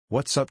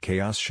What's up,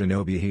 Chaos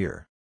Shinobi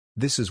here.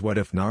 This is what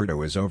if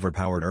Naruto is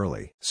overpowered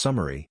early.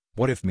 Summary: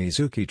 what if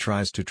Mizuki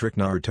tries to trick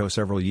Naruto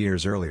several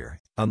years earlier,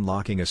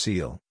 unlocking a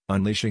seal,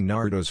 unleashing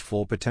Naruto's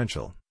full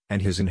potential,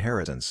 and his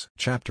inheritance.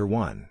 Chapter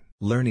 1,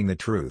 Learning the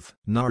Truth.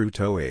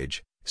 Naruto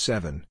age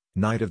 7,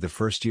 night of the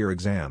first year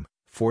exam,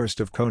 Forest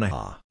of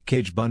Konoha.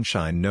 Kage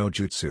Bunshin no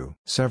Jutsu.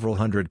 Several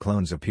hundred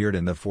clones appeared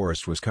and the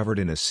forest was covered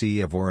in a sea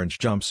of orange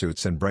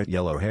jumpsuits and bright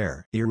yellow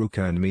hair.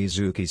 Iruka and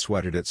Mizuki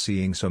sweated at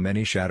seeing so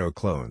many shadow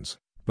clones,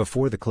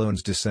 before the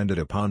clones descended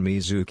upon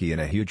Mizuki in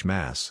a huge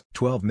mass.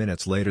 12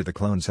 minutes later the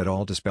clones had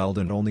all dispelled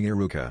and only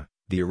Iruka,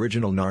 the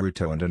original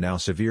Naruto and a now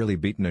severely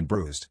beaten and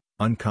bruised,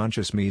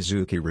 unconscious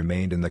Mizuki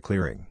remained in the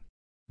clearing.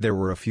 There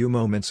were a few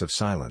moments of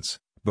silence,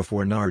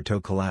 before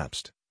Naruto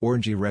collapsed,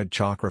 orangey-red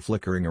chakra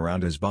flickering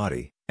around his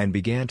body, and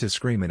began to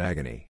scream in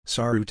agony.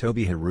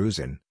 Sarutobi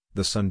Hiruzen,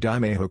 the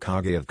Sundaime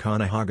Hokage of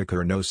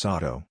Konohagakure no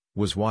Sato,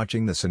 was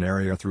watching the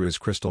scenario through his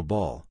crystal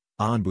ball,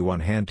 Anbu on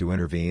hand to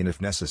intervene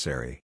if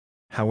necessary.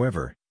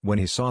 However, when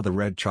he saw the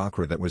red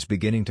chakra that was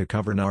beginning to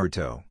cover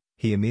Naruto,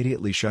 he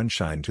immediately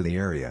shunshined to the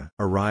area.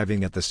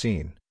 Arriving at the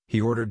scene, he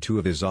ordered 2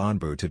 of his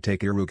Anbu to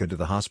take Iruka to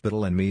the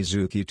hospital and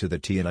Mizuki to the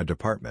Tiana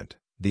department,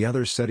 the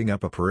others setting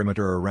up a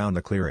perimeter around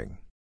the clearing.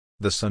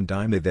 The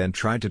Sundaime then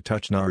tried to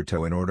touch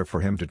Naruto in order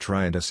for him to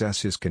try and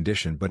assess his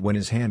condition, but when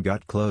his hand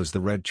got close the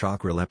red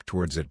chakra leapt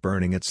towards it,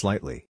 burning it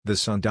slightly. The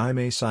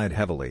Sundaime sighed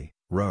heavily,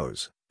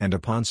 rose, and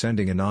upon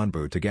sending an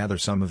Anbu to gather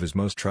some of his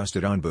most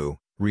trusted Anbu,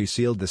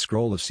 resealed the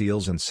scroll of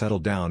seals and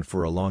settled down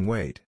for a long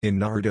wait. In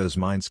Naruto's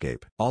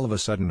mindscape, all of a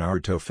sudden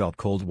Naruto felt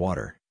cold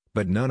water,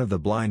 but none of the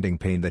blinding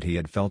pain that he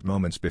had felt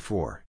moments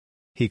before.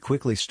 He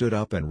quickly stood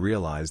up and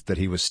realized that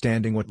he was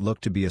standing what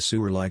looked to be a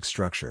sewer-like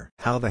structure.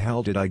 How the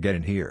hell did I get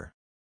in here?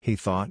 He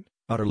thought,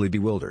 utterly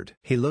bewildered.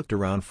 He looked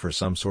around for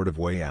some sort of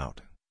way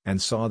out,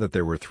 and saw that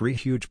there were 3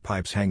 huge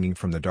pipes hanging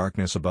from the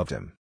darkness above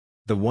him.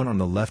 The one on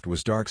the left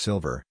was dark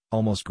silver,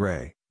 almost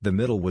gray, the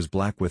middle was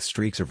black with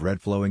streaks of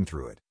red flowing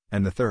through it,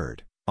 and the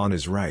third, on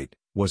his right,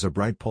 was a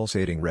bright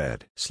pulsating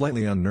red.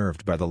 Slightly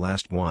unnerved by the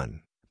last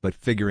one, but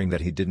figuring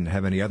that he didn't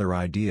have any other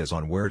ideas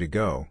on where to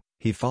go,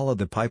 he followed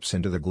the pipes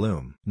into the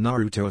gloom.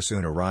 Naruto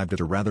soon arrived at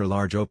a rather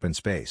large open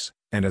space,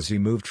 and as he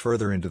moved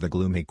further into the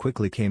gloom he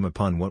quickly came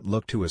upon what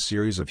looked to a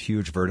series of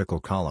huge vertical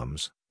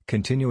columns,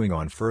 continuing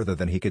on further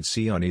than he could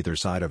see on either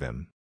side of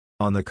him.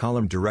 On the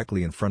column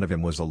directly in front of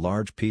him was a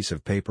large piece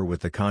of paper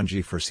with the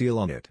kanji for seal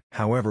on it.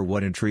 However,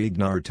 what intrigued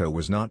Naruto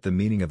was not the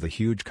meaning of the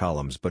huge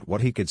columns but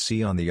what he could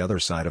see on the other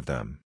side of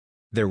them.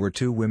 There were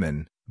 2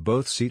 women,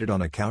 both seated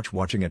on a couch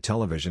watching a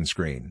television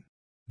screen.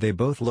 They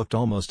both looked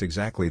almost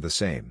exactly the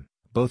same,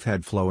 both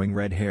had flowing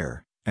red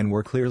hair, and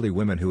were clearly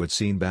women who had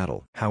seen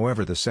battle.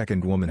 However, the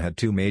second woman had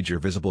 2 major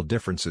visible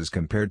differences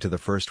compared to the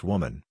first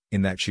woman,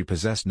 in that she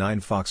possessed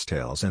 9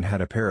 foxtails and had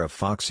a pair of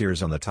fox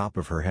ears on the top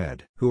of her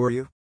head. "Who are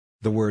you?"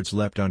 The words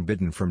leapt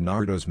unbidden from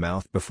Naruto's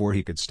mouth before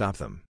he could stop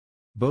them.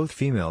 Both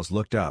females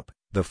looked up,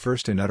 the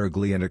first in utter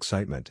glee and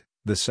excitement,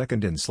 the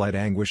second in slight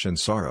anguish and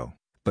sorrow,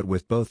 but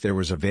with both there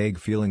was a vague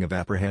feeling of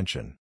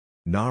apprehension.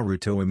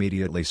 Naruto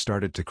immediately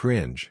started to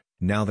cringe.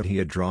 Now that he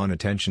had drawn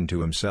attention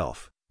to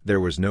himself, there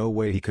was no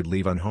way he could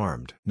leave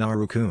unharmed.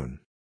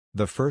 "Naru-kun."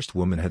 The first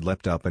woman had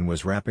leapt up and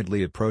was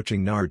rapidly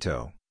approaching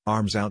Naruto,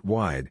 arms out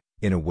wide,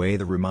 in a way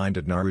that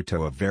reminded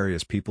Naruto of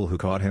various people who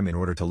caught him in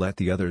order to let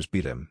the others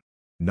beat him.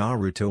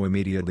 Naruto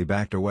immediately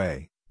backed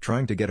away,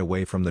 trying to get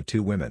away from the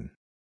 2 women.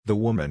 The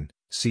woman,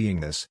 seeing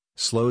this,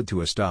 slowed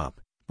to a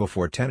stop,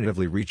 before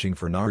tentatively reaching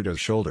for Naruto's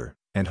shoulder,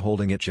 and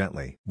holding it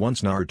gently.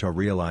 Once Naruto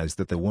realized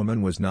that the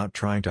woman was not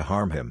trying to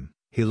harm him,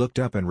 he looked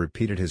up and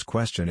repeated his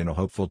question in a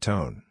hopeful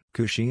tone.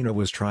 Kushina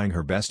was trying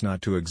her best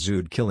not to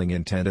exude killing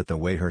intent at the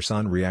way her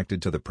son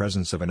reacted to the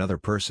presence of another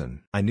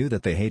person. "I knew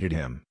that they hated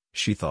him,"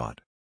 she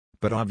thought.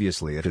 "But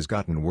obviously it has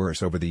gotten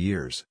worse over the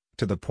years,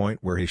 to the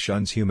point where he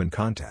shuns human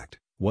contact.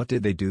 What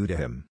did they do to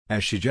him?"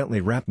 As she gently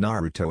wrapped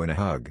Naruto in a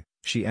hug,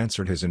 she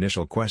answered his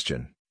initial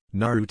question.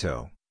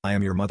 "Naruto, I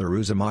am your mother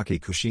Uzumaki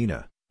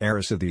Kushina,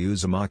 heiress of the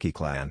Uzumaki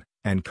clan,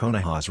 and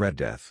Konoha's Red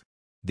Death.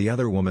 The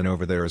other woman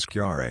over there is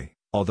Kyare,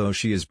 although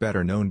she is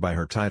better known by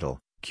her title,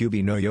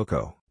 Kyubi no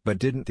Yoko. But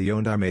didn't the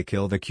Yondaime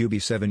kill the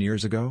Kyubi 7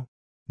 years ago?"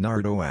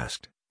 Naruto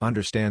asked,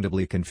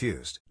 understandably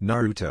confused.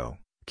 "Naruto,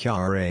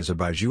 Kyare is a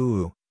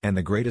Baijuu, and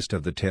the greatest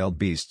of the tailed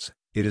beasts.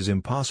 It is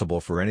impossible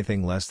for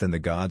anything less than the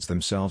gods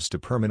themselves to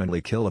permanently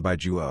kill a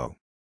Baijuu.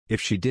 If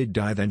she did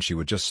die then she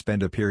would just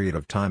spend a period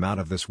of time out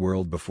of this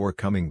world before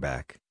coming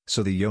back,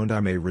 so the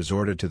Yondaime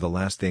resorted to the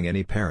last thing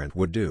any parent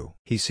would do.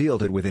 He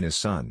sealed it within his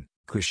son,"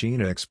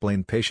 Kushina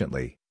explained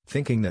patiently,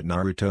 thinking that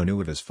Naruto knew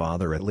of his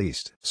father at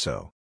least.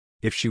 "So,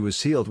 if she was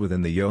sealed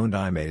within the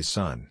Yondaime's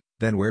son,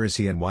 then where is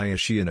he and why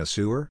is she in a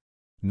sewer?"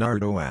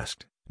 Naruto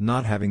asked,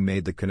 not having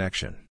made the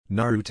connection.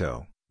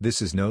 "Naruto, this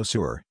is no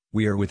sewer,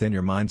 we are within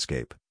your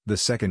mindscape," the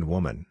second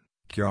woman,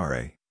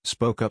 Kyare,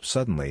 spoke up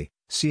suddenly,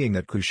 seeing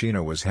that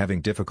Kushina was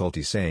having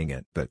difficulty saying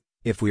it. "But,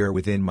 if we are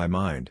within my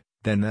mind,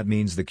 then that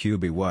means the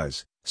Kyubi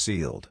was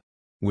sealed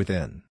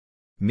within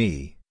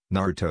me,"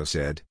 Naruto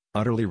said,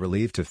 utterly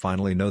relieved to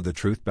finally know the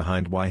truth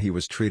behind why he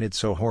was treated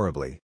so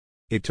horribly.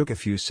 It took a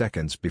few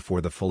seconds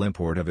before the full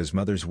import of his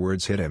mother's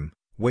words hit him.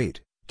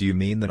 Wait, do you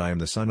mean that I am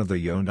the son of the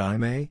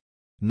Yondaime?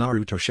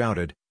 Naruto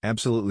shouted,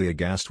 absolutely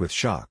aghast with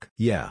shock.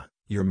 Yeah,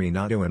 you're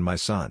Minato and my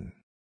son.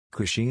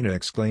 Kushina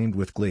exclaimed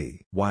with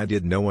glee. Why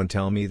did no one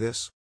tell me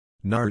this?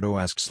 Naruto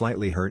asked,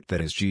 slightly hurt that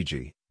his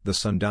Jiji, the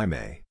son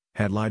Daime,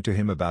 had lied to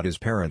him about his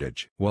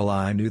parentage. Well,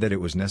 I knew that it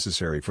was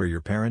necessary for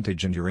your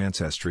parentage and your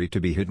ancestry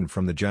to be hidden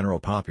from the general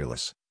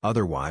populace,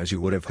 otherwise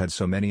you would have had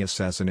so many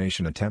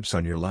assassination attempts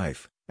on your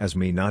life, as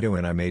Minato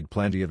and I made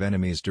plenty of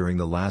enemies during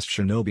the last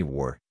Shinobi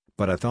War,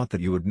 but I thought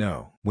that you would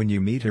know. When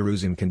you meet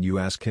Hiruzen, can you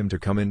ask him to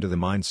come into the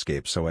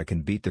mindscape so I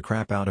can beat the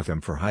crap out of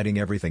him for hiding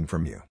everything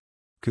from you?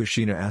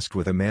 Kushina asked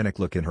with a manic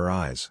look in her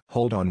eyes.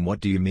 Hold on, what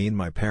do you mean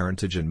my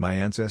parentage and my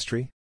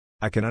ancestry?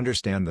 I can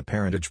understand the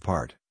parentage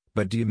part,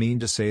 but do you mean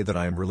to say that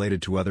I am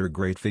related to other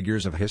great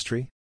figures of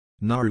history?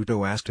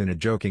 Naruto asked in a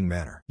joking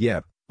manner.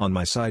 Yep, on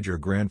my side your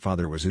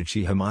grandfather was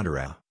Uchiha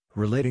Madara,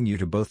 relating you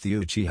to both the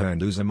Uchiha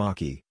and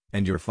Uzumaki,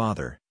 and your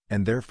father,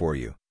 and therefore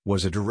you,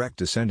 was a direct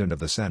descendant of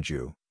the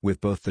Senju,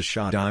 with both the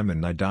Shodaime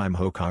and Nidaime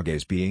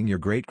Hokages being your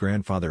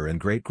great-grandfather and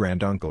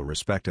great-granduncle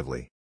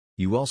respectively.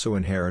 You also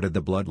inherited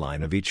the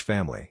bloodline of each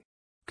family.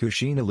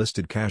 Kushina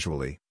listed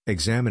casually,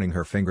 examining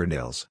her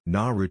fingernails.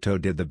 Naruto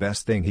did the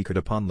best thing he could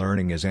upon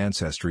learning his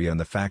ancestry and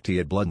the fact he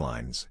had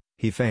bloodlines.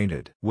 He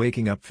fainted.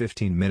 Waking up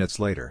 15 minutes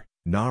later,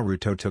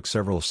 Naruto took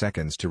several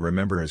seconds to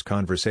remember his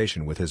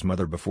conversation with his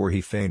mother before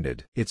he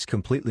fainted. It's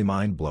completely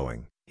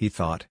mind-blowing, he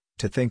thought,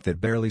 to think that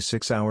barely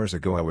 6 hours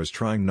ago I was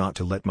trying not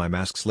to let my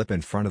mask slip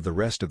in front of the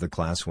rest of the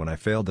class when I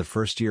failed the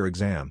first-year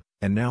exam,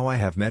 and now I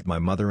have met my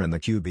mother in the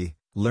Kyuubi,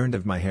 learned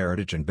of my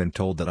heritage and been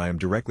told that I am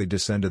directly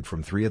descended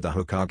from 3 of the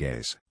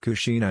Hokages.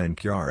 Kushina and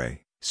Kyare,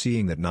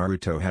 seeing that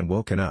Naruto had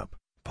woken up,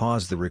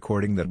 paused the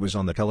recording that was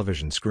on the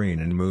television screen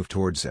and moved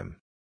towards him.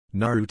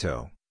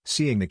 Naruto,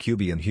 seeing the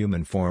Kyuubi in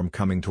human form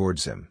coming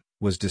towards him,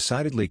 was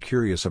decidedly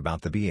curious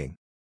about the being.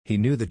 He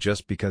knew that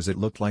just because it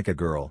looked like a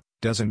girl,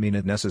 doesn't mean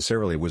it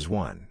necessarily was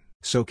one.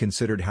 So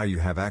considered how you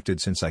have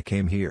acted since I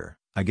came here,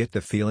 I get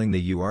the feeling that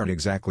you aren't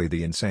exactly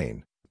the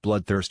insane,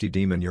 bloodthirsty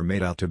demon you're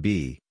made out to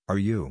be, are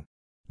you?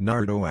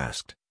 Naruto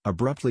asked,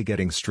 abruptly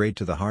getting straight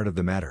to the heart of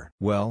the matter.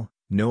 Well,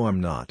 no I'm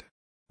not.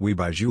 We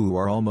Baiju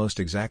are almost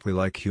exactly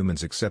like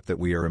humans except that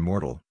we are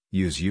immortal,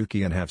 use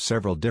Yuki and have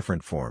several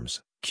different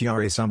forms,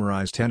 Kyare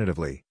summarized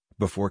tentatively,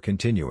 before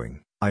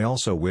continuing, I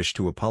also wish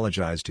to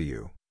apologize to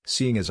you,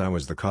 seeing as I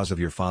was the cause of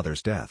your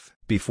father's death.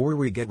 Before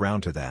we get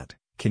round to that,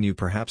 can you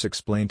perhaps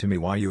explain to me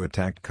why you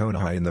attacked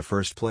Konoha in the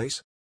first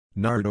place?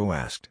 Naruto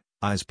asked,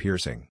 eyes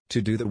piercing.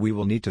 To do that we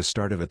will need to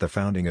start at the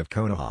founding of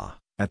Konoha,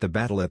 at the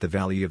battle at the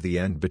Valley of the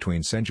End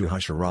between Senju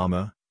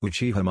Hashirama,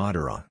 Uchiha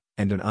Madara,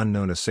 and an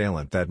unknown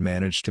assailant that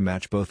managed to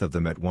match both of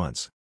them at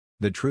once.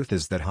 The truth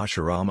is that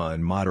Hashirama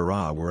and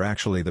Madara were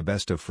actually the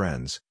best of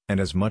friends,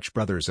 and as much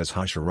brothers as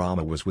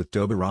Hashirama was with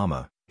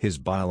Tobirama, his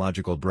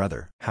biological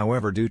brother.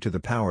 However, due to the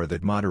power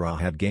that Madara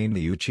had gained,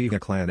 the Uchiha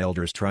clan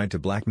elders tried to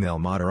blackmail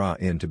Madara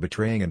into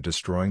betraying and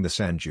destroying the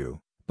Senju,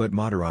 but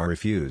Madara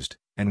refused,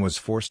 and was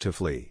forced to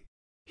flee.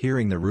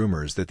 Hearing the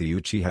rumors that the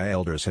Uchiha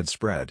elders had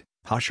spread,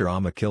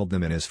 Hashirama killed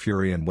them in his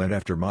fury and went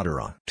after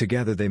Madara.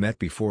 Together they met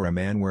before a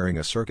man wearing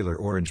a circular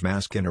orange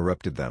mask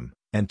interrupted them,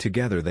 and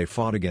together they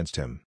fought against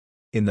him.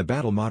 In the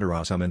battle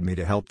Madara summoned me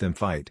to help them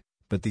fight,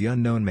 but the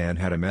unknown man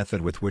had a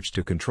method with which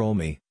to control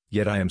me,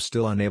 yet I am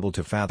still unable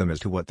to fathom as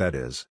to what that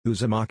is.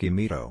 Uzumaki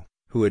Mito,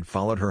 who had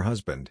followed her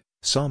husband,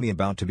 saw me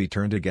about to be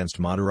turned against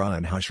Madara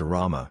and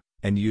Hashirama,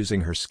 and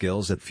using her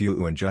skills at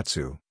Fuuin and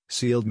Jutsu,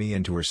 sealed me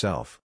into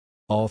herself.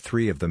 All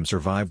 3 of them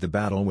survived the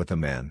battle with the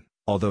man,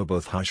 although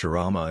both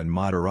Hashirama and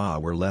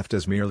Madara were left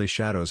as merely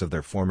shadows of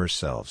their former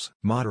selves.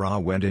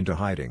 Madara went into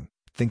hiding,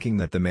 thinking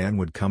that the man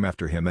would come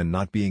after him and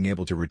not being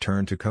able to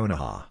return to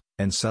Konoha,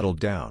 and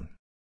settled down.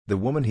 The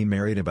woman he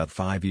married about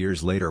 5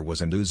 years later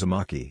was an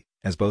Uzumaki,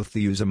 as both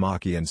the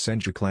Uzumaki and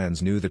Senju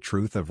clans knew the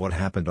truth of what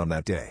happened on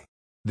that day.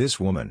 This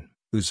woman,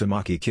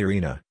 Uzumaki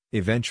Kirina,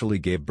 eventually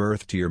gave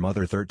birth to your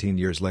mother 13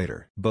 years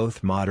later.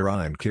 Both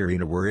Madara and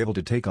Kirina were able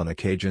to take on the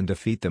Kage and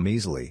defeat them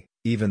easily,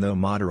 even though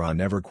Madara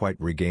never quite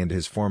regained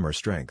his former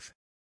strength.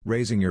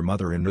 Raising your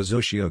mother in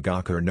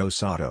Nozoshiogaku no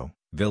Sato,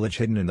 village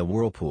hidden in the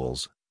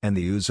whirlpools, and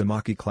the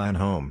Uzumaki clan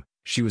home,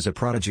 she was a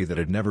prodigy that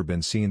had never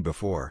been seen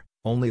before,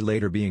 only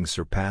later being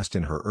surpassed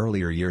in her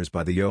earlier years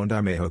by the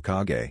Yondaime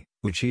Hokage,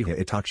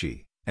 Uchiha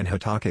Itachi, and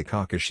Hatake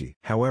Kakashi.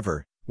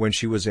 However, when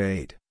she was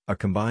 8, a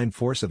combined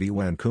force of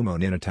Iwa and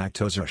Kumonin attacked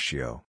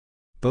Tozoshio.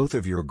 Both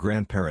of your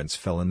grandparents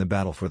fell in the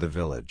battle for the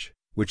village,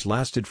 which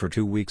lasted for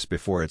 2 weeks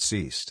before it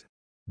ceased.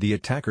 The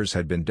attackers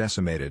had been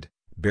decimated,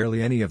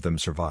 barely any of them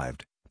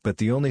survived, but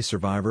the only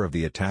survivor of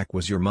the attack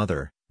was your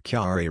mother,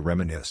 Kyare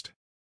reminisced.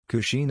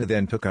 Kushina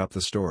then took up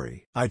the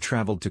story. I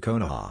traveled to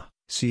Konoha,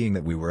 seeing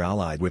that we were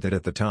allied with it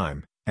at the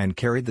time, and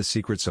carried the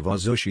secrets of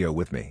Ozoshio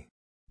with me.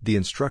 The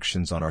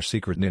instructions on our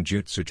secret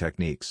ninjutsu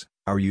techniques,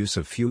 our use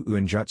of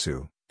Fuuin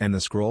Jutsu, and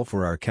the scroll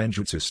for our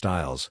Kenjutsu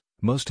styles,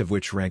 most of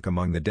which rank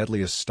among the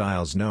deadliest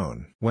styles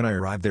known. When I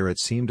arrived there, it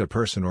seemed a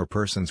person or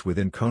persons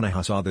within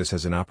Konoha saw this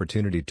as an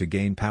opportunity to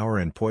gain power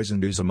and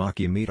poisoned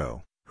Uzumaki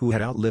Mito, who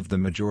had outlived the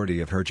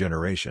majority of her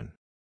generation.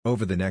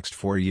 Over the next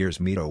 4 years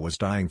Mito was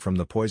dying from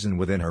the poison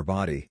within her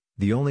body,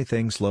 the only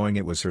thing slowing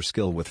it was her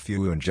skill with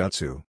Fuin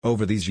Jutsu.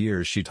 Over these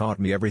years she taught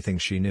me everything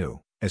she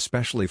knew,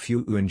 especially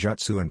Fuin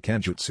Jutsu and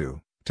Kenjutsu,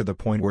 to the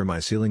point where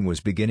my ceiling was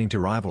beginning to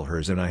rival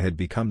hers and I had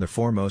become the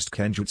foremost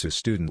Kenjutsu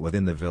student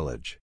within the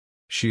village.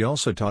 She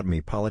also taught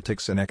me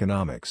politics and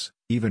economics,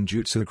 even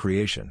jutsu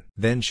creation.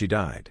 Then she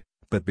died,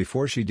 but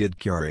before she did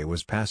Kyare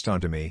was passed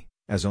on to me,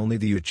 as only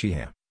the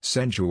Uchiha,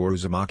 Senju or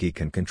Uzumaki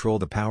can control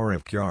the power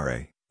of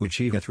Kyare,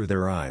 Uchiha through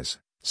their eyes,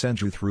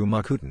 Senju through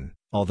Makuten,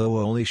 although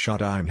only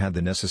Shadaime had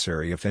the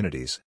necessary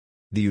affinities.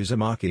 The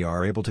Uzumaki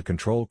are able to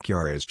control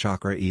Kyare's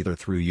chakra either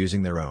through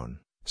using their own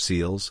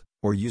seals,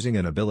 or using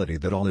an ability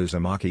that all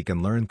Uzumaki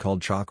can learn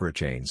called chakra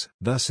chains.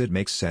 Thus it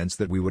makes sense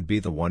that we would be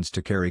the ones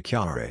to carry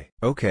Kyare.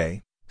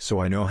 Okay, so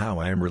I know how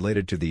I am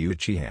related to the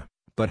Uchiha,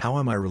 but how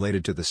am I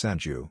related to the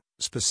Senju,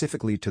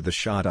 specifically to the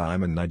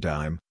Shadaime and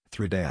Nidaime,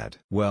 through dad?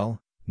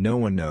 Well, no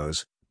one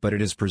knows, but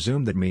it is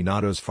presumed that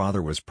Minato's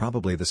father was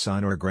probably the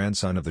son or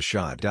grandson of the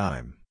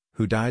Shadaime,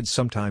 who died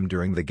sometime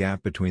during the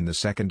gap between the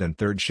Second and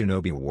Third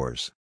Shinobi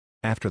Wars.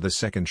 After the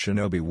Second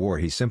Shinobi War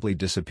he simply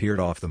disappeared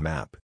off the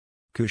map.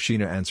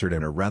 Kushina answered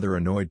in a rather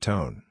annoyed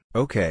tone.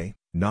 Okay,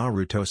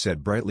 Naruto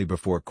said brightly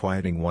before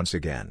quieting once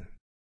again.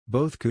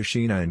 Both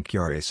Kushina and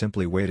Kyare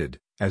simply waited,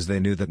 as they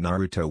knew that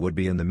Naruto would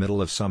be in the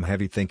middle of some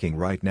heavy thinking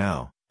right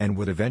now, and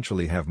would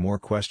eventually have more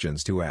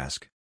questions to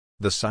ask.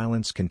 The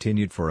silence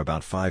continued for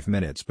about 5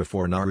 minutes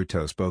before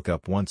Naruto spoke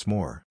up once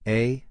more.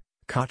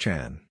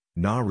 Kachan,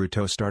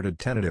 Naruto started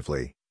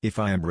tentatively, if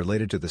I am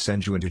related to the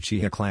Senju and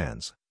Uchiha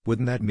clans,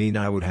 wouldn't that mean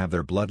I would have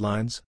their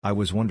bloodlines? I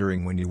was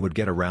wondering when you would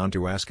get around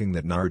to asking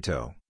that,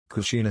 Naruto.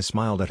 Kushina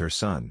smiled at her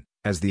son,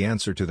 as the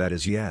answer to that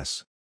is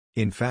yes.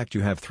 In fact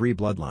you have 3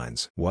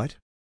 bloodlines. What?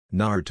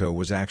 Naruto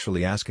was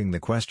actually asking the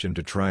question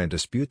to try and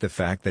dispute the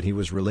fact that he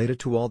was related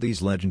to all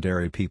these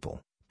legendary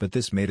people, but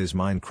this made his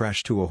mind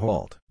crash to a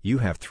halt. You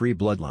have 3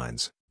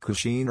 bloodlines,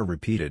 Kushina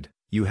repeated.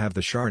 You have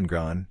the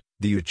Sharingan,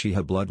 the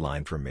Uchiha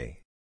bloodline from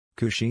me.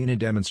 Kushina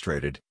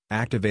demonstrated,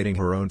 activating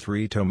her own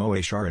 3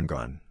 Tomoe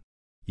Sharingan.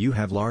 You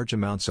have large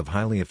amounts of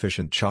highly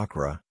efficient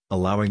chakra,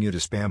 allowing you to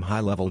spam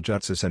high-level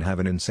jutsus and have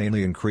an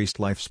insanely increased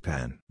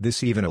lifespan.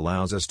 This even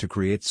allows us to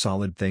create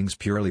solid things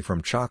purely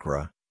from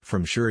chakra,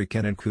 from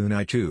shuriken and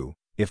kunai too,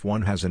 if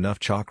one has enough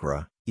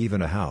chakra,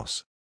 even a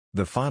house.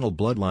 The final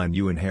bloodline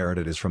you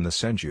inherited is from the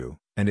Senju,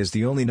 and is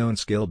the only known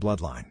skill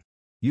bloodline.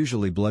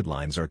 Usually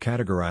bloodlines are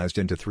categorized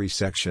into 3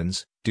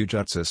 sections,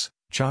 Dujutsus,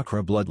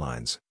 chakra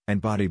bloodlines,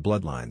 and body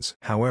bloodlines.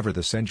 However,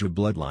 the Senju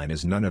bloodline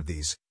is none of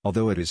these,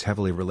 although it is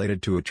heavily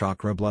related to a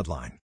chakra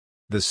bloodline.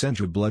 The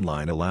Senju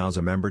bloodline allows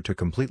a member to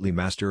completely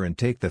master and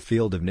take the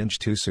field of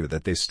ninjutsu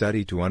that they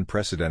study to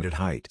unprecedented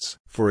heights.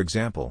 For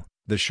example,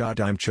 the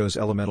Shadaime chose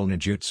elemental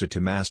ninjutsu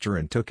to master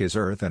and took his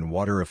earth and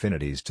water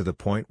affinities to the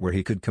point where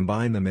he could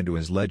combine them into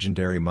his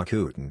legendary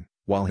Makuten,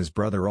 while his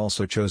brother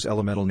also chose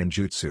elemental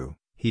ninjutsu.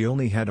 He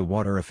only had a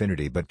water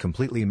affinity but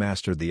completely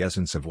mastered the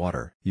essence of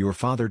water. Your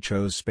father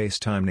chose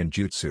space-time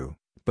ninjutsu,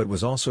 but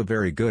was also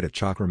very good at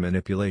chakra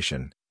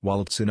manipulation,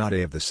 while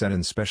Tsunade of the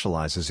Senin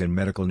specializes in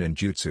medical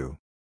ninjutsu.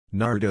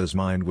 Naruto's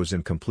mind was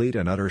in complete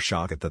and utter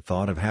shock at the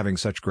thought of having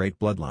such great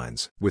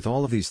bloodlines. With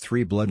all of these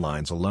 3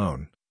 bloodlines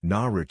alone,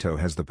 Naruto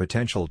has the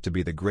potential to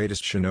be the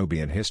greatest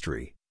shinobi in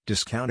history,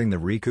 discounting the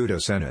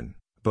Rikudo Senin.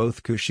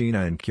 Both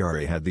Kushina and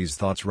Kyare had these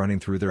thoughts running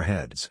through their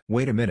heads.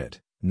 Wait a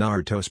minute,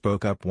 Naruto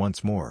spoke up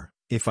once more.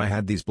 If I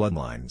had these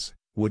bloodlines,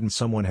 wouldn't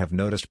someone have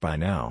noticed by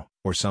now,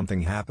 or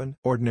something happen?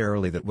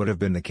 Ordinarily that would have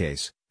been the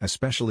case,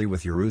 especially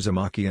with your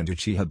Uzumaki and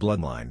Uchiha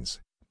bloodlines,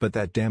 but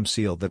that damn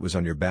seal that was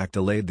on your back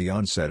delayed the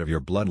onset of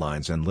your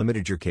bloodlines and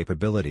limited your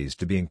capabilities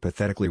to being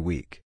pathetically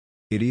weak.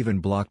 It even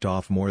blocked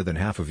off more than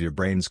half of your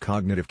brain's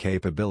cognitive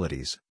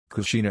capabilities,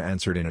 Kushina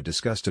answered in a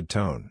disgusted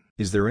tone.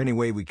 Is there any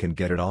way we can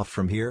get it off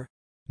from here?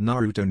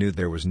 Naruto knew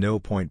there was no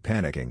point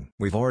panicking.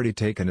 We've already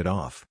taken it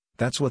off,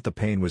 that's what the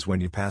pain was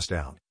when you passed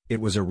out. It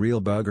was a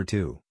real bug or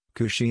two,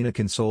 Kushina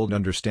consoled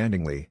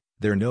understandingly.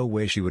 There's no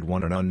way she would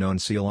want an unknown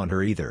seal on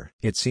her either.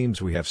 It seems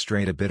we have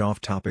strayed a bit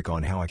off topic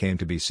on how I came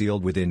to be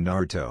sealed within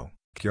Naruto.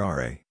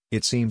 Kyare,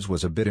 it seems,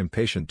 was a bit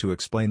impatient to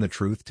explain the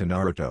truth to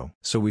Naruto.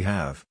 So we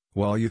have,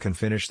 well, you can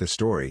finish the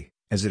story,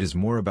 as it is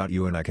more about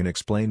you and I can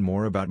explain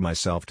more about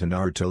myself to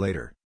Naruto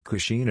later.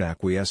 Kushina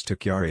acquiesced to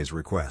Kyare's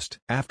request.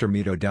 After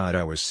Mito died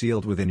I was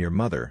sealed within your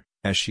mother,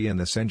 as she and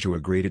the Senju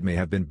agreed it may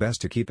have been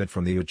best to keep it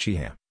from the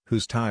Uchiha,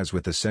 whose ties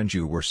with the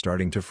Senju were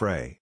starting to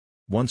fray.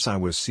 Once I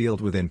was sealed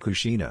within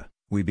Kushina,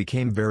 we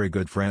became very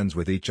good friends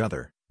with each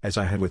other, as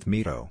I had with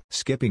Mito.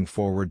 Skipping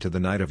forward to the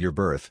night of your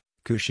birth,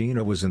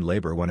 Kushina was in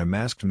labor when a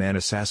masked man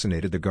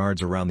assassinated the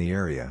guards around the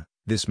area.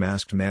 This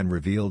masked man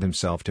revealed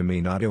himself to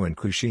Minato and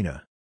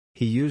Kushina.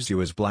 He used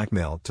you as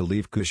blackmail to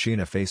leave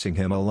Kushina facing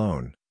him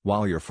alone,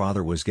 while your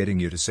father was getting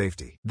you to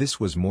safety. This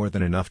was more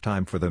than enough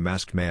time for the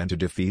masked man to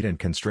defeat and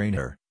constrain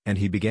her, and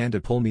he began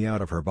to pull me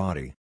out of her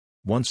body.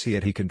 Once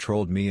he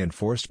controlled me and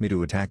forced me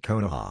to attack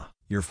Konoha.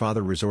 Your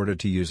father resorted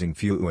to using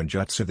Fuin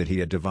Jutsu that he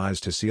had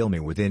devised to seal me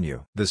within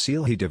you. The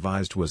seal he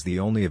devised was the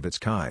only of its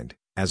kind,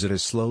 as it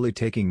is slowly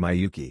taking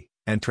Miyuki,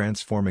 and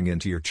transforming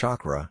into your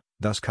chakra,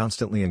 thus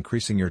constantly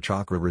increasing your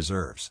chakra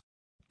reserves.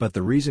 But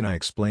the reason I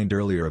explained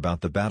earlier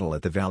about the battle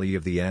at the Valley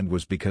of the End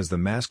was because the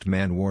masked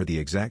man wore the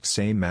exact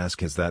same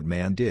mask as that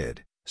man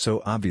did,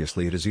 so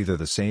obviously it is either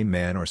the same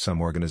man or some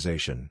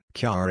organization.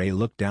 Kyare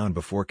looked down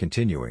before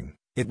continuing,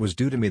 "It was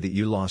due to me that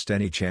you lost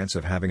any chance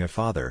of having a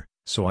father,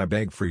 so I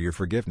beg for your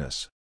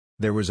forgiveness."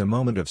 There was a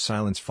moment of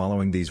silence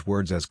following these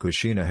words as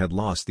Kushina had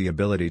lost the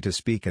ability to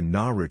speak and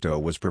Naruto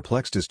was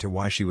perplexed as to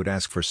why she would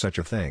ask for such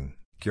a thing.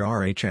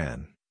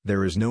 "Kyare-chan,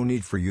 there is no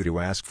need for you to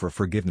ask for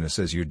forgiveness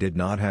as you did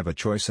not have a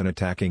choice in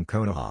attacking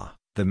Konoha.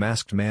 The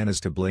masked man is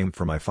to blame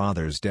for my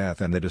father's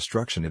death and the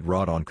destruction it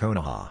wrought on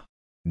Konoha,"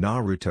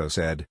 Naruto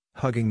said,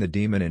 hugging the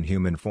demon in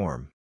human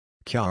form.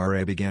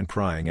 Kyare began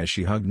crying as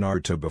she hugged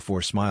Naruto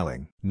before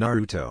smiling.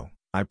 "Naruto,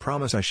 I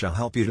promise I shall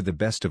help you to the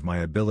best of my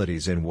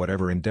abilities in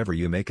whatever endeavor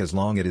you make as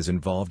long as it is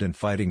involved in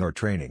fighting or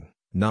training."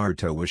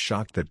 Naruto was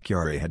shocked that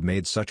Kyare had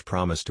made such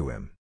promise to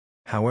him.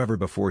 However,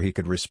 before he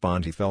could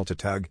respond he felt a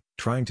tug,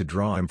 trying to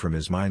draw him from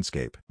his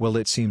mindscape. "Well,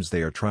 it seems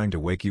they are trying to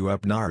wake you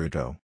up,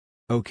 Naruto.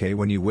 Okay,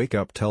 when you wake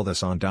up tell the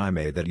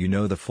Sandaime that you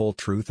know the full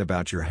truth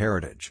about your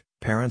heritage,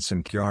 parents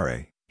and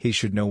Kyare. He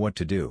should know what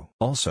to do.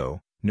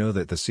 Also, know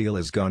that the seal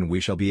is gone. We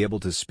shall be able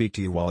to speak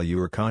to you while you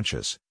are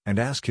conscious, and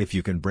ask if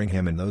you can bring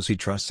him and those he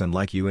trusts and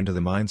like you into the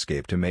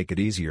mindscape to make it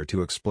easier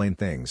to explain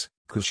things,"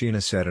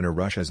 Kushina said in a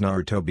rush as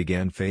Naruto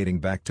began fading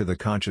back to the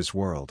conscious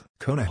world.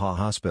 Konoha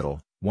Hospital,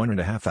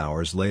 1.5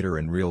 hours later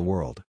in real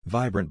world.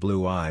 Vibrant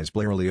blue eyes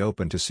blearily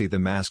opened to see the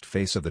masked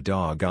face of the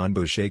dog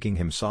Anbu shaking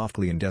him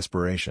softly in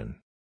desperation.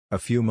 A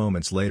few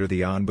moments later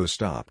the Anbu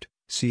stopped,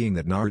 seeing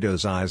that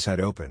Naruto's eyes had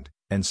opened,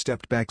 and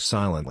stepped back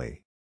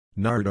silently.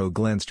 Naruto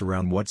glanced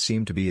around what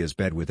seemed to be his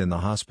bed within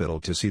the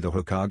hospital to see the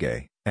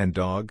Hokage, and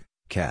dog,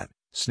 cat,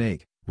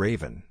 snake,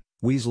 raven,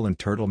 weasel and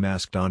turtle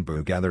masked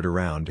Anbu gathered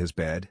around his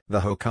bed. The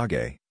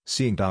Hokage,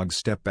 seeing dog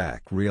step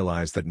back,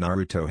 realized that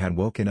Naruto had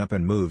woken up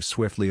and moved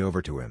swiftly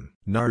over to him.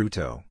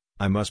 "Naruto,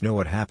 I must know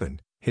what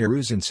happened,"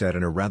 Hiruzen said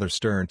in a rather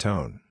stern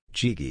tone.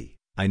 "Jigi,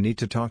 I need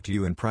to talk to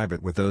you in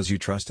private with those you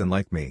trust and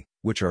like me,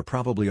 which are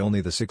probably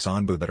only the 6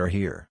 Anbu that are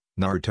here,"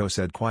 Naruto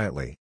said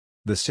quietly.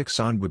 The 6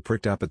 Anbu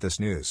pricked up at this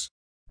news.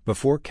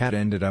 Before Kat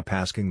ended up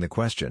asking the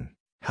question,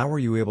 "How were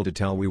you able to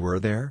tell we were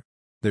there?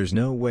 There's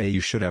no way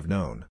you should have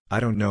known." "I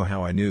don't know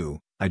how I knew,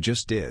 I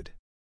just did.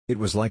 It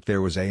was like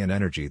there was an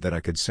energy that I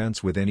could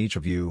sense within each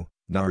of you,"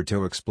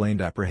 Naruto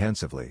explained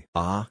apprehensively.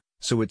 "Ah,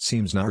 so it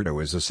seems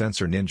Naruto is a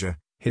sensor ninja,"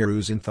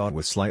 Hiruzen thought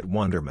with slight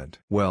wonderment.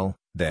 "Well,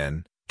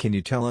 then, can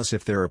you tell us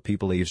if there are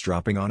people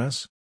eavesdropping on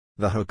us?"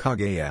 the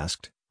Hokage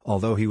asked,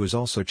 although he was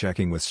also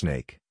checking with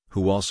Snake,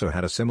 who also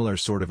had a similar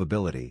sort of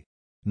ability.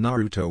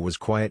 Naruto was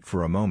quiet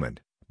for a moment,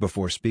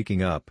 before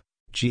speaking up.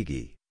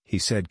 "Jigi," he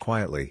said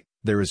quietly,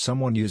 "there is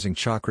someone using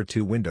chakra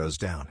 2 windows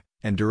down,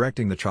 and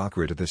directing the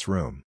chakra to this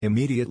room."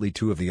 Immediately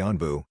 2 of the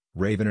Anbu,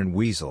 Raven and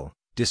Weasel,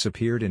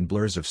 disappeared in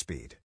blurs of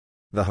speed.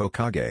 The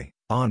Hokage,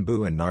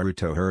 Anbu and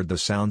Naruto heard the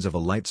sounds of a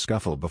light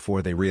scuffle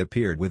before they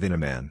reappeared within a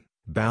man,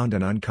 bound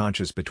and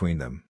unconscious between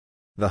them.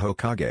 The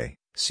Hokage,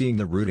 seeing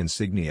the root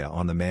insignia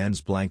on the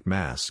man's blank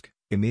mask,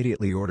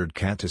 immediately ordered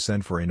Kat to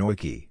send for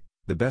Inoiki,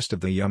 the best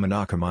of the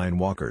Yamanaka mine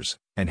walkers,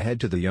 and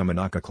head to the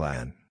Yamanaka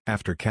clan.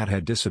 After Kat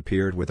had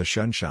disappeared with a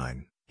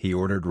sunshine, he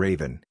ordered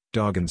Raven,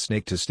 Dog and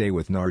Snake to stay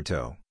with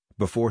Naruto,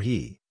 before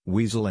he,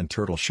 Weasel and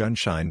Turtle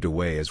shunshined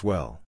away as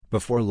well.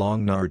 Before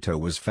long Naruto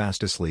was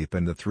fast asleep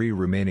and the 3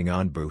 remaining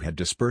Anbu had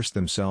dispersed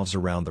themselves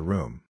around the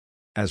room.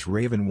 As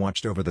Raven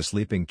watched over the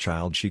sleeping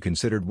child, she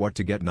considered what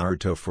to get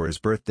Naruto for his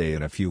birthday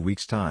in a few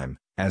weeks' time,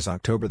 as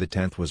October the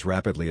 10th was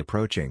rapidly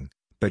approaching,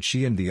 but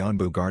she and the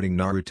Anbu guarding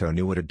Naruto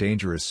knew what a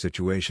dangerous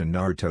situation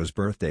Naruto's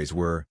birthdays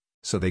were,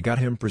 so they got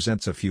him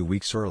presents a few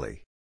weeks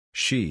early.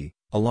 She,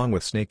 along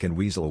with Snake and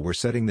Weasel, were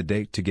setting the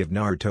date to give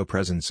Naruto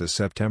presents as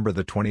September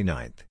the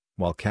 29th,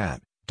 while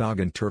Cat, Dog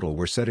and Turtle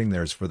were setting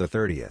theirs for the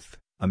 30th,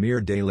 a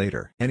mere day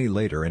later. Any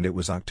later and it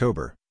was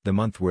October, the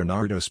month where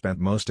Naruto spent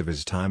most of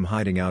his time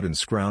hiding out and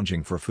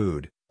scrounging for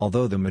food,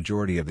 although the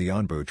majority of the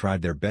Anbu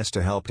tried their best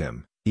to help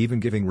him, even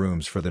giving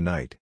rooms for the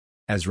night.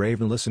 As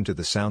Raven listened to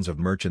the sounds of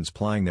merchants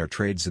plying their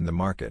trades in the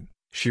market,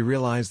 she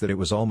realized that it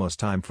was almost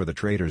time for the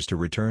traders to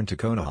return to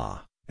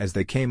Konoha, as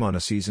they came on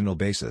a seasonal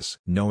basis.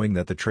 Knowing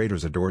that the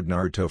traders adored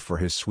Naruto for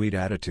his sweet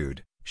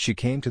attitude, she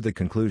came to the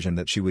conclusion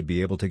that she would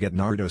be able to get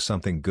Naruto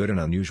something good and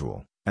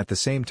unusual, at the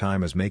same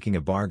time as making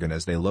a bargain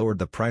as they lowered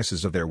the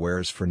prices of their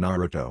wares for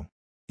Naruto.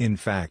 In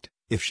fact,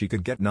 if she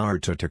could get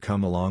Naruto to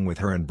come along with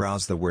her and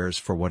browse the wares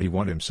for what he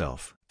wanted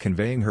himself,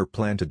 conveying her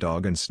plan to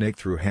Dog and Snake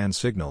through hand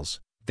signals,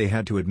 they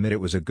had to admit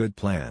it was a good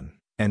plan,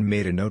 and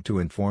made a note to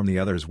inform the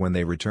others when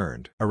they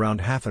returned.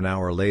 Around half an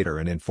hour later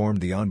and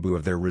informed the Anbu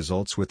of their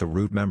results with the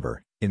root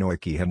member,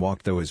 Inoiki had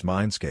walked through his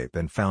mindscape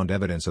and found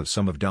evidence of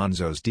some of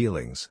Danzo's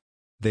dealings.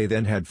 They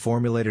then had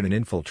formulated an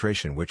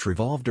infiltration which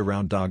revolved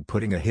around Dog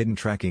putting a hidden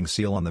tracking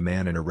seal on the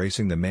man and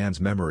erasing the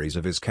man's memories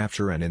of his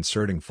capture and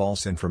inserting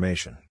false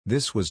information.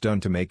 This was done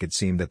to make it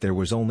seem that there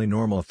was only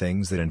normal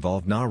things that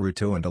involved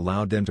Naruto and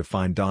allowed them to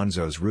find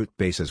Danzo's root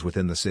bases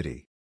within the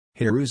city.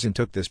 Hiruzen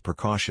took this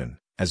precaution,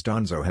 as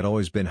Danzo had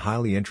always been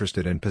highly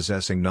interested in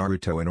possessing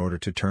Naruto in order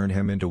to turn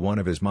him into one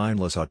of his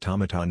mindless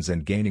automatons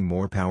and gaining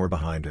more power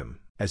behind him.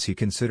 As he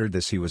considered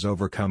this, he was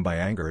overcome by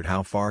anger at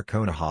how far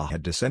Konoha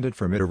had descended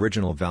from its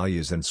original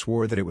values and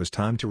swore that it was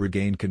time to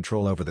regain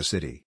control over the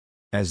city.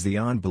 As the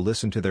Anbu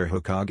listened to their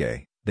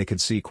Hokage, they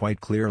could see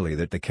quite clearly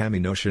that the Kami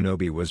no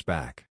Shinobi was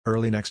back.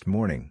 Early next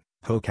morning,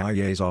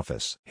 Hokage's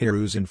office.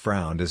 Hiruzen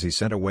frowned as he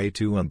sent away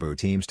two Anbu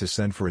teams to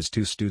send for his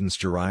two students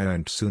Jiraiya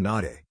and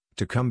Tsunade,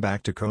 to come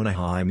back to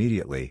Konoha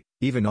immediately,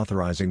 even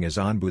authorizing his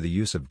Anbu the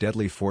use of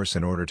deadly force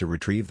in order to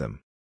retrieve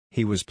them.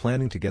 He was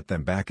planning to get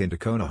them back into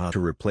Konoha to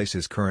replace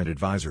his current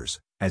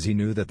advisors, as he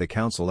knew that the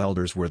council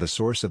elders were the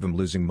source of him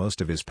losing most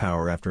of his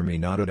power after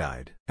Minato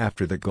died.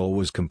 After the goal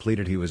was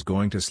completed, he was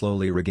going to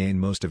slowly regain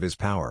most of his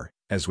power,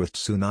 as with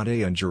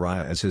Tsunade and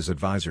Jiraiya as his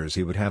advisors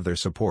he would have their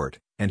support,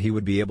 and he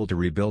would be able to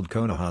rebuild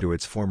Konoha to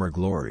its former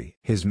glory.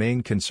 His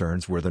main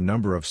concerns were the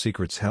number of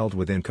secrets held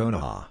within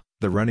Konoha,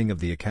 the running of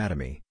the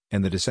academy,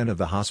 and the descent of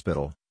the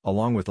hospital,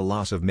 along with the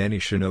loss of many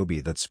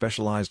shinobi that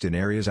specialized in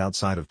areas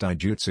outside of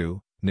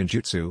taijutsu,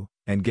 ninjutsu,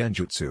 and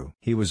genjutsu.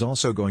 He was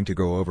also going to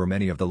go over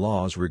many of the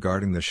laws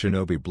regarding the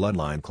shinobi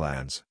bloodline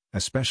clans,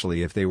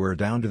 especially if they were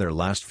down to their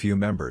last few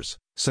members,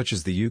 such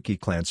as the Yuki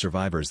clan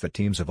survivors that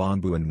teams of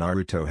Anbu and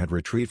Naruto had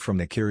retrieved from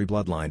the Kiri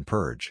bloodline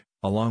purge,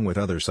 along with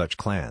other such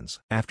clans.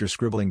 After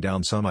scribbling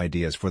down some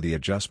ideas for the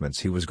adjustments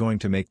he was going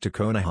to make to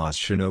Konoha's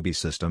shinobi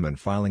system and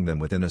filing them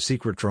within a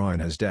secret drawer in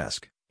his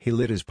desk, he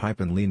lit his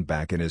pipe and leaned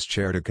back in his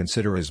chair to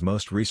consider his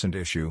most recent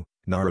issue,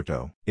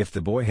 Naruto. If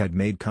the boy had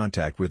made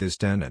contact with his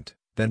tenant,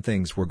 then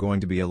things were going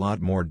to be a lot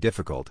more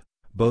difficult,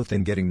 both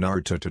in getting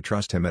Naruto to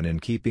trust him and in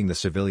keeping the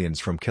civilians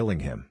from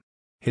killing him.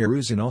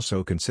 Hiruzen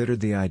also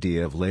considered the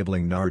idea of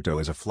labeling Naruto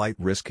as a flight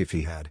risk if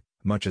he had,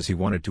 much as he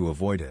wanted to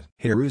avoid it.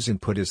 Hiruzen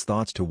put his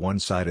thoughts to one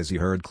side as he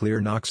heard clear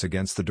knocks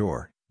against the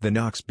door, the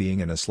knocks being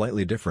in a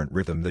slightly different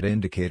rhythm that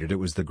indicated it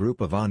was the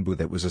group of Anbu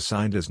that was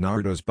assigned as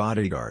Naruto's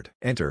bodyguard.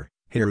 "Enter,"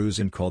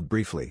 Hiruzen called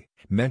briefly,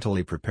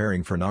 mentally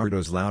preparing for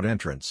Naruto's loud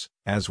entrance,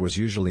 as was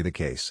usually the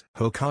case.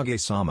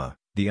 "Hokage-sama,"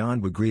 the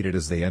Anbu greeted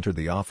as they entered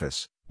the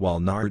office, while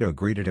Naruto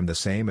greeted him the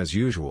same as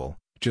usual,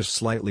 just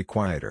slightly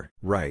quieter.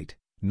 "Right,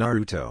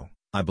 Naruto,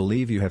 I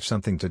believe you have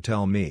something to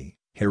tell me,"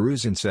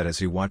 Hiruzen said as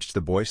he watched the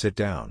boy sit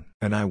down.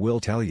 "And I will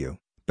tell you,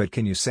 but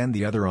can you send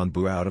the other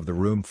Anbu out of the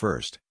room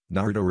first?"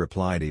 Naruto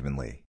replied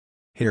evenly.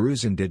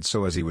 Hiruzen did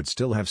so as he would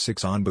still have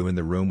 6 Anbu in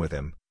the room with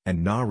him,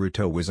 and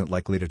Naruto wasn't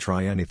likely to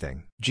try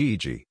anything.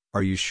 "Gigi,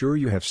 are you sure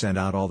you have sent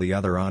out all the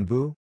other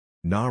Anbu?"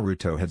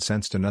 Naruto had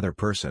sensed another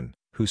person,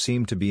 who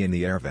seemed to be in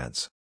the air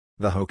vents.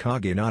 The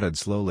Hokage nodded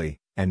slowly,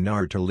 and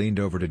Naruto leaned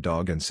over to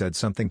Dog and said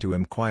something to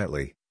him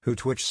quietly, who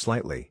twitched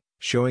slightly,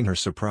 showing her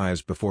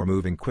surprise before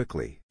moving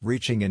quickly.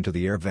 Reaching into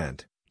the air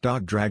vent,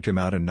 Dog dragged him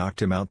out and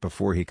knocked him out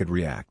before he could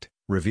react,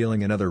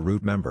 revealing another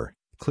root member,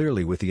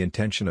 clearly with the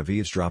intention of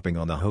eavesdropping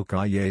on the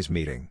Hokage's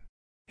meeting.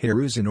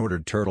 Hiruzen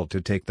ordered Turtle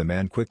to take the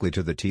man quickly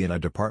to the T&I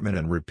department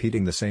and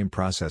repeating the same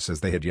process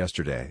as they had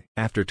yesterday.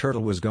 After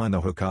Turtle was gone,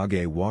 the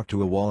Hokage walked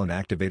to a wall and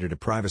activated a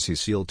privacy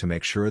seal to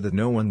make sure that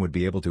no one would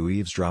be able to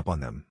eavesdrop on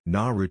them.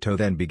 Naruto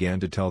then began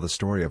to tell the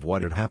story of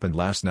what had happened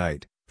last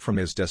night, from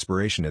his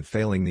desperation at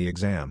failing the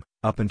exam,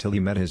 up until he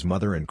met his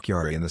mother and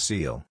Kyari in the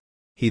seal.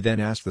 He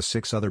then asked the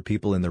 6 other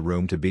people in the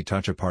room to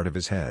touch a part of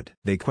his head.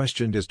 They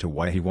questioned as to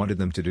why he wanted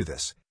them to do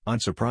this,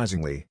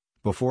 unsurprisingly,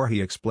 before he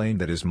explained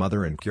that his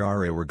mother and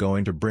Kyari were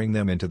going to bring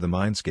them into the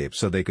mindscape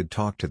so they could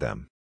talk to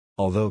them.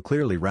 Although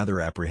clearly rather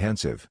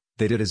apprehensive,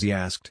 they did as he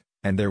asked,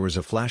 and there was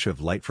a flash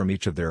of light from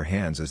each of their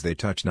hands as they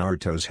touched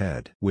Naruto's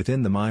head.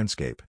 Within the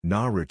mindscape,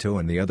 Naruto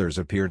and the others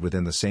appeared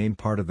within the same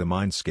part of the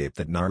mindscape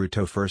that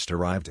Naruto first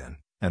arrived in,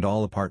 and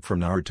all apart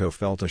from Naruto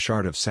felt a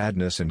shard of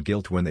sadness and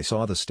guilt when they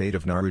saw the state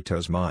of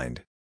Naruto's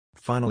mind.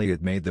 Finally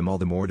it made them all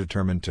the more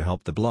determined to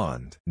help the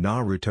blonde.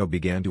 Naruto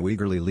began to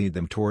eagerly lead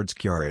them towards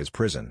Kyari's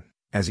prison,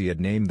 as he had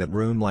named that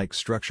room-like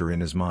structure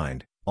in his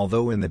mind,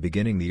 although in the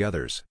beginning the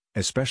others,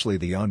 especially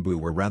the Anbu,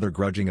 were rather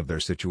grudging of their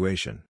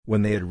situation.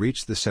 When they had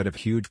reached the set of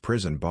huge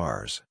prison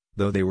bars,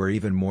 though they were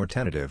even more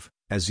tentative,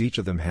 as each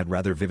of them had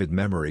rather vivid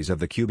memories of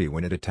the Kyuubi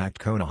when it attacked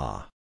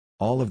Konoha.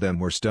 All of them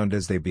were stunned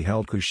as they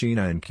beheld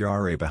Kushina and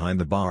Kyari behind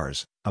the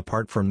bars,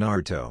 apart from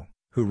Naruto,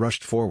 who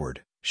rushed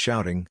forward,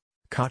 shouting,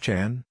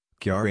 "Ka-chan,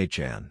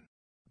 Kyari-chan."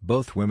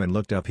 Both women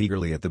looked up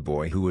eagerly at the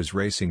boy who was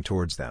racing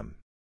towards them.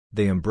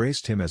 They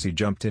embraced him as he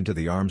jumped into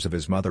the arms of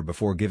his mother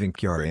before giving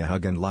Kyari a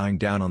hug and lying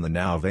down on the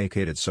now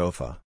vacated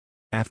sofa.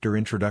 After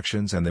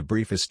introductions and the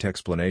briefest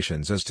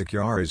explanations as to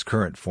Kyari's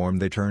current form,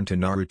 they turned to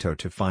Naruto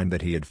to find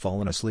that he had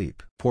fallen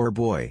asleep. "Poor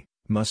boy,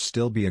 must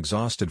still be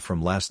exhausted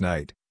from last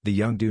night, the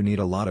young do need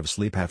a lot of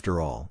sleep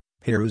after all,"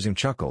 Hiruzen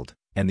chuckled,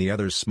 and the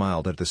others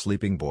smiled at the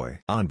sleeping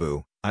boy.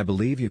 "Anbu, I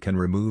believe you can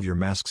remove your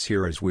masks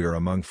here as we are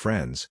among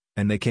friends,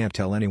 and they can't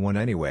tell anyone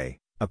anyway,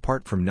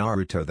 apart from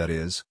Naruto that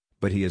is.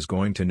 But he is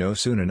going to know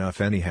soon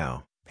enough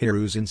anyhow,"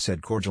 Hiruzen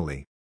said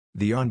cordially.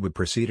 The Anbu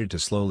proceeded to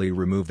slowly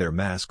remove their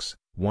masks,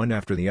 one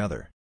after the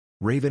other.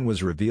 Raven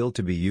was revealed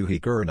to be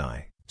Yuhi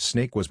Kurenai,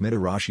 Snake was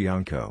Mitarashi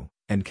Anko,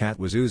 and cat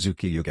was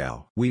Uzuki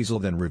Yugao. Weasel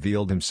then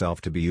revealed himself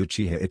to be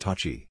Uchiha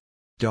Itachi.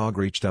 Dog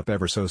reached up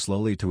ever so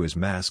slowly to his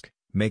mask,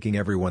 making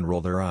everyone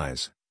roll their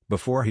eyes,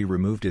 before he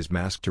removed his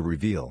mask to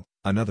reveal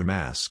another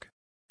mask.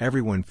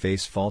 Everyone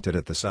face-faulted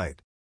at the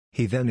sight.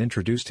 He then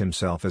introduced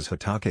himself as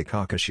Hatake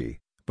Kakashi,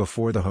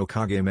 before the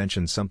Hokage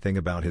mentioned something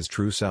about his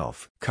true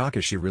self.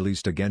 Kakashi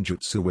released a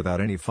genjutsu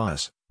without any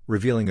fuss,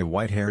 revealing a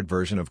white-haired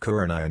version of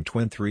Kurenai and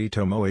twin 3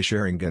 Tomoe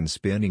Sharingan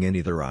spinning in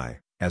either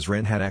eye, as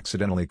Ren had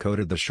accidentally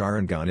coded the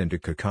Sharingan into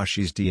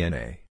Kakashi's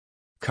DNA.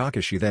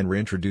 Kakashi then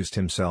reintroduced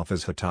himself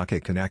as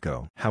Hatake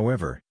Kaneko.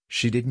 However,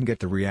 she didn't get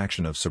the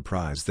reaction of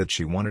surprise that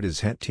she wanted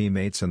his het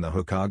teammates, and the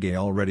Hokage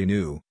already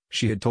knew.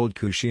 She had told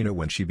Kushina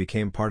when she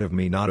became part of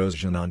Minato's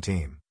Junon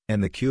team,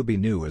 and the Kyuubi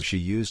knew as she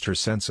used her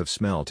sense of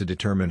smell to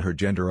determine her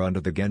gender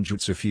under the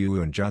Genjutsu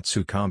Fyu and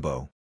Jutsu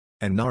combo.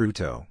 And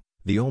Naruto,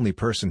 the only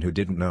person who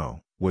didn't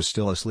know, was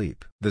still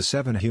asleep. The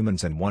 7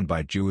 humans and 1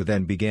 Baijiu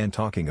then began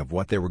talking of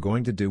what they were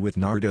going to do with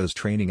Naruto's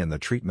training and the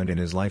treatment in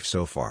his life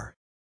so far.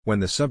 When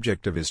the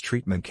subject of his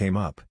treatment came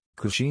up,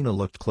 Kushina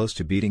looked close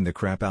to beating the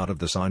crap out of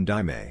the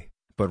Sandaime,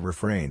 but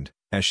refrained,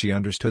 as she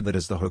understood that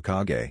as the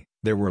Hokage,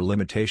 there were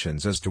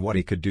limitations as to what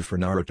he could do for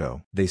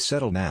Naruto. They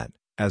settled that,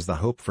 as the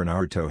hope for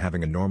Naruto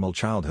having a normal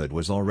childhood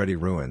was already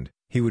ruined,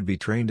 he would be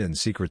trained in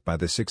secret by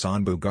the 6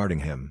 Anbu guarding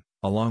him,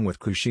 along with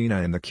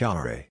Kushina and the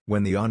Kyare.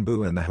 When the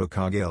Anbu and the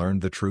Hokage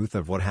learned the truth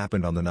of what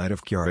happened on the night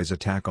of Kyare's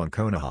attack on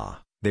Konoha,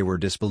 they were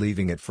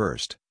disbelieving at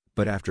first,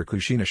 but after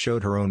Kushina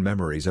showed her own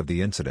memories of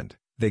the incident,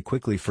 they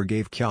quickly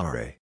forgave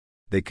Kyare.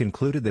 They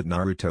concluded that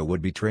Naruto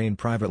would be trained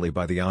privately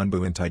by the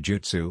Anbu in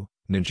Taijutsu,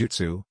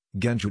 Ninjutsu,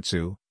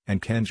 Genjutsu,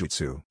 and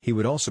Kenjutsu. He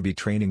would also be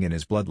training in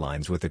his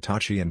bloodlines with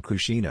Itachi and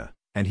Kushina,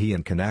 and he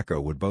and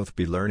Kaneko would both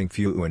be learning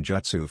Fyu and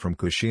Jutsu from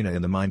Kushina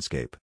in the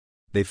Mindscape.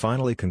 They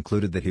finally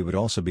concluded that he would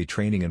also be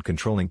training and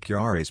controlling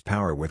Kyare's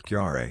power with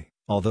Kyare,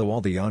 although all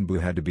the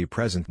Anbu had to be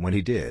present when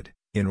he did,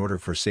 in order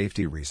for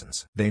safety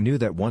reasons. They knew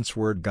that once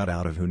word got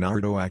out of who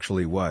Naruto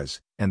actually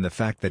was, and the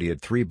fact that he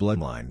had 3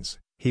 bloodlines,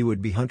 he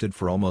would be hunted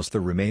for almost the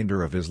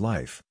remainder of his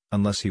life,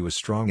 unless he was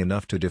strong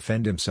enough to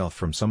defend himself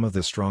from some of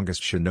the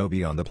strongest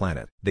shinobi on the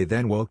planet. They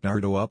then woke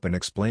Naruto up and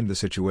explained the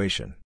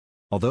situation.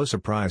 Although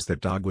surprised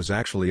that Dog was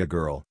actually a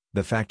girl,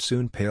 the fact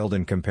soon paled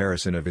in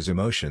comparison of his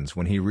emotions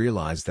when he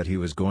realized that he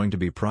was going to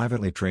be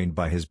privately trained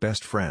by his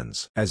best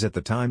friends. As at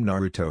the time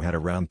Naruto had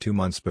around 2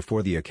 months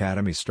before the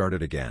academy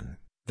started again,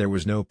 there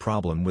was no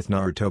problem with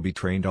Naruto be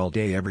trained all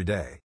day every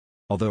day.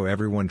 Although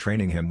everyone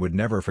training him would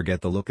never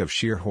forget the look of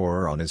sheer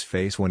horror on his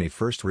face when he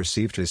first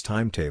received his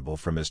timetable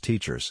from his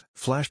teachers.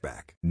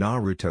 Flashback.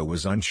 Naruto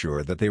was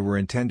unsure that they were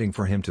intending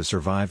for him to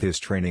survive his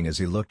training as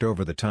he looked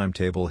over the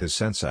timetable his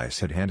senseis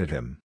had handed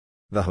him.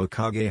 The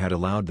Hokage had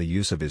allowed the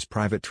use of his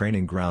private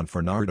training ground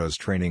for Naruto's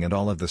training, and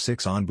all of the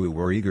 6 Anbu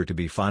were eager to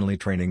be finally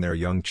training their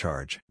young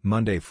charge.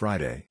 Monday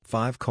Friday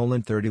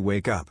 5:30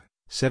 Wake up,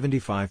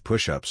 75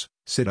 push-ups,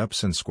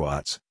 sit-ups and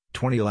squats,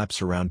 20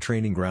 laps around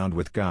training ground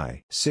with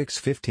Guy.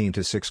 6:15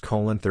 to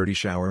 6:30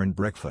 shower and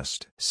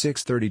breakfast.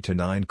 6:30 to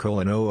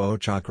 9:00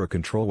 chakra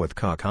control with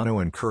Kakano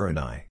and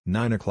Kurenai.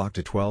 9 o'clock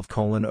to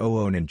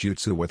 12:00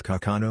 ninjutsu with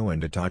Kakano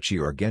and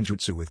Itachi or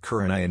Genjutsu with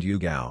Kurenai and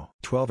Yugao.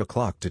 12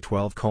 o'clock to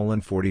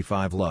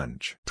 12:45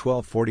 lunch.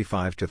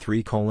 12:45 to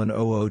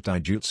 3:00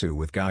 taijutsu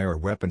with Guy or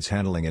weapons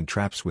handling and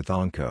traps with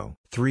Anko.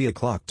 3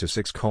 o'clock to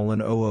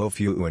 6:00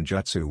 Fyu and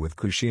Jutsu with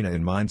Kushina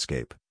in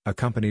Mindscape,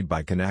 accompanied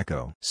by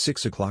Kaneko.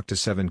 6 o'clock to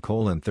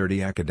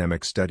 7:30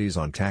 academic studies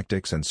on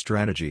tactics and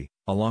strategy,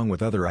 along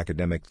with other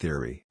academic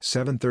theory.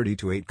 7:30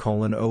 to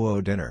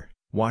 8:00 dinner,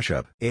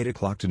 wash-up. 8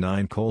 o'clock to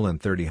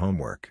 9:30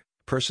 homework,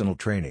 personal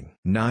training.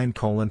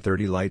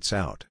 9:30 lights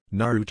out.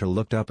 Naruto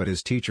looked up at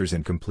his teachers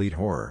in complete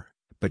horror,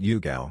 but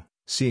Yugao,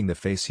 seeing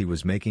the face he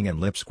was making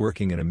and lips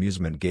quirking in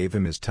amusement, gave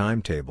him his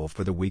timetable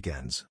for the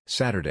weekends.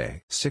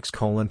 Saturday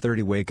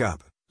 6:30 wake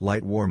up,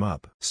 light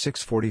warm-up.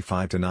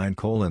 6:45 to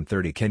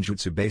 9:30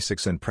 Kenjutsu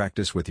basics and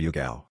practice with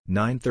Yugao.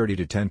 9:30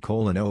 to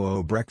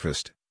 10:00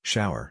 breakfast,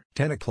 shower.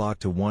 10 o'clock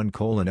to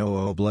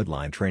 1:00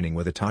 bloodline training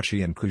with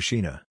Itachi and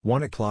Kushina.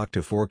 1 o'clock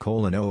to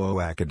 4:00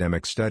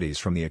 academic studies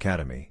from the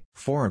academy.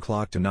 4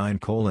 o'clock to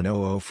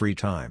 9:00 free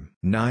time.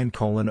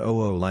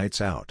 9:00 lights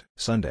out.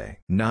 Sunday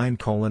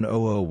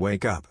 9:00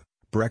 wake up,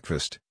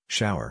 breakfast,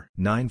 shower.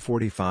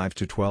 9:45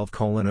 to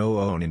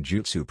 12:00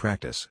 ninjutsu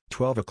practice.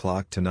 12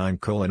 o'clock to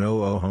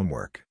 9:00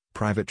 homework,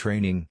 private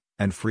training,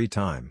 and free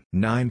time.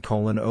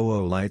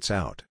 9:00 lights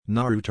out.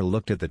 Naruto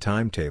looked at the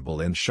timetable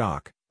in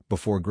shock,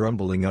 before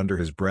grumbling under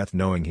his breath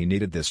knowing he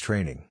needed this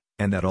training,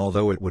 and that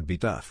although it would be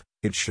tough,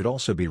 it should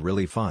also be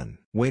really fun.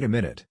 Wait a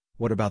minute,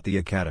 what about the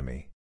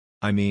academy?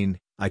 I mean,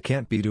 I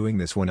can't be doing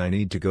this when I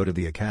need to go to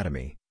the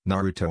academy,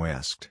 Naruto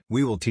asked.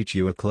 We will teach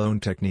you a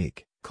clone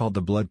technique, called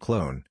the blood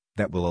clone,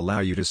 that will allow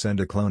you to send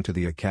a clone to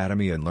the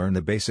academy and learn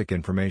the basic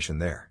information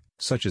there,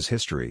 such as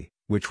history,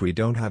 which we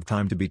don't have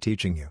time to be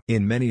teaching you.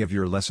 In many of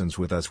your lessons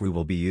with us we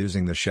will be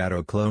using the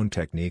shadow clone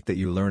technique that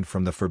you learned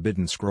from the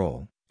Forbidden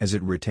Scroll, as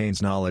it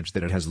retains knowledge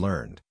that it has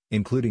learned,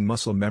 including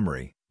muscle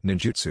memory,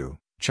 ninjutsu,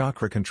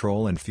 chakra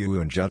control and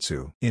Fuun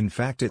Jutsu. In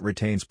fact, it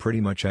retains pretty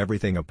much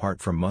everything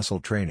apart from muscle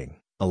training,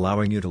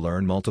 allowing you to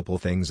learn multiple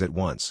things at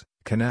once,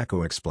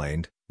 Kanako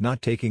explained,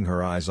 not taking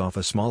her eyes off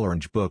a small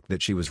orange book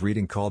that she was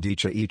reading called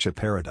Icha Icha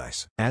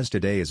Paradise. As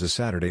today is a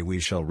Saturday, we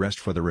shall rest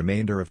for the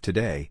remainder of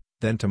today,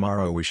 then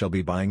tomorrow we shall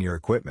be buying your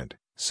equipment,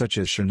 such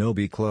as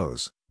shinobi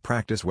clothes,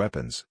 practice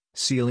weapons,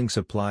 sealing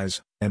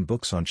supplies, and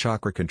books on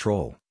chakra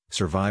control,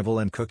 survival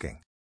and cooking.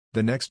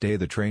 The next day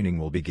the training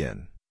will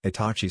begin,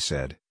 Itachi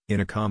said, in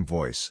a calm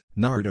voice.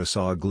 Naruto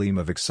saw a gleam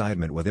of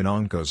excitement within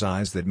Anko's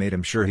eyes that made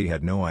him sure he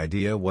had no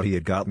idea what he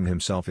had gotten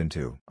himself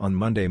into. On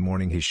Monday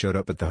morning he showed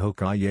up at the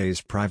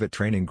Hokage's private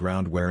training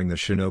ground wearing the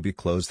shinobi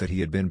clothes that he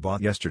had been bought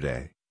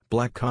yesterday,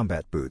 black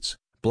combat boots,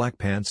 black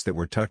pants that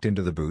were tucked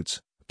into the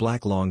boots,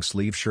 black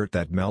long-sleeve shirt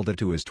that melded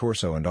to his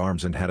torso and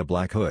arms and had a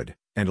black hood,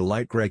 and a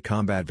light gray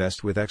combat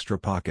vest with extra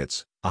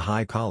pockets, a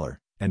high collar,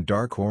 and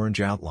dark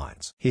orange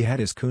outlines. He had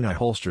his kunai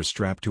holster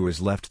strapped to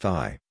his left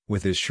thigh,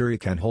 with his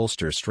shuriken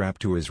holster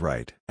strapped to his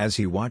right. As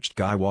he watched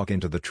Guy walk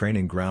into the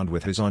training ground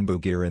with his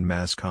onbu gear and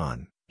mask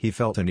on, he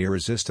felt an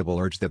irresistible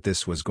urge that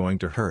this was going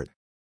to hurt.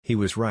 He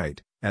was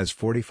right, as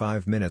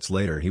 45 minutes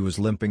later he was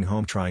limping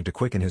home trying to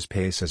quicken his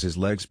pace as his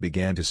legs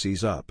began to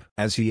seize up.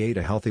 As he ate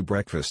a healthy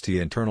breakfast he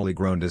internally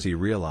groaned as he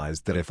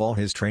realized that if all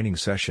his training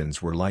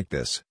sessions were like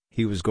this,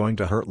 he was going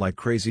to hurt like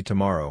crazy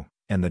tomorrow,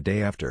 and the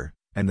day after,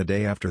 and the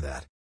day after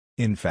that.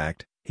 In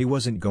fact, he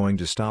wasn't going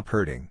to stop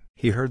hurting.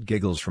 He heard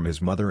giggles from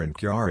his mother and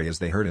Kyari as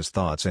they heard his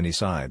thoughts and he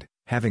sighed.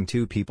 Having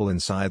two people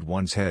inside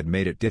one's head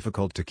made it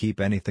difficult to keep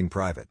anything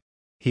private.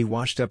 He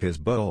washed up his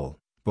bowl,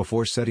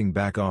 before setting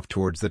back off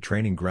towards the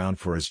training ground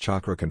for his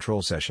chakra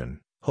control session.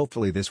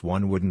 Hopefully this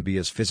one wouldn't be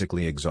as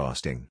physically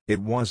exhausting. It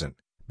wasn't,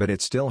 but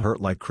it still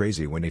hurt like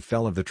crazy when he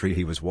fell off the tree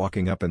he was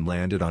walking up and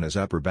landed on his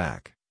upper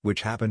back,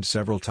 which happened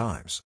several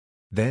times.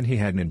 Then he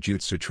had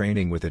ninjutsu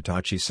training with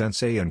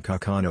Itachi-sensei and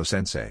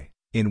Kakano-sensei,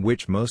 in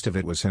which most of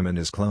it was him and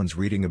his clones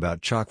reading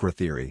about chakra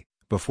theory,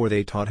 before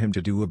they taught him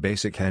to do a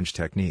basic henge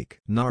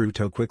technique.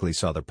 Naruto quickly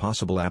saw the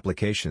possible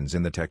applications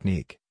in the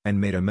technique, and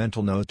made a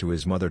mental note to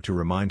his mother to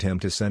remind him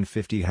to send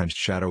 50 henge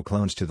shadow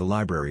clones to the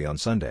library on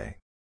Sunday.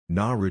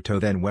 Naruto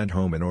then went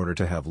home in order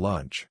to have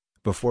lunch,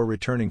 before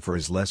returning for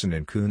his lesson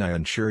in kunai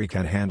and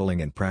shuriken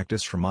handling and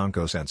practice from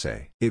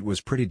Anko-sensei. It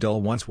was pretty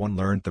dull once one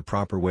learned the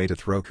proper way to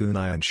throw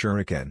kunai and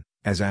shuriken,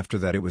 as after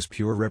that it was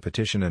pure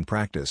repetition and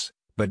practice,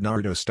 but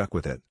Naruto stuck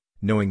with it,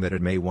 knowing that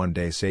it may one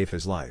day save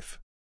his life.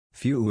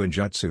 Fuun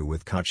Jutsu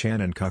with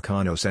Kachan and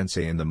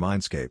Kakano-sensei in the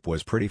mindscape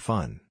was pretty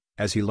fun,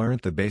 as he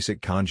learned the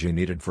basic kanji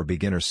needed for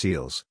beginner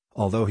seals,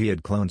 although he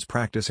had clones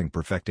practicing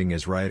perfecting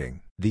his writing.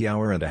 The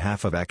hour and a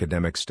half of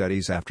academic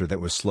studies after that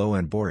was slow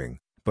and boring,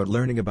 but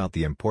learning about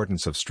the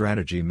importance of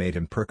strategy made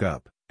him perk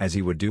up, as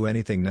he would do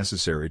anything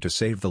necessary to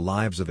save the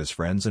lives of his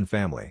friends and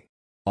family.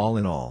 All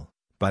in all,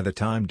 by the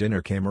time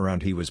dinner came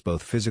around he was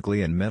both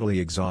physically and mentally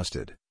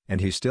exhausted, and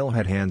he still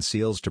had hand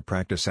seals to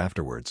practice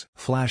afterwards.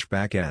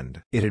 Flashback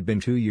end. It had been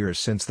 2 years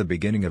since the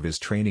beginning of his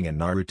training and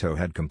Naruto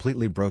had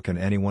completely broken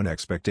anyone's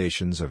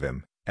expectations of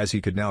him, as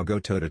he could now go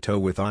toe-to-toe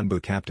with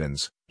Anbu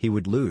captains. He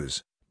would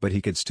lose, but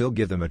he could still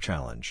give them a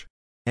challenge.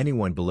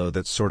 Anyone below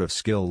that sort of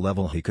skill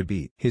level he could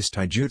beat. His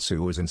taijutsu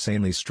was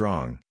insanely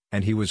strong,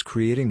 and he was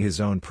creating his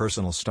own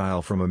personal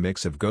style from a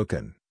mix of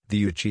Goken,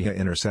 the Uchiha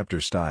Interceptor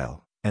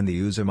style, and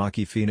the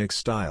Uzumaki Phoenix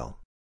style.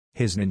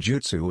 His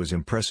ninjutsu was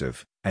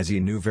impressive, as he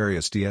knew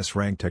various DS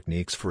rank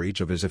techniques for each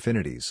of his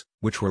affinities,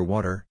 which were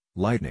water,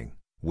 lightning,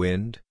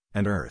 wind,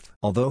 and earth.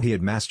 Although he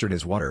had mastered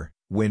his water,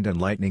 wind and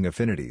lightning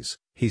affinities,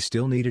 he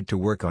still needed to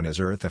work on his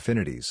earth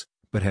affinities,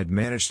 but had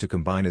managed to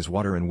combine his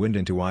water and wind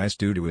into ice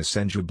due to his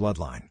senju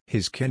bloodline.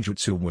 His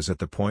kenjutsu was at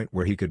the point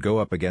where he could go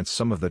up against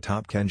some of the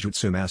top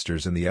kenjutsu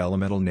masters in the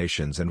elemental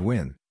nations and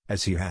win,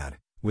 as he had,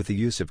 with the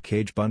use of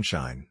Kage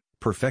Bunshin,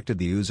 perfected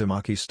the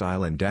Uzumaki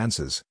style and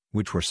dances,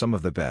 which were some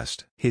of the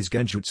best. His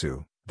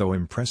genjutsu, though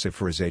impressive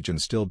for his age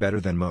and still better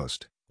than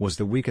most, was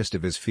the weakest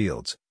of his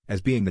fields, as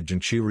being the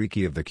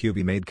Jinchuriki of the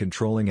Kyuubi made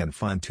controlling and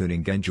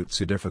fine-tuning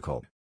genjutsu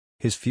difficult.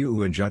 His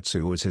Fuun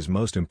Jutsu was his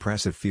most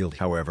impressive field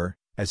however,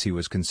 as he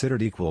was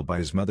considered equal by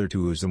his mother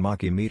to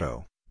Uzumaki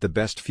Mito, the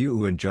best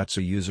Fuun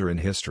Jutsu user in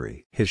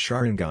history. His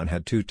Sharingan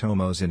had 2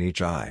 tomos in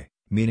each eye,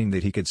 meaning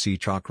that he could see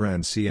chakra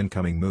and see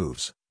incoming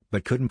moves,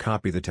 but couldn't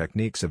copy the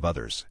techniques of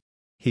others.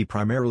 He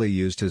primarily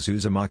used his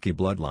Uzumaki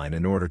bloodline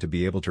in order to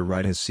be able to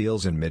ride his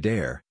seals in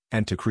midair,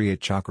 and to create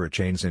chakra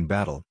chains in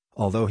battle,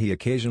 although he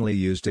occasionally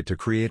used it to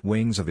create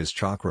wings of his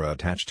chakra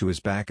attached to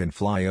his back and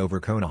fly over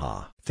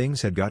Konoha.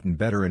 Things had gotten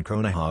better in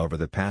Konoha over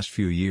the past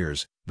few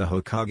years. The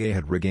Hokage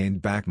had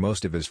regained back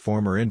most of his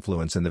former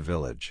influence in the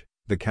village,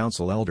 the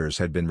council elders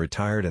had been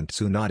retired and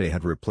Tsunade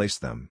had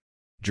replaced them.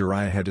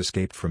 Jiraiya had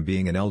escaped from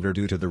being an elder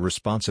due to the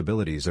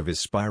responsibilities of his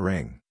spy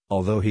ring,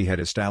 although he had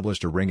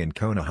established a ring in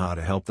Konoha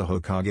to help the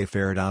Hokage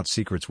ferret out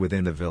secrets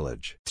within the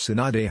village.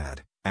 Tsunade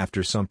had,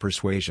 after some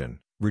persuasion,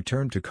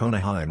 returned to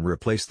Konoha and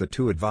replaced the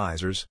 2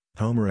 advisors,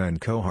 Homura and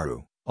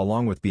Koharu,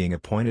 along with being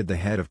appointed the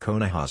head of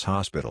Konoha's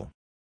hospital.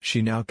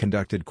 She now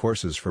conducted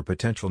courses for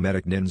potential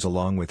medic nins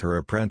along with her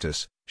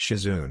apprentice,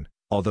 Shizune,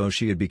 although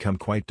she had become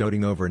quite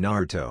doting over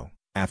Naruto,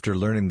 after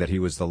learning that he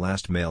was the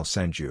last male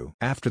senju.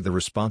 After the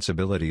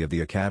responsibility of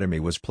the academy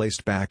was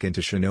placed back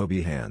into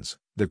shinobi hands,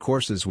 the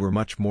courses were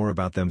much more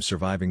about them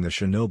surviving the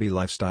shinobi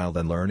lifestyle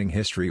than learning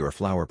history or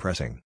flower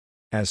pressing.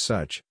 As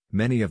such,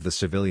 many of the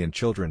civilian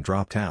children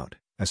dropped out,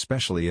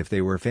 especially if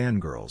they were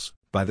fangirls.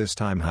 By this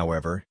time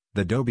however,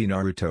 the dobi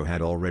Naruto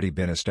had already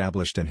been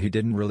established and he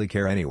didn't really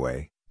care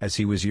anyway, as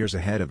he was years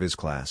ahead of his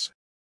class.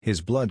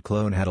 His blood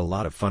clone had a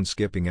lot of fun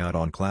skipping out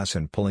on class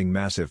and pulling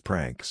massive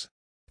pranks.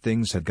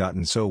 Things had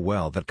gotten so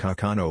well that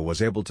Kakano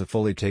was able to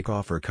fully take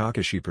off her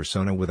Kakashi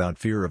persona without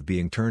fear of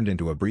being turned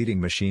into a breeding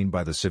machine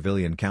by the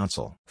civilian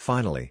council.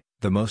 Finally,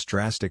 the most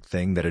drastic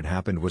thing that had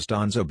happened was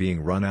Danzo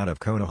being run out of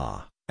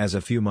Konoha, as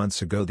a few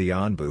months ago the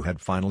Anbu had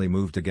finally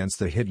moved against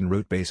the hidden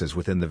root bases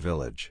within the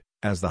village,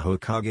 as the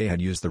Hokage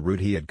had used the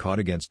root he had caught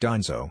against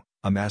Danzo,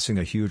 amassing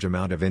a huge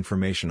amount of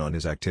information on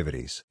his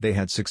activities. They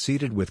had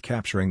succeeded with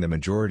capturing the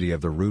majority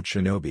of the root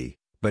shinobi,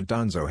 but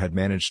Danzo had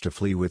managed to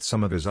flee with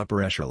some of his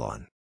upper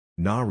echelon.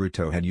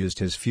 Naruto had used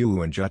his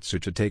Fuuin jutsu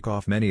to take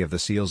off many of the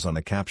seals on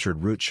the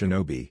captured root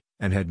shinobi,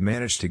 and had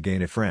managed to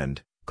gain a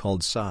friend,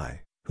 called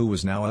Sai, who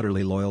was now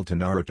utterly loyal to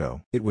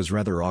Naruto. It was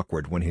rather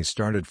awkward when he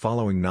started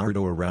following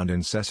Naruto around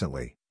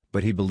incessantly,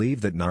 but he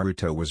believed that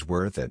Naruto was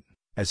worth it,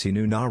 as he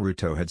knew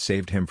Naruto had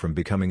saved him from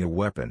becoming a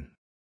weapon.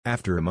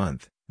 After a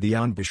month, the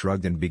Anbu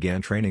shrugged and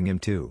began training him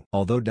too.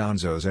 Although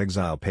Danzo's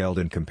exile paled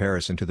in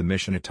comparison to the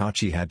mission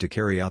Itachi had to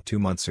carry out 2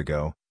 months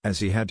ago, as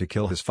he had to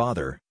kill his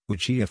father,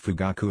 Uchiha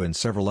Fugaku and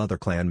several other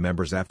clan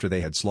members after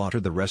they had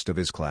slaughtered the rest of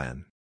his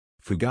clan.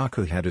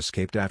 Fugaku had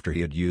escaped after he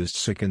had used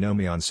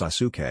Tsukunomi on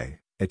Sasuke,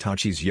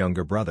 Itachi's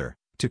younger brother,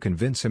 to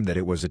convince him that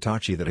it was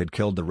Itachi that had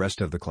killed the rest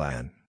of the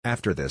clan.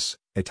 After this,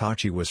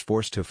 Itachi was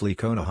forced to flee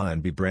Konoha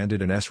and be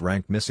branded an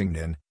S-rank missing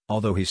nin,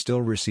 although he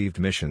still received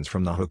missions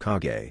from the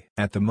Hokage.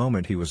 At the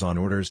moment he was on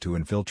orders to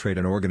infiltrate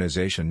an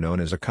organization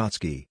known as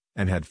Akatsuki,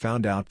 and had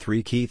found out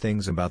 3 key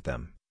things about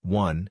them.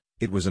 1.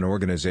 It was an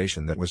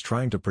organization that was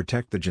trying to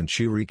protect the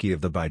Jinchuriki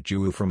of the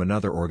Baijiu from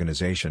another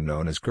organization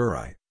known as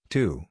Kurai.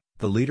 2.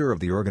 The leader of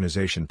the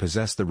organization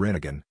possessed the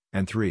Rinnegan,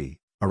 and 3.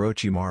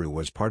 Orochimaru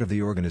was part of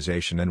the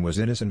organization and was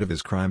innocent of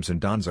his crimes and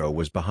Danzo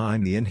was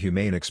behind the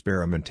inhumane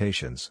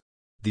experimentations.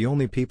 The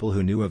only people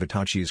who knew of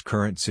Itachi's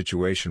current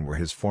situation were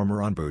his former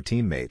Anbu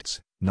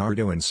teammates,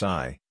 Naruto and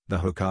Sai, the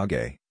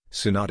Hokage,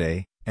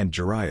 Tsunade, and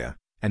Jiraiya,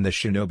 and the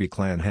shinobi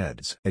clan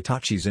heads.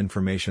 Itachi's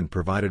information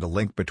provided a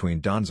link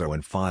between Danzo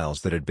and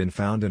files that had been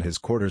found in his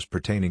quarters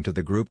pertaining to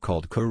the group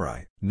called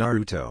Kurai.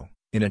 Naruto,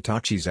 in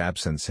Itachi's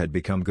absence, had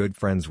become good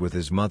friends with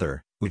his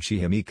mother,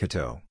 Uchiha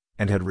Mikoto,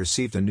 and had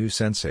received a new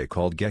sensei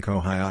called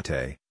Gekko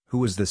Hayate, who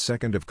was the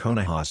second of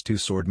Konoha's 2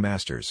 sword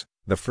masters,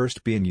 the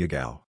first being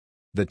Yagao.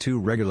 The two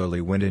regularly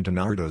went into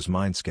Naruto's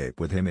mindscape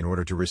with him in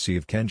order to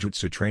receive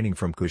kenjutsu training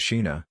from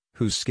Kushina,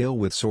 whose skill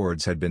with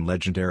swords had been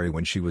legendary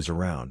when she was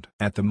around.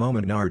 At the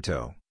moment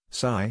Naruto,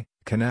 Sai,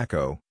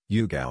 Kanako,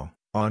 Yugao,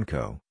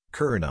 Anko,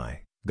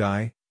 Kurenai,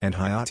 Guy, and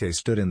Hayate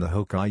stood in the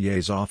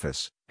Hokage's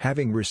office,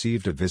 having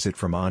received a visit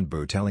from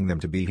Anbu telling them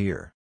to be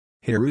here.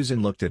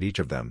 Hiruzen looked at each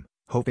of them,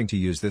 hoping to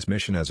use this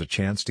mission as a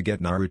chance to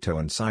get Naruto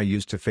and Sai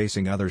used to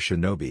facing other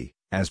shinobi,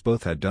 as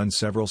both had done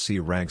several C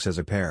ranks as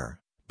a pair,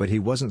 but he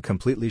wasn't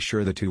completely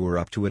sure the two were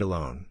up to it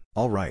alone.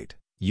 "Alright,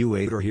 you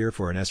 8 are here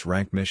for an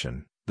S-rank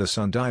mission," the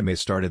Sandaime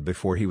started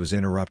before he was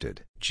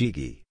interrupted.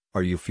 "Chigi,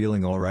 are you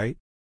feeling alright?"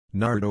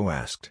 Naruto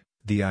asked.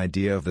 The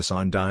idea of the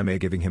Sandaime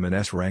giving him an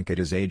S rank at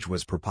his age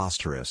was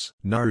preposterous.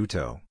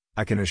 "Naruto,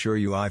 I can assure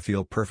you I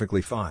feel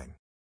perfectly fine.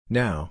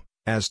 Now,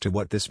 as to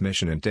what this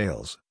mission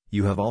entails,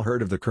 you have all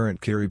heard of the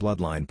current Kiri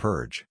bloodline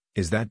purge,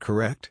 is that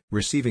correct?"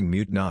 Receiving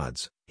mute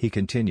nods, he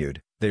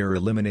continued, "They are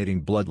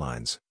eliminating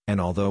bloodlines,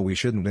 and although we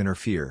shouldn't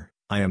interfere,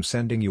 I am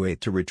sending you 8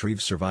 to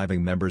retrieve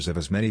surviving members of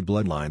as many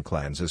bloodline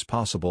clans as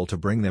possible to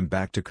bring them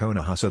back to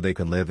Konoha so they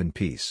can live in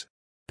peace.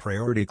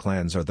 Priority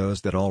clans are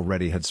those that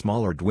already had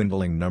smaller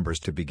dwindling numbers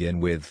to begin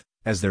with,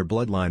 as their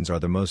bloodlines are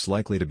the most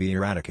likely to be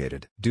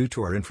eradicated. Due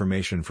to our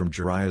information from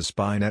Jiraiya's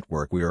spy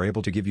network we are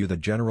able to give you the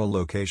general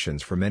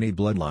locations for many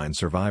bloodline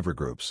survivor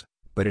groups,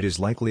 but it is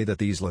likely that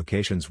these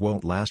locations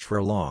won't last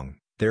for long,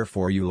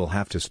 therefore you will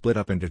have to split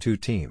up into 2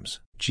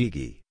 teams.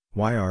 Chigi,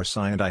 why are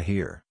Sai and I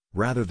here,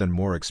 rather than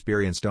more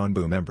experienced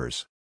Anbu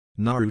members?"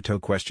 Naruto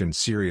questioned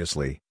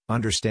seriously,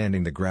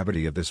 understanding the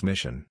gravity of this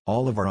mission.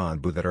 "All of our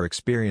Anbu that are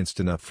experienced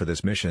enough for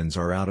this missions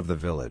are out of the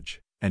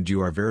village, and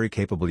you are very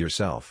capable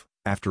yourself,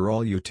 after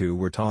all you two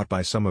were taught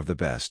by some of the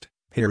best,"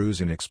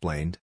 Hiruzen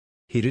explained.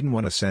 He didn't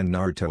want to send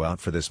Naruto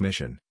out for this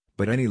mission,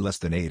 but any less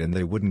than 8 and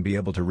they wouldn't be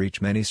able to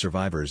reach many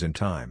survivors in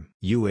time.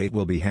 "You 8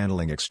 will be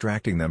handling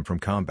extracting them from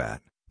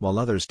combat, while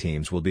others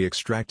teams will be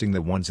extracting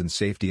the ones in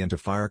safety into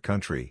Fire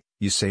Country.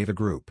 You save a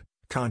group,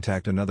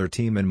 contact another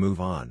team and move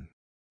on.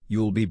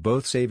 You'll be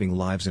both saving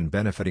lives and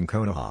benefiting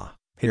Konoha,"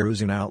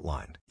 Hiruzen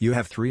outlined. "You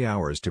have 3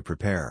 hours to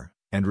prepare,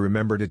 and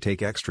remember to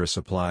take extra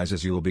supplies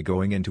as you will be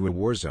going into a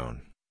war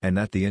zone, and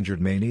that the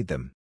injured may need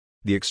them."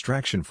 The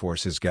extraction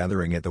force is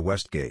gathering at the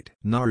west gate.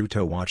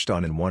 Naruto watched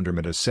on in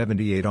wonderment as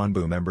 78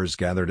 Anbu members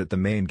gathered at the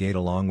main gate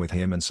along with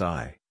him and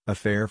Sai. a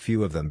fair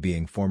few of them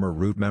being former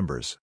Root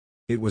members.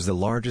 It was the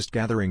largest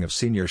gathering of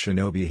senior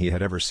shinobi he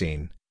had ever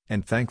seen,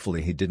 and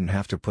thankfully he didn't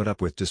have to put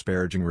up with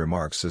disparaging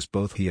remarks as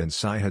both he and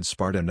Sai had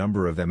sparred a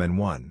number of them and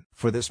won.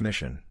 For this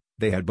mission,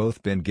 they had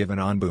both been given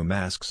Anbu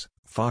masks,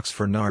 Fox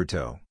for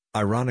Naruto,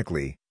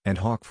 ironically, and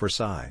Hawk for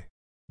Sai.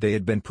 They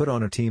had been put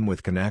on a team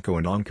with Kanako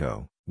and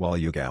Anko, while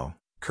Yugao,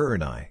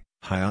 Kurenai,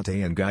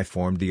 Hayate and Guy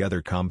formed the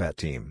other combat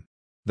team.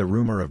 The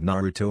rumor of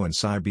Naruto and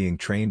Sai being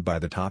trained by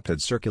the top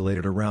had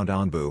circulated around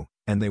Anbu,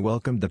 and they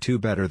welcomed the two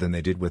better than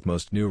they did with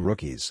most new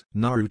rookies.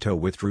 Naruto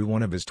withdrew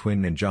one of his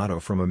twin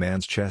ninjato from a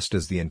man's chest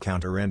as the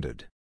encounter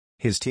ended.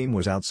 His team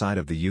was outside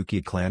of the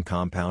Yuki clan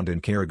compound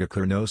in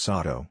Karigakure no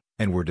Sato,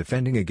 and were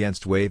defending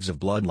against waves of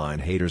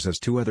bloodline haters as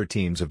two other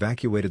teams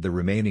evacuated the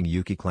remaining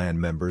Yuki clan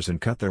members and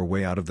cut their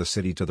way out of the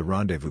city to the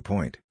rendezvous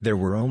point. There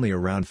were only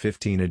around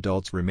 15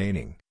 adults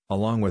remaining,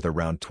 along with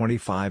around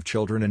 25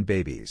 children and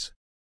babies.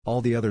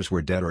 All the others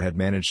were dead or had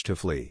managed to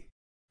flee.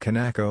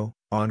 Kanako,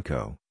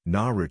 Anko,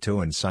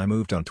 Naruto and Sai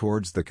moved on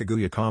towards the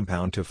Kaguya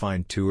compound to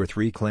find 2 or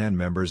 3 clan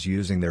members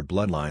using their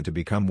bloodline to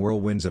become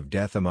whirlwinds of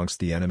death amongst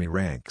the enemy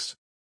ranks.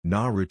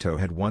 Naruto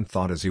had one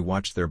thought as he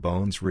watched their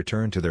bones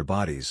return to their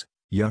bodies.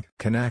 Yuck!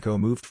 Kanako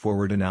moved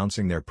forward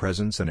announcing their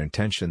presence and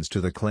intentions to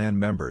the clan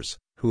members,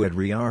 who had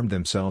rearmed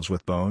themselves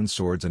with bone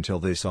swords until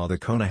they saw the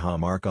Konoha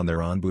mark on their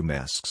Anbu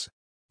masks.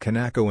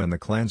 Kanako and the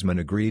clansmen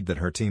agreed that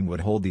her team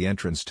would hold the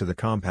entrance to the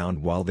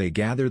compound while they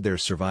gathered their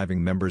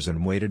surviving members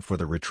and waited for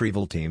the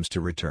retrieval teams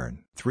to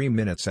return. 3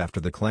 minutes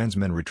after the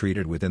clansmen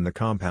retreated within the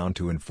compound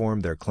to inform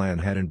their clan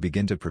head and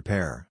begin to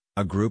prepare,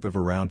 a group of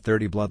around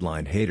 30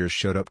 bloodline haters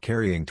showed up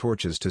carrying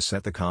torches to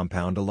set the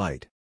compound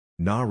alight.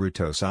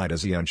 Naruto sighed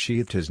as he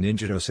unsheathed his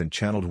ninjatos and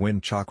channeled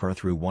wind chakra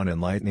through one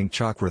and lightning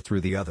chakra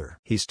through the other.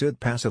 He stood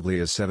passively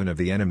as 7 of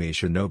the enemy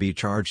shinobi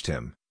charged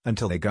him,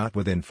 until they got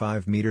within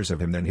 5 meters of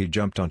him. Then he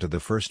jumped onto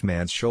the first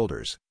man's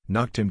shoulders,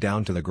 knocked him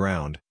down to the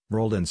ground,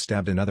 rolled and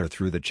stabbed another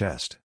through the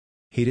chest.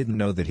 He didn't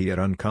know that he had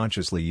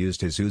unconsciously used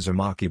his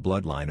Uzumaki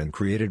bloodline and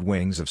created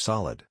wings of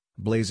solid,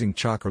 blazing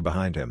chakra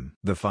behind him.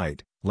 The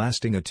fight,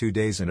 lasting 2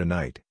 days and a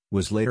night,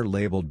 was later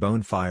labeled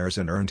Bonefires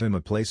and earned him a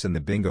place in the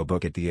bingo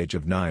book at the age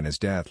of 9 as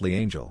Deathly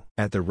Angel.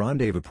 At the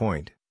rendezvous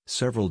point,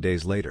 several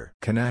days later,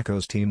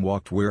 Kanako's team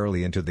walked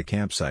wearily into the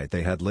campsite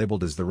they had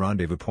labeled as the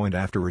rendezvous point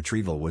after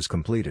retrieval was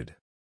completed.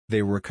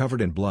 They were covered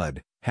in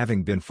blood,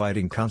 having been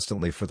fighting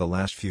constantly for the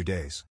last few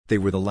days. They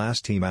were the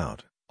last team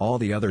out, all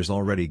the others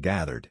already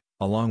gathered,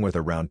 along with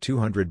around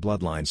 200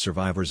 bloodline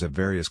survivors of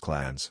various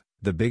clans,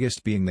 the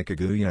biggest being the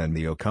Kaguya and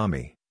the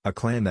Okami, a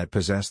clan that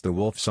possessed the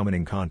wolf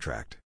summoning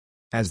contract.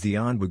 As the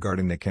Anbu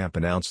guarding the camp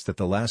announced that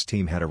the last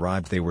team had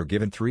arrived, they were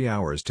given 3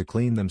 hours to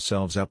clean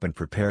themselves up and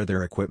prepare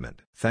their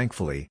equipment.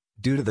 Thankfully,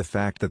 due to the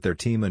fact that their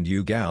team and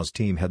Yugao's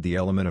team had the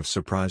element of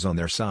surprise on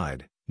their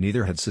side,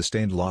 neither had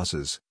sustained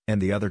losses, and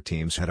the other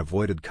teams had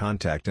avoided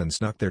contact and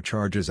snuck their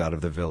charges out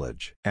of the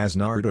village. As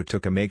Naruto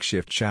took a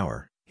makeshift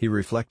shower, he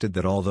reflected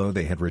that although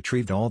they had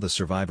retrieved all the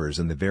survivors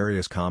in the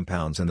various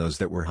compounds and those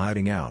that were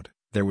hiding out,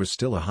 there was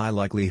still a high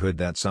likelihood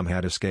that some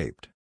had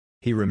escaped.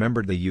 He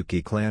remembered the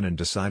Yuki clan and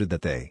decided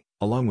that they,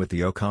 along with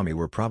the Okami,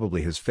 were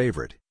probably his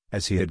favorite,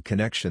 as he had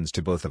connections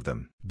to both of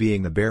them.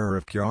 Being the bearer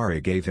of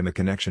Kyari gave him a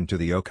connection to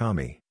the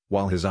Okami,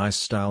 while his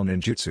ice-style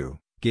ninjutsu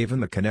gave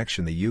him a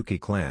connection to the Yuki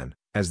clan,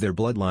 as their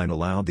bloodline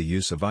allowed the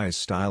use of ice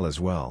style as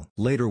well.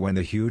 Later, when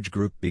the huge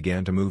group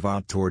began to move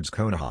out towards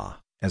Konoha,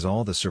 as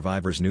all the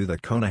survivors knew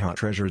that Konoha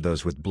treasured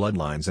those with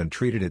bloodlines and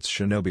treated its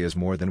shinobi as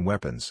more than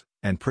weapons,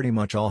 and pretty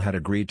much all had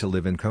agreed to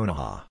live in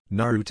Konoha.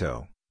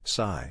 Naruto,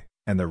 Sai,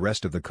 and the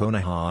rest of the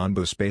Konoha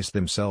Anbu spaced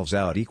themselves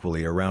out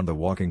equally around the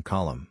walking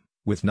column,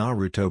 with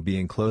Naruto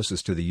being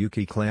closest to the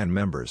Yuki clan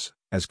members,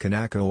 as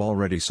Kanako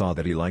already saw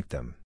that he liked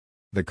them.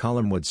 The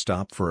column would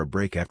stop for a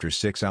break after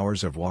 6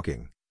 hours of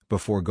walking,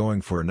 before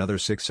going for another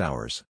 6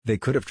 hours. They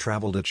could have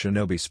traveled at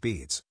shinobi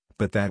speeds,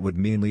 but that would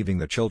mean leaving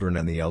the children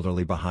and the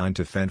elderly behind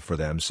to fend for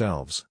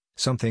themselves,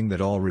 something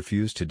that all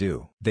refused to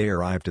do. They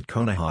arrived at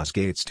Konoha's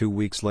gates 2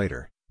 weeks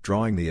later,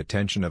 drawing the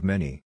attention of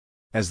many.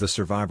 As the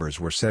survivors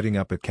were setting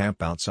up a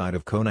camp outside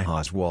of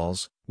Konoha's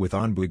walls, with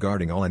Anbu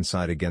guarding all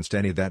inside against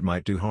any that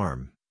might do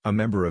harm, a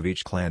member of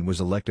each clan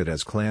was elected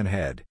as clan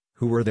head,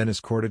 who were then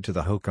escorted to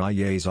the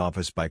Hokage's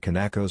office by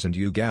Kanako's and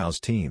Yugao's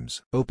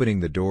teams.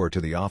 Opening the door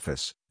to the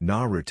office,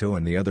 Naruto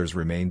and the others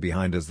remained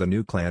behind as the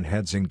new clan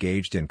heads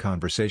engaged in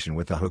conversation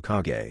with the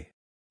Hokage.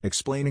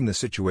 Explaining the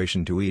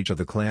situation to each of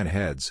the clan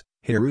heads,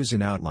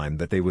 Hiruzen outlined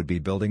that they would be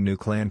building new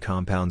clan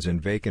compounds in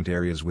vacant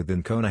areas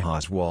within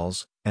Konoha's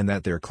walls, and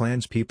that their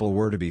clan's people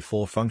were to be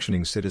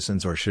full-functioning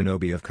citizens or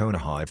shinobi of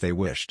Konoha if they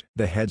wished.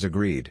 The heads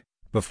agreed.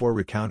 Before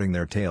recounting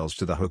their tales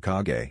to the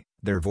Hokage,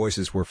 their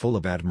voices were full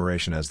of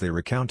admiration as they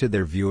recounted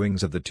their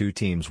viewings of the two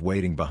teams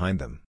waiting behind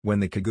them. When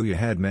the Kaguya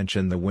had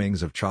mentioned the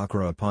wings of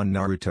chakra upon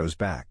Naruto's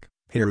back,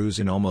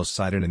 Hiruzen almost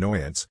sighed in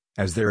annoyance,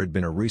 as there had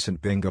been a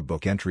recent bingo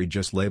book entry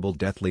just labeled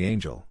Deathly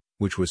Angel,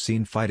 which was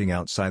seen fighting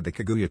outside the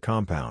Kaguya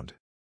compound.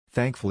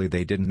 Thankfully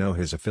they didn't know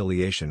his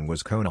affiliation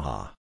was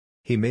Konoha.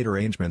 He made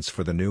arrangements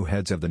for the new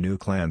heads of the new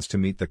clans to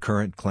meet the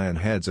current clan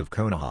heads of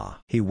Konoha.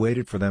 He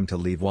waited for them to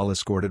leave while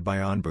escorted by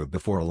Anbu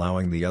before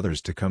allowing the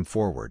others to come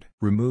forward.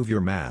 "Remove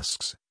your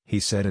masks," he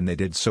said, and they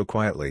did so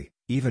quietly,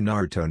 even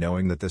Naruto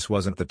knowing that this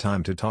wasn't the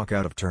time to talk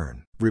out of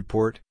turn.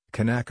 "Report,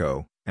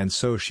 Kanako," and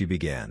so she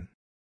began.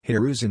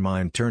 Hiru's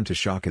mind turned to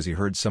shock as he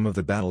heard some of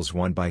the battles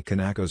won by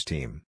Kanako's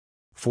team.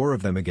 4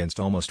 of them against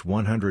almost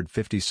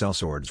 150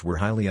 sellswords were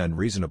highly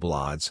unreasonable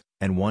odds,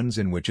 and ones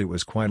in which it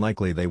was quite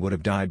likely they would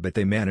have died, but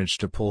they managed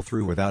to pull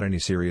through without any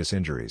serious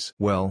injuries.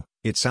 "Well,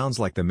 it sounds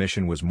like the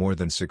mission was more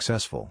than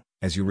successful,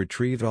 as you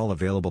retrieved all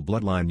available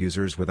bloodline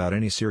users without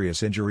any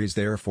serious injuries.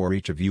 Therefore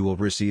each of you will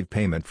receive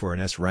payment for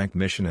an S-rank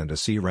mission and a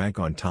C rank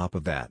on top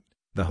of that."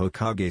 The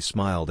Hokage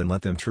smiled and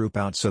let them troop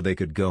out so they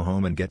could go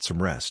home and get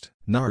some rest.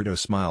 Naruto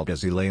smiled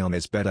as he lay on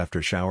his bed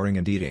after showering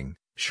and eating.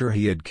 Sure,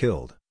 he had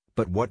killed,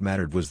 but what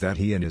mattered was that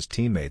he and his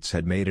teammates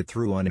had made it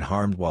through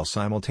unharmed while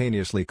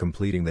simultaneously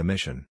completing the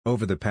mission.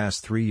 Over the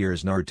past 3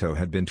 years Naruto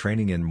had been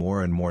training in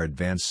more and more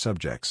advanced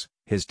subjects.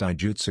 His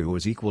taijutsu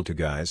was equal to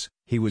Gai's,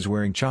 he was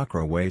wearing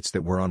chakra weights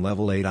that were on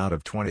level 8 out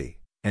of 20,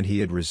 and he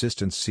had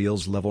resistance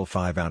seals level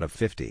 5 out of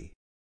 50.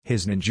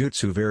 His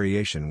ninjutsu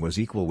variation was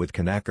equal with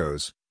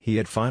Kanako's. He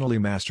had finally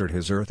mastered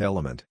his earth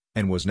element,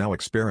 and was now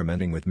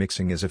experimenting with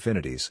mixing his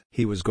affinities.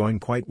 He was going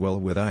quite well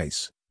with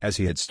ice, as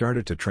he had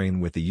started to train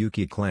with the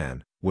Yuki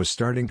clan, was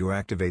starting to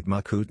activate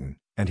Makuten,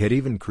 and had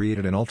even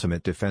created an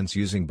ultimate defense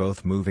using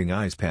both moving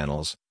ice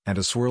panels, and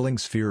a swirling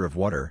sphere of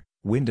water,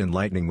 wind and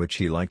lightning, which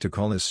he liked to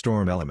call his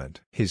storm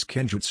element. His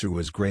kenjutsu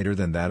was greater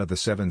than that of the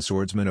 7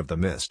 swordsmen of the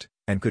mist,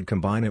 and could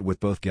combine it with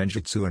both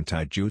genjutsu and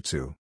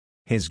taijutsu.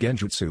 His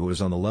genjutsu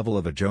was on the level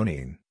of a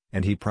jonin,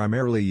 and he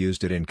primarily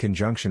used it in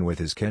conjunction with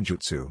his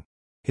kenjutsu.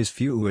 His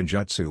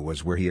fuuinjutsu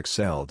was where he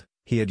excelled.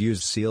 He had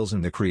used seals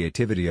and the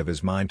creativity of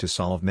his mind to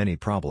solve many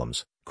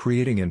problems,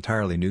 creating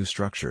entirely new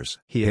structures.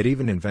 He had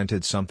even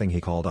invented something he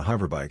called a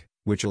hoverbike,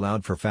 which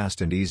allowed for fast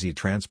and easy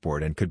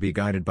transport and could be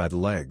guided by the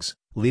legs,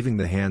 leaving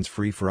the hands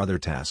free for other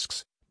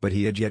tasks, but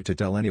he had yet to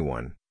tell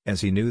anyone,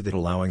 as he knew that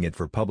allowing it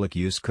for public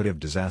use could have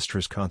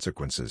disastrous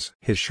consequences.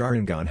 His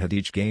Sharingan had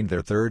each gained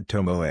their 3rd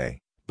tomoe,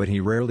 but he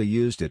rarely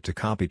used it to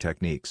copy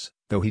techniques,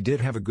 though he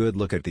did have a good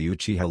look at the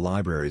Uchiha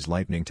library's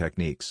lightning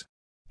techniques.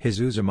 His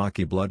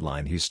Uzumaki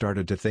bloodline, he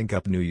started to think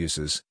up new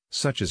uses,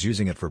 such as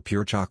using it for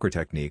pure chakra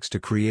techniques to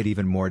create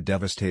even more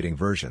devastating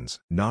versions.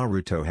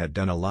 Naruto had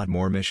done a lot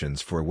more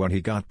missions for when he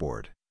got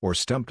bored, or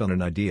stumped on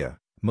an idea,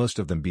 most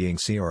of them being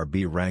C or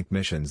B rank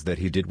missions that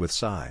he did with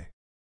Sai.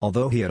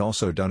 Although he had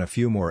also done a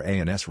few more A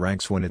and S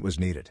ranks when it was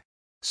needed.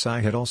 Sai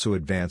had also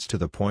advanced to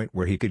the point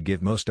where he could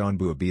give most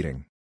Anbu a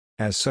beating.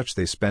 As such,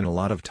 they spent a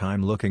lot of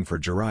time looking for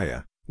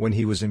Jiraiya, when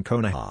he was in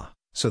Konoha,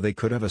 so they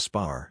could have a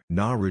spar.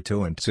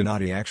 Naruto and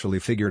Tsunade actually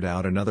figured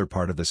out another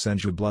part of the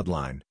Senju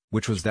bloodline,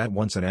 which was that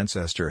once an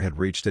ancestor had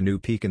reached a new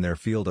peak in their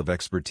field of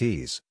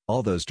expertise,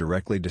 all those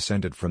directly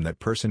descended from that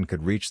person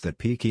could reach that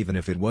peak even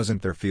if it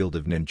wasn't their field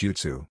of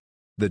ninjutsu.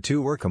 The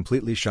two were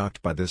completely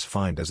shocked by this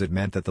find, as it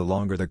meant that the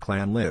longer the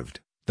clan lived,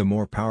 the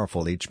more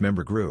powerful each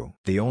member grew.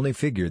 They only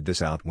figured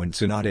this out when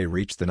Tsunade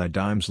reached the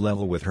Nidime's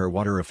level with her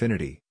water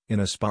affinity, in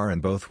a spar,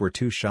 and both were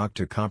too shocked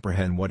to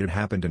comprehend what had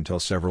happened until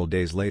several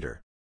days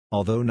later.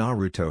 Although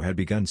Naruto had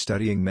begun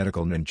studying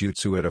medical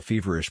ninjutsu at a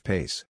feverish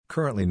pace,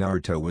 currently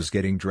Naruto was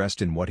getting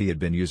dressed in what he had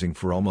been using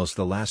for almost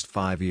the last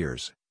 5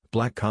 years: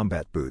 black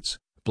combat boots,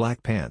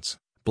 black pants,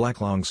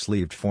 black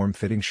long-sleeved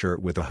form-fitting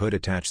shirt with a hood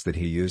attached that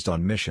he used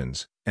on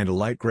missions, and a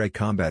light gray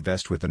combat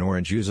vest with an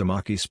orange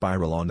Uzumaki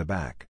spiral on the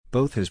back.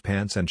 Both his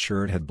pants and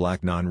shirt had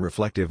black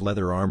non-reflective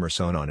leather armor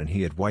sewn on, and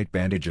he had white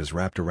bandages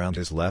wrapped around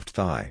his left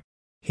thigh.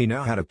 He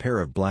now had a pair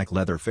of black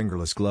leather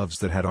fingerless gloves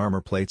that had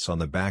armor plates on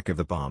the back of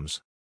the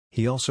palms.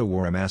 He also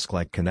wore a mask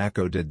like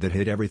Kanako did that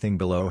hid everything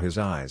below his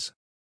eyes.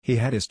 He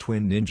had his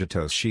twin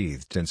ninjatos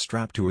sheathed and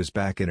strapped to his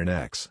back in an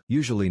X.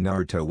 Usually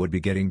Naruto would be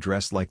getting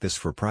dressed like this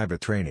for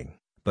private training,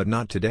 but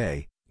not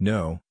today.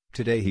 No,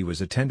 today he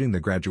was attending the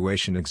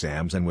graduation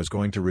exams and was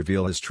going to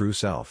reveal his true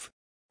self.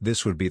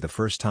 This would be the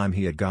first time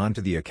he had gone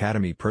to the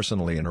academy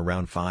personally in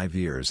around 5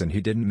 years, and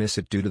he didn't miss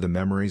it due to the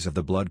memories of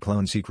the blood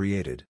clones he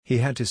created. He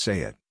had to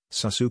say it,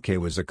 Sasuke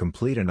was a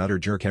complete and utter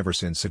jerk ever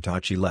since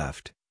Itachi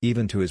left,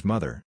 even to his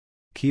mother.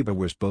 Kiba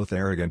was both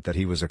arrogant that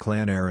he was a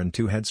clan heir and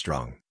too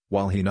headstrong,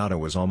 while Hinata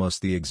was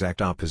almost the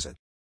exact opposite.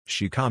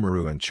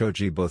 Shikamaru and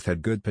Choji both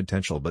had good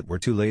potential but were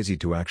too lazy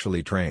to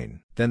actually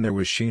train. Then there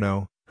was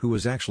Shino, who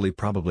was actually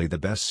probably the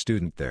best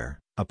student there,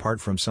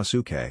 apart from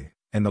Sasuke,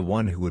 and the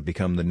one who would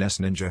become the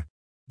next ninja.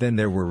 Then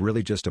there were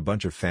really just a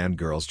bunch of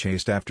fangirls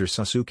chased after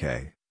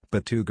Sasuke,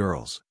 but 2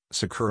 girls,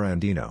 Sakura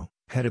and Ino,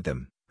 headed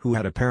them, who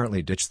had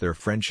apparently ditched their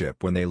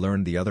friendship when they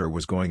learned the other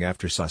was going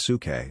after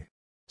Sasuke.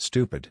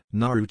 Stupid.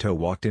 Naruto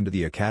walked into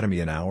the academy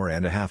an hour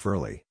and a half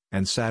early,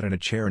 and sat in a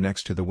chair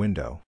next to the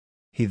window.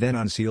 He then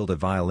unsealed a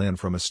violin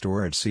from a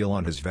storage seal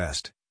on his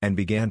vest, and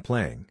began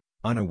playing,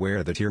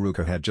 unaware that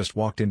Hiruka had just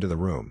walked into the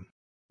room.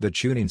 The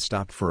tuning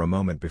stopped for a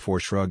moment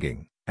before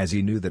shrugging, as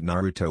he knew that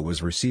Naruto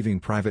was receiving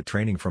private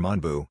training from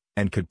Anbu,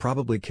 and could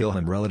probably kill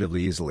him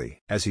relatively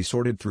easily. As he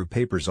sorted through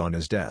papers on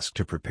his desk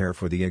to prepare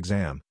for the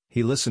exam,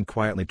 he listened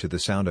quietly to the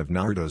sound of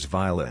Naruto's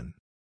violin.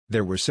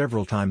 There were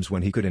several times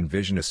when he could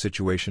envision a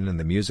situation and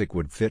the music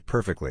would fit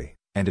perfectly,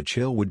 and a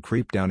chill would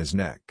creep down his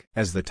neck.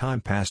 As the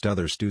time passed,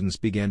 other students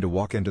began to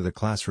walk into the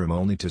classroom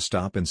only to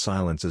stop in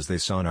silence as they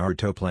saw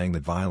Naruto playing the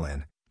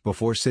violin,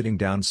 before sitting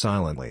down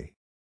silently.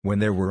 When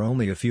there were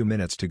only a few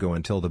minutes to go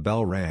until the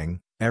bell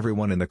rang,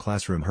 everyone in the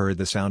classroom heard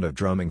the sound of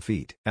drumming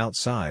feet.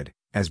 Outside,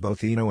 as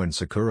both Ino and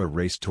Sakura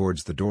raced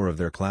towards the door of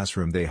their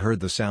classroom, they heard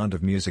the sound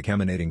of music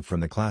emanating from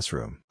the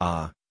classroom.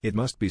 Ah, it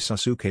must be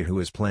Sasuke who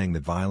is playing the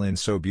violin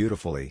so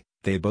beautifully,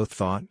 they both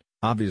thought.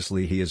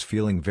 Obviously he is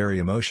feeling very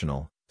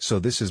emotional, so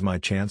this is my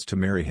chance to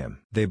marry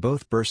him. They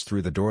both burst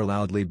through the door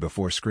loudly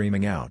before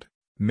screaming out,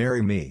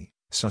 "Marry me,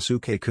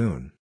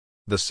 Sasuke-kun."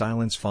 The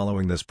silence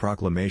following this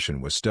proclamation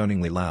was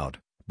stunningly loud,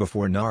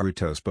 before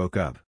Naruto spoke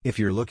up. "If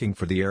you're looking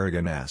for the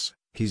arrogant ass,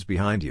 he's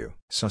behind you,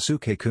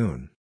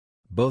 Sasuke-kun."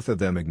 Both of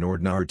them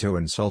ignored Naruto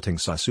insulting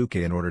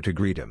Sasuke in order to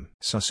greet him.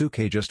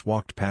 Sasuke just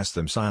walked past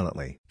them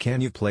silently.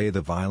 "Can you play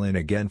the violin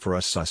again for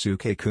us,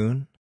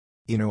 Sasuke-kun?"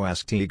 Ino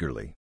asked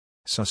eagerly.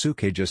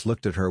 Sasuke just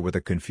looked at her with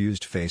a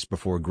confused face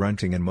before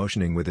grunting and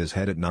motioning with his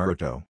head at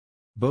Naruto.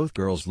 Both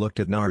girls looked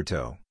at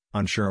Naruto,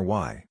 unsure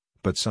why,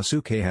 but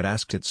Sasuke had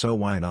asked it, so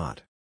why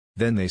not?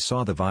 Then they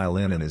saw the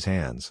violin in his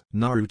hands.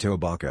 "Naruto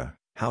baka,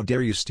 how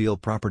dare you steal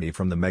property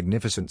from the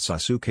magnificent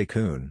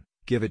Sasuke-kun,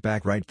 give it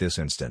back right this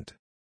instant."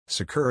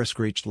 Sakura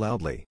screeched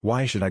loudly.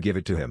 "Why should I give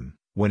it to him,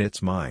 when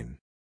it's mine?"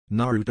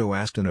 Naruto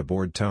asked in a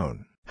bored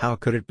tone. "How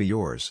could it be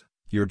yours?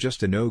 You're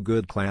just a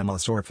no-good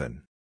clanless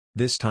orphan."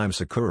 This time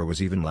Sakura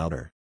was even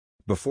louder.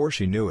 Before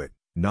she knew it,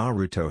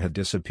 Naruto had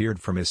disappeared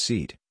from his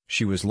seat.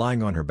 She was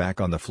lying on her back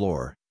on the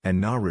floor,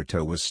 and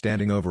Naruto was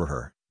standing over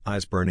her,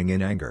 eyes burning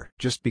in anger.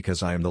 "Just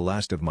because I am the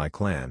last of my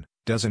clan,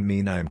 doesn't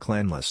mean I am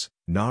clanless,"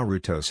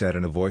 Naruto said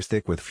in a voice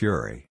thick with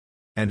fury.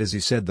 And as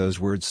he said those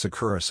words,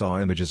 Sakura saw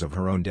images of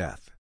her own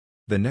death.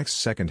 The next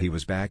second he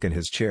was back in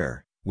his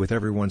chair, with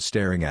everyone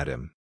staring at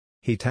him.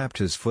 He tapped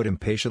his foot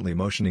impatiently,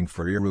 motioning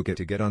for Iruka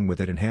to get on with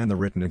it and hand the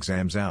written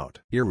exams out.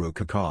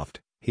 Iruka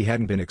coughed. He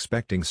hadn't been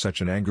expecting such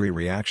an angry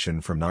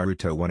reaction from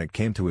Naruto when it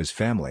came to his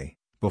family.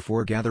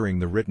 Before gathering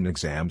the written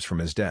exams from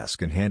his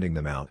desk and handing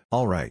them out.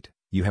 "All right,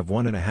 you have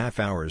 1.5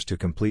 hours to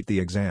complete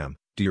the exam,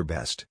 do your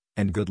best,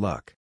 and good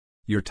luck.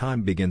 Your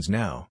time begins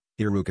now,"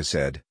 Iruka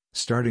said,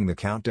 starting the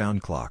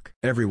countdown clock.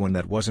 Everyone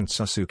that wasn't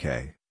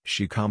Sasuke,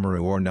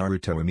 Shikamaru or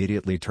Naruto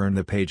immediately turned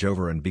the page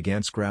over and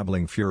began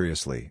scrabbling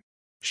furiously.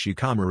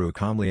 Shikamaru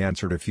calmly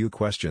answered a few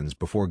questions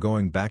before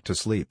going back to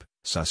sleep.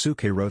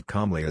 Sasuke wrote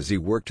calmly as he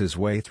worked his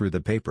way through the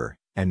paper,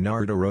 and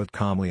Naruto wrote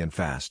calmly and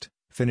fast,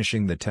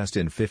 finishing the test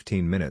in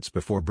 15 minutes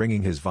before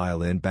bringing his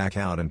violin back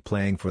out and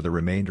playing for the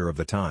remainder of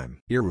the time.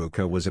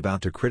 Iruka was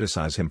about to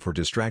criticize him for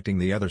distracting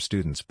the other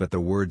students, but the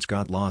words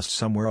got lost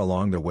somewhere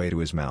along the way to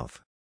his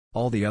mouth.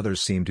 All the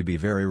others seemed to be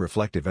very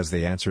reflective as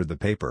they answered the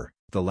paper,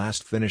 the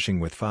last finishing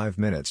with 5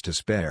 minutes to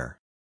spare.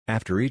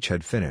 After each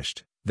had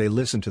finished, they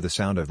listened to the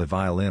sound of the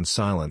violin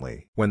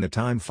silently. When the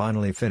time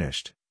finally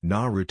finished,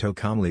 Naruto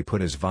calmly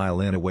put his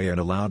violin away and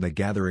allowed the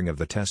gathering of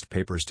the test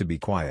papers to be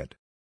quiet.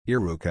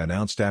 Iruka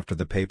announced after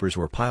the papers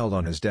were piled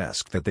on his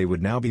desk that they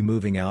would now be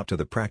moving out to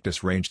the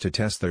practice range to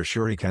test their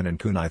shuriken and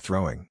kunai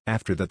throwing.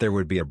 After that there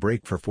would be a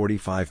break for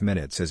 45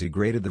 minutes as he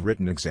graded the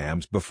written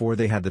exams before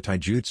they had the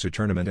taijutsu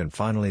tournament and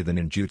finally the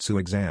ninjutsu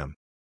exam.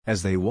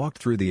 As they walked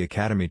through the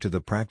academy to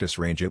the practice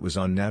range, it was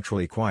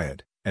unnaturally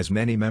quiet, as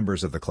many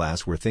members of the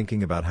class were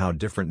thinking about how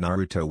different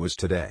Naruto was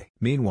today.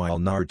 Meanwhile,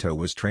 Naruto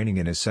was training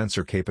in his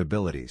sensor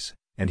capabilities,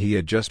 and he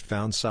had just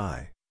found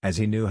Sai, as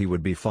he knew he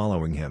would be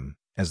following him,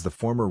 as the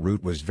former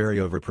root was very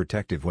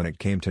overprotective when it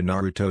came to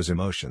Naruto's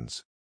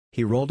emotions.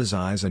 He rolled his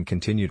eyes and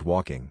continued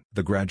walking.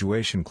 The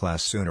graduation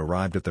class soon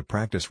arrived at the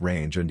practice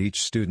range and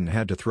each student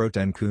had to throw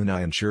 10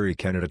 kunai and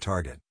shuriken at a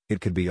target.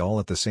 It could be all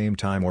at the same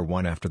time or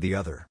one after the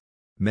other.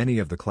 Many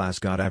of the class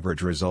got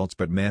average results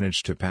but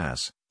managed to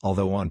pass,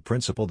 although on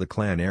principle the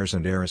clan heirs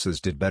and heiresses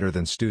did better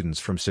than students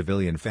from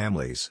civilian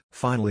families.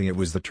 Finally it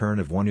was the turn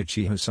of one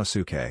Uchiha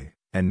Sasuke,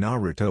 and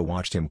Naruto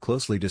watched him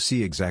closely to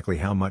see exactly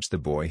how much the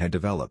boy had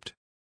developed.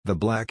 The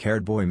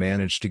black-haired boy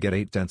managed to get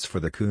 8/10 for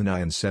the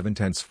kunai and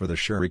 7/10 for the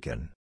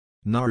shuriken.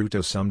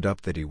 Naruto summed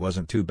up that he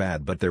wasn't too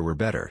bad but there were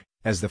better,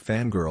 as the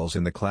fangirls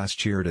in the class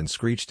cheered and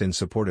screeched in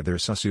support of their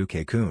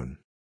Sasuke-kun.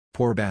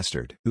 "Poor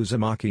bastard."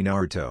 "Uzumaki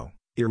Naruto,"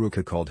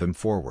 Iruka called him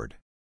forward.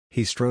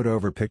 He strode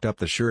over, picked up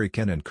the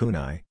shuriken and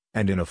kunai,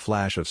 and in a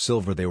flash of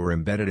silver they were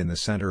embedded in the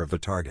center of the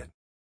target.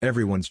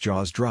 Everyone's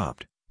jaws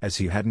dropped, as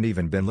he hadn't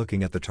even been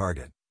looking at the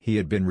target, he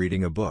had been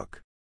reading a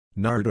book.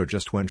 Naruto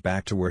just went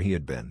back to where he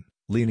had been,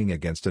 leaning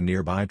against a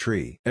nearby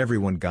tree.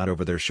 Everyone got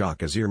over their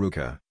shock as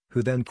Iruka,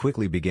 who then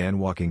quickly began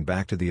walking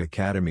back to the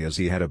academy as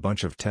he had a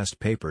bunch of test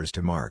papers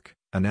to mark,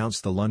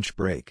 announced the lunch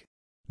break.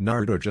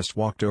 Naruto just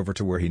walked over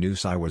to where he knew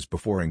Sai was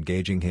before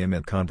engaging him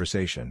in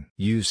conversation.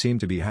 "You seem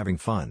to be having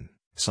fun,"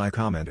 Sai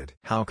commented.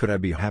 "How could I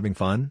be having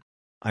fun?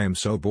 I am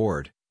so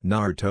bored,"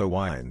 Naruto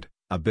whined.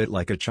 A bit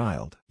like a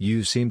child.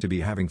 You seem to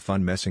be having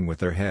fun messing with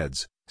their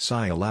heads,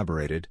 Sai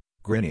elaborated,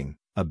 grinning,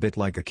 a bit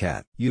like a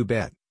cat. You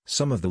bet,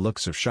 some of the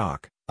looks of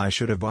shock. I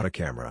should have bought a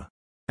camera.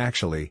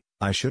 Actually,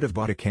 I should have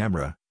bought a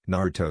camera,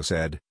 Naruto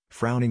said,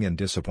 frowning in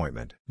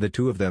disappointment. The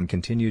two of them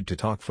continued to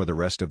talk for the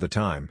rest of the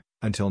time,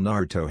 until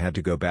Naruto had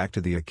to go back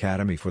to the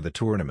academy for the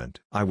tournament.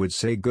 I would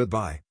say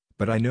goodbye,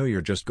 but I know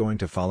you're just going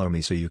to follow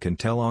me so you can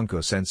tell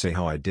Anko-sensei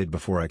how I did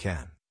before I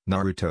can,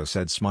 Naruto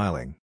said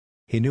smiling.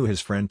 He knew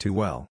his friend too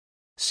well.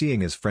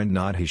 Seeing his friend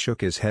nod, he shook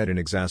his head in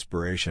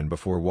exasperation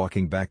before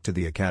walking back to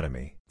the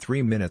academy.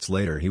 3 minutes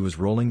later he was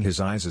rolling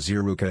his eyes as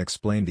Iruka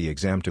explained the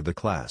exam to the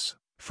class.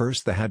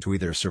 First they had to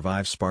either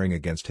survive sparring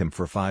against him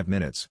for 5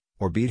 minutes,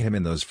 or beat him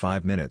in those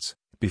 5 minutes,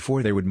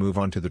 before they would move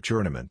on to the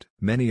tournament.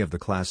 Many of the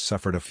class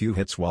suffered a few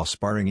hits while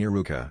sparring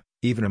Iruka,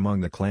 even among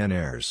the clan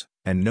heirs,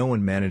 and no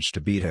one managed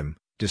to beat him,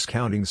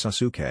 discounting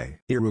Sasuke.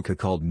 Iruka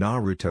called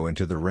Naruto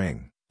into the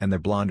ring, and the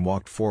blonde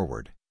walked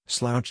forward,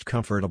 slouched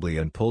comfortably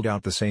and pulled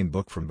out the same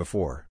book from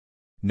before.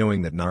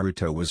 Knowing that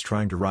Naruto was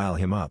trying to rile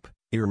him up,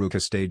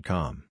 Iruka stayed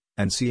calm,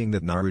 and seeing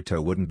that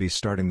Naruto wouldn't be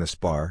starting the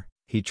spar,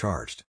 he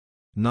charged.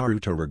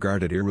 Naruto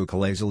regarded Iruka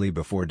lazily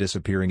before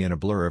disappearing in a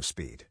blur of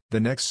speed. The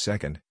next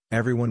second,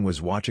 everyone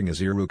was watching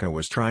as Iruka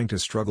was trying to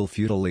struggle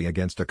futilely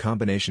against a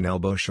combination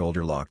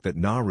elbow-shoulder lock that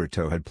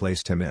Naruto had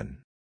placed him in.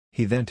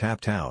 He then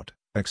tapped out,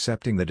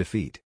 accepting the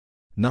defeat.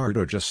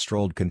 Naruto just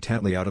strolled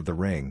contentedly out of the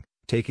ring,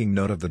 taking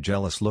note of the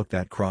jealous look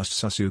that crossed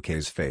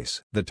Sasuke's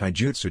face. The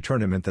taijutsu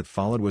tournament that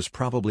followed was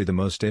probably the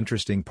most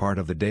interesting part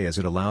of the day as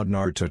it allowed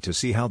Naruto to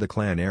see how the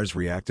clan heirs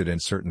reacted in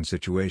certain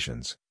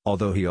situations,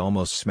 although he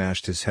almost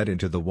smashed his head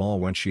into the wall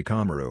when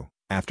Shikamaru,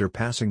 after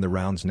passing the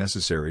rounds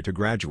necessary to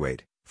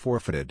graduate,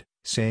 forfeited,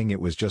 saying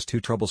it was just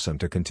too troublesome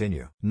to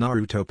continue.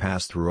 Naruto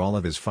passed through all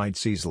of his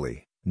fights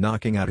easily,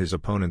 knocking out his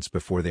opponents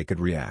before they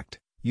could react,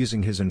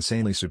 using his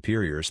insanely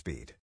superior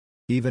speed.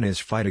 Even his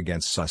fight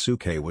against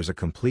Sasuke was a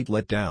complete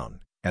letdown,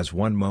 as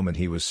one moment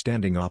he was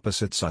standing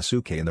opposite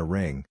Sasuke in the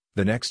ring,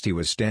 the next he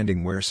was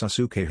standing where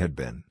Sasuke had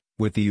been,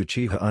 with the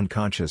Uchiha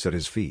unconscious at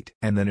his feet.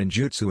 And the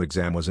ninjutsu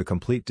exam was a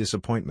complete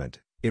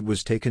disappointment. It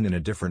was taken in a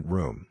different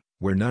room,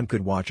 where none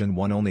could watch and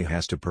one only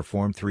has to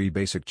perform 3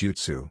 basic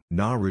jutsu.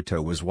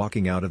 Naruto was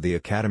walking out of the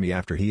academy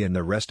after he and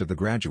the rest of the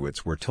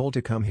graduates were told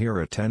to come here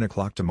at 10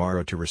 o'clock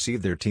tomorrow to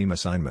receive their team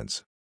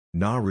assignments.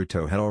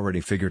 Naruto had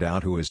already figured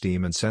out who his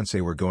demon sensei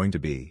were going to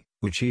be.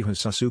 Uchiha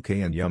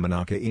Sasuke and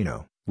Yamanaka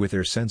Ino, with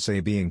their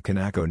sensei being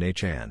Kanako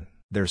Ne-chan.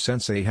 Their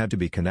sensei had to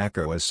be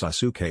Kanako as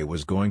Sasuke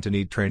was going to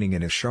need training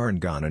in his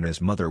Sharingan and his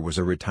mother was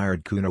a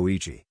retired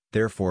kunoichi,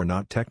 therefore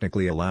not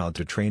technically allowed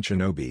to train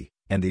shinobi,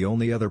 and the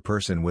only other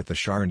person with the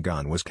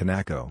Sharingan was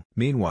Kanako.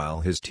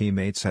 Meanwhile his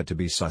teammates had to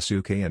be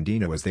Sasuke and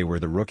Ino as they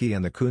were the rookie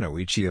and the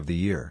kunoichi of the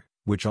year,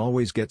 which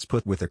always gets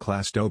put with the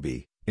class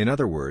dobi, in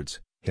other words,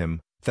 him,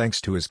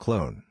 thanks to his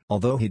clone.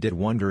 Although he did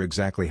wonder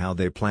exactly how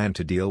they planned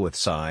to deal with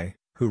Sai,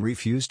 who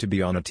refused to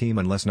be on a team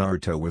unless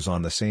Naruto was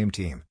on the same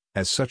team.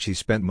 As such he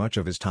spent much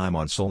of his time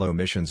on solo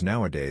missions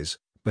nowadays,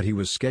 but he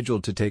was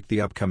scheduled to take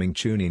the upcoming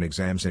Chunin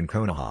exams in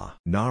Konoha.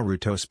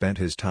 Naruto spent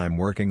his time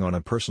working on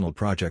a personal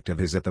project of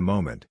his at the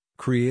moment,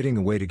 creating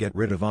a way to get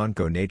rid of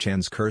Anko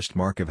Ne-chan's cursed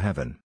mark of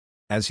heaven.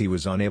 As he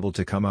was unable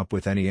to come up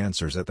with any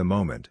answers at the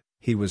moment,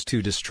 he was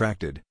too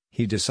distracted.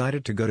 He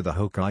decided to go to the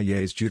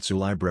Hokage's jutsu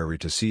library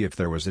to see if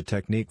there was a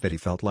technique that he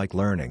felt like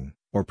learning,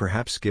 or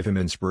perhaps give him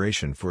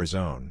inspiration for his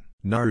own.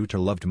 Naruto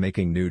loved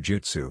making new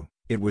jutsu,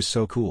 it was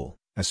so cool,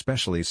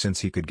 especially since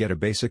he could get a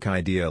basic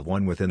idea of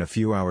one within a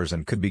few hours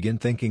and could begin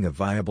thinking of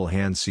viable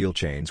hand seal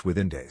chains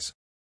within days.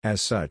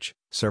 As such,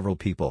 several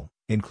people,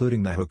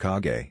 including the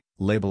Hokage,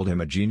 labeled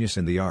him a genius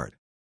in the art.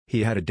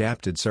 He had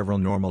adapted several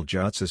normal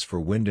jutsus for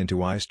wind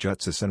into ice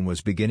jutsus and was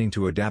beginning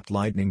to adapt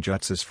lightning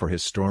jutsus for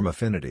his storm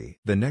affinity.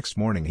 The next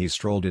morning he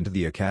strolled into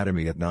the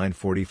academy at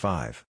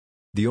 9:45.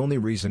 The only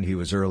reason he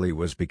was early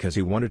was because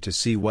he wanted to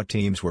see what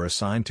teams were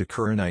assigned to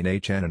Kurenai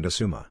Ne-chan and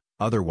Asuma,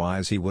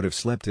 otherwise he would have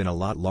slept in a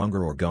lot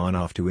longer or gone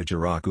off to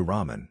Ichiraku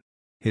Ramen.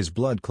 His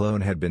blood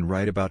clone had been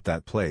right about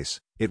that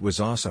place, it was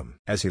awesome.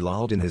 As he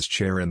lolled in his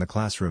chair in the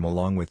classroom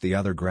along with the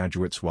other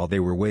graduates while they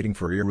were waiting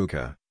for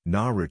Iruka,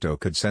 Naruto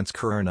could sense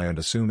Kurenai and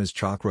Asuma's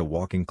chakra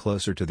walking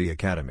closer to the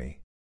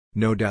academy.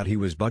 No doubt he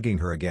was bugging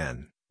her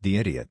again, the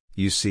idiot.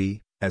 You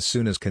see, as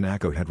soon as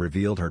Kanako had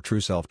revealed her true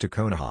self to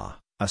Konoha,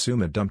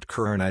 Asuma dumped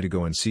Kurenai to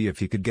go and see if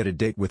he could get a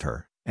date with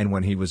her, and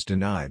when he was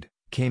denied,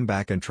 came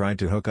back and tried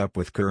to hook up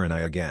with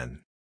Kurenai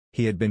again.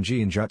 He had been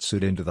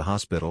Jinjutsu'd into the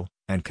hospital,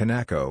 and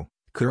Kanako,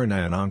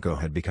 Kurenai and Anko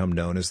had become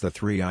known as the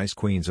 3 Ice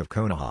Queens of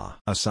Konoha.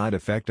 A side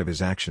effect of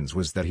his actions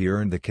was that he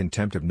earned the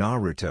contempt of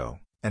Naruto,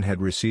 and had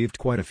received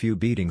quite a few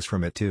beatings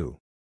from it too.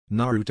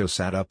 Naruto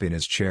sat up in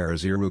his chair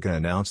as Iruka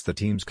announced the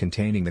teams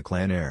containing the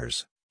clan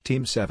heirs.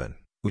 Team 7,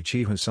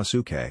 Uchiha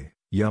Sasuke,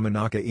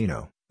 Yamanaka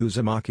Ino,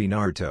 Uzumaki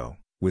Naruto,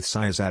 with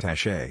Sai as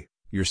attaché,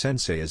 your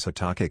sensei is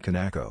Hatake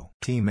Kanako.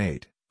 Team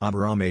 8,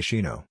 Aburame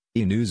Shino,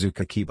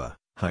 Inuzuka Kiba,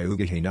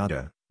 Hyuga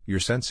Hinata, your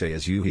sensei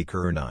is Yuhi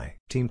Kurenai.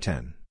 Team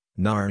 10,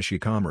 Nara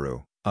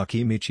Shikamaru,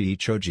 Akimichi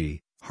Ichoji,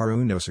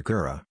 Haruno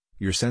Sakura,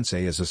 your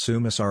sensei is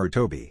Asuma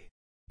Sarutobi.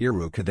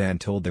 Iruka then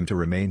told them to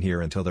remain here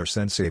until their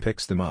sensei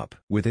picks them up.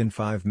 Within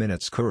 5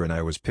 minutes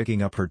Kurenai was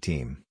picking up her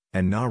team,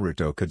 and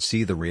Naruto could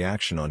see the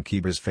reaction on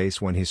Kiba's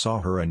face when he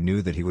saw her and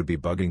knew that he would be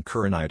bugging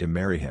Kurenai to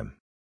marry him.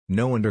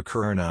 No wonder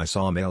Kurenai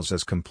saw males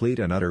as complete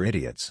and utter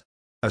idiots.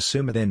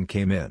 Asuma then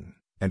came in,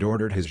 and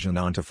ordered his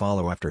Jonin to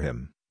follow after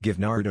him, give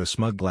Naruto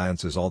smug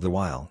glances all the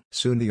while.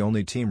 Soon the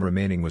only team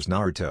remaining was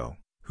Naruto,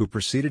 who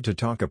proceeded to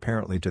talk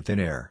apparently to thin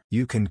air.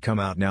 "You can come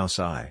out now,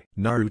 Sai."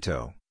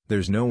 "Naruto,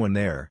 there's no one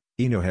there."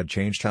 Ino had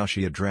changed how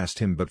she addressed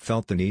him but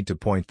felt the need to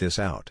point this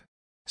out.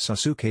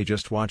 Sasuke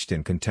just watched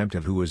in contempt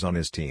of who was on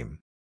his team.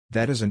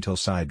 That is until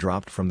Sai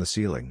dropped from the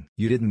ceiling.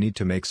 "You didn't need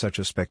to make such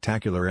a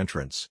spectacular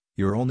entrance,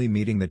 you're only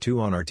meeting the two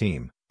on our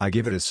team, I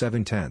give it a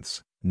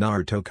 7/10",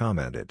 Naruto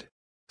commented.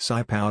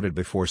 Sai pouted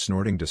before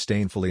snorting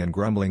disdainfully and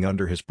grumbling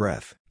under his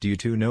breath. "Do you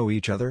two know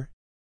each other?"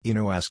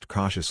 Ino asked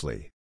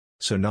cautiously.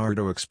 So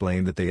Naruto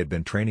explained that they had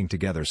been training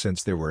together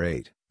since they were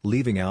 8,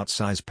 leaving out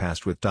Sai's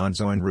past with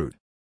Danzo en route.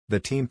 The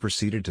team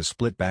proceeded to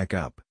split back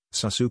up.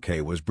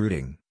 Sasuke was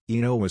brooding,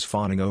 Ino was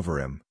fawning over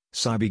him,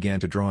 Sai began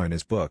to draw in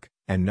his book,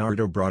 and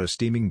Naruto brought a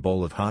steaming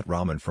bowl of hot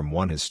ramen from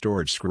one of his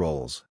storage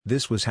scrolls.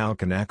 This was how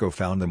Kanako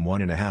found them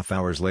 1.5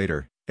 hours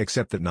later,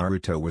 except that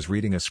Naruto was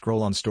reading a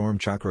scroll on storm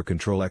chakra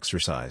control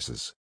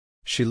exercises.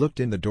 She looked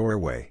in the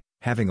doorway,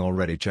 having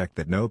already checked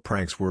that no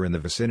pranks were in the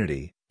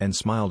vicinity, and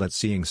smiled at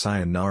seeing Sai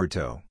and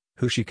Naruto,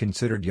 who she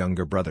considered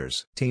younger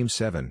brothers. "Team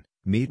 7,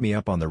 meet me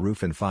up on the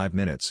roof in 5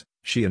 minutes,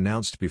 she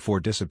announced before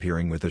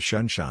disappearing with the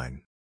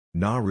sunshine.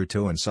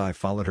 Naruto and Sai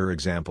followed her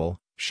example,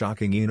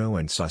 shocking Ino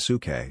and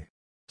Sasuke.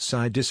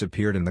 Sai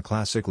disappeared in the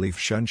classic leaf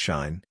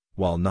sunshine,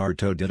 while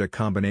Naruto did a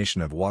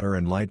combination of water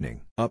and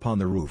lightning. Up on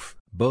the roof,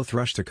 both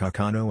rushed to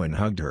Kakano and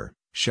hugged her,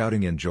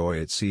 shouting in joy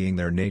at seeing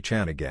their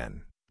Ne-chan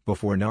again,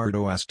 before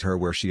Naruto asked her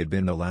where she had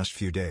been the last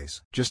few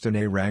days. "Just an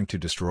A-rank to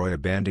destroy a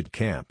bandit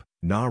camp,"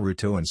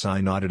 Naruto and Sai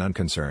nodded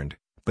unconcerned.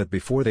 But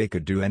before they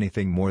could do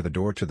anything more the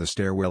door to the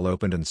stairwell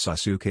opened and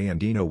Sasuke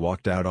and Ino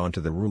walked out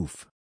onto the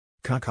roof.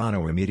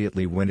 Kakano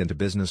immediately went into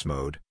business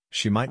mode.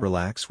 She might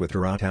relax with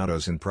her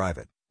Atados in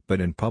private,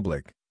 but in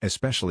public,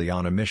 especially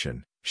on a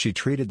mission, she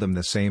treated them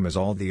the same as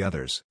all the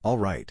others.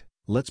 "Alright,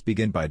 let's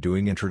begin by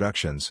doing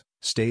introductions.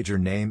 State your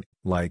name,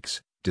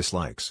 likes,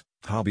 dislikes,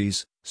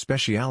 hobbies,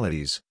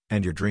 specialities,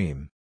 and your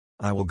dream.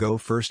 I will go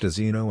first as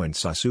Ino and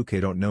Sasuke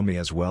don't know me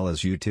as well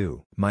as you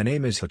two. My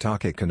name is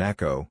Hitake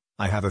Kanako,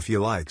 I have a few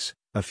likes,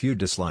 a few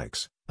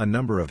dislikes, a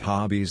number of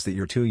hobbies that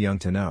you're too young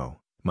to know.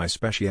 My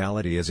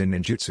speciality is in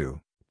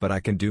ninjutsu, but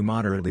I can do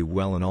moderately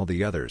well in all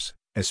the others,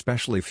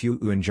 especially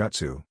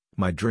Fuinjutsu.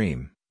 My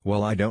dream,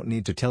 well I don't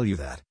need to tell you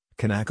that,"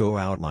 Kanako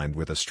outlined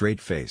with a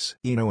straight face.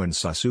 Ino and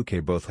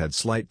Sasuke both had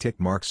slight tick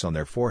marks on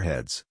their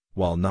foreheads,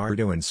 while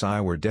Naruto and Sai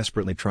were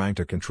desperately trying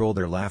to control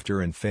their laughter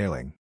and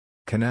failing.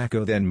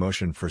 Kanako then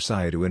motioned for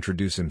Sai to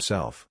introduce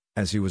himself,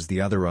 as he was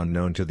the other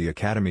unknown to the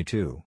academy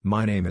too.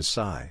 "My name is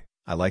Sai,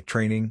 I like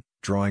training,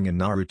 drawing and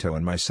Naruto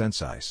and my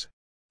senseis.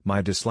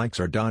 My dislikes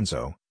are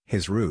Danzo,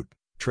 his root,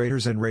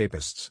 traitors and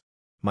rapists.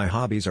 My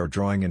hobbies are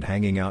drawing and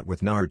hanging out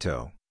with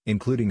Naruto,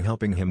 including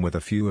helping him with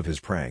a few of his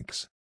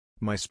pranks.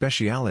 My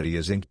speciality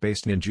is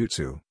ink-based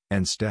ninjutsu,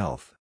 and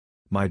stealth.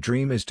 My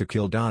dream is to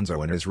kill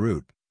Danzo and his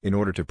root, in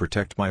order to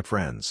protect my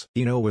friends."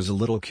 Ino was a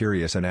little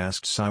curious and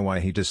asked Sai why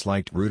he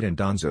disliked Root and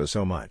Danzo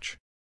so much.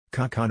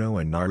 Kakano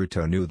and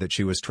Naruto knew that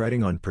she was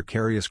treading on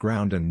precarious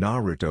ground and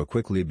Naruto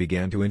quickly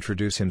began to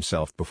introduce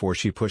himself before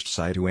she pushed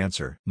Sai to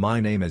answer. "My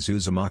name is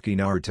Uzumaki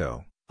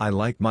Naruto, I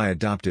like my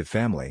adoptive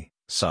family,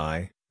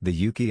 Sai, the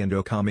Yuki and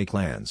Okami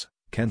clans,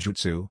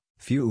 Kenjutsu,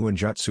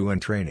 Fuinjutsu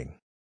and training.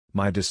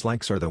 My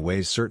dislikes are the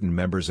ways certain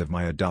members of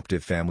my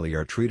adoptive family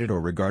are treated or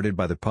regarded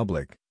by the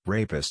public,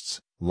 rapists,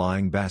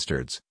 lying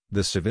bastards,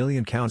 the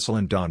civilian council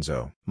and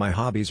Danzo. My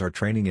hobbies are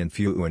training in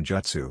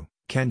Fuinjutsu,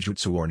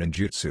 Kenjutsu or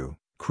ninjutsu,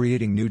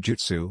 creating new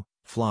jutsu,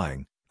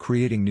 flying,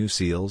 creating new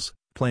seals,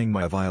 playing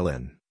my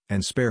violin,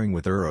 and sparring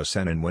with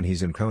Uro-sennin when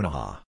he's in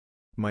Konoha.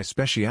 My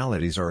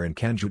specialities are in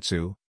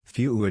Kenjutsu,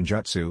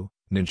 Fuinjutsu,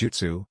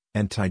 ninjutsu,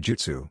 and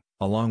taijutsu,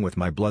 along with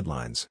my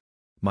bloodlines.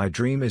 My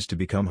dream is to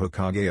become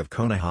Hokage of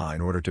Konoha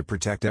in order to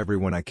protect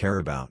everyone I care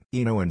about."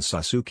 Ino and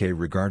Sasuke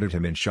regarded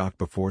him in shock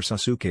before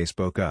Sasuke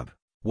spoke up.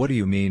 "What do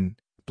you mean,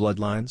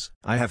 bloodlines?"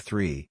 "I have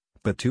 3,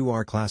 but 2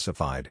 are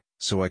classified,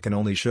 so I can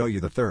only show you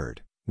the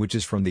third, which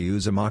is from the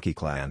Uzumaki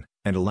clan,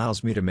 and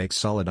allows me to make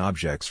solid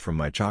objects from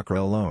my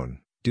chakra alone,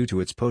 due to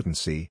its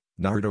potency,"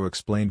 Naruto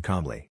explained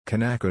calmly.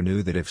 Kanako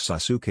knew that if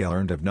Sasuke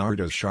learned of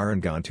Naruto's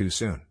Sharingan too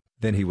soon,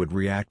 then he would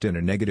react in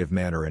a negative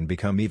manner and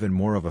become even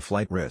more of a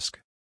flight risk.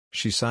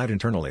 She sighed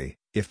internally,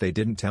 if they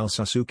didn't tell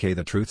Sasuke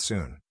the truth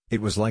soon,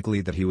 it was likely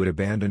that he would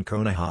abandon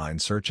Konoha in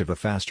search of a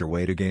faster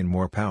way to gain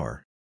more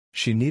power.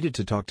 She needed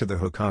to talk to the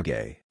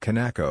Hokage.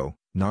 Kanako,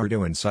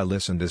 Naruto and Sai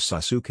listened as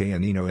Sasuke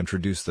and Ino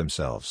introduced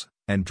themselves,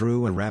 and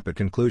drew a rapid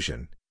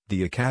conclusion.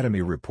 The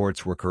academy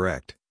reports were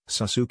correct,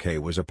 Sasuke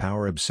was a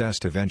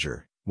power-obsessed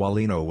Avenger, while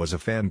Ino was a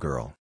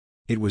fangirl.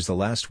 It was the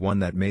last one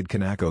that made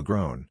Kanako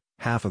groan.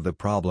 Half of the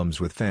problems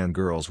with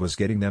fangirls was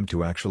getting them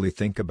to actually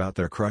think about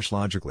their crush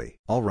logically.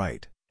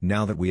 "Alright,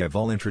 Now that we have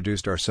all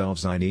introduced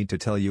ourselves, I need to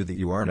tell you that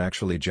you aren't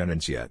actually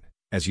Genins yet,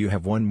 as you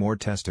have one more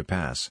test to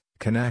pass.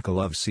 Kanako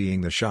loves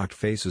seeing the shocked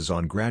faces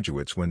on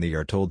graduates when they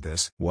are told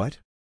this. What?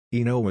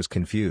 Ino was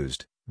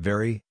confused,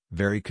 very,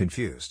 very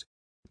confused.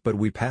 But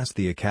we passed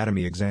the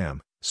academy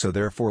exam, so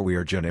therefore we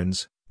are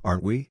Genins,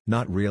 aren't we?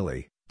 Not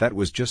really, that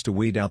was just to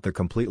weed out the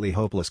completely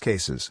hopeless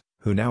cases,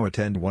 who now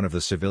attend one of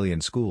the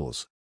civilian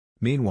schools.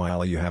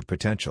 Meanwhile you have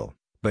potential,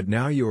 but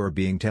now you are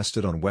being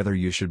tested on whether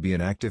you should be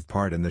an active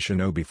part in the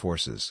shinobi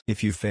forces.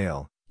 If you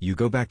fail, you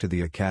go back to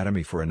the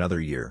academy for another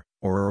year,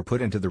 or are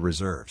put into the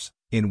reserves,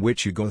 in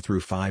which you go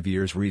through 5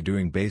 years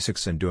redoing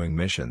basics and doing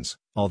missions,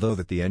 although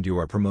at the end you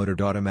are promoted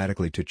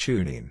automatically to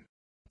Chunin.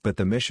 But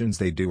the missions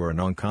they do are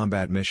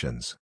non-combat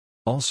missions.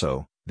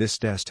 Also, this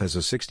test has a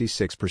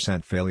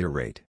 66% failure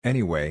rate.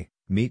 Anyway,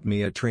 meet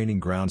me at Training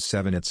Ground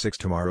 7 at 6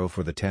 tomorrow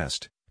for the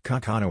test.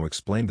 Kakano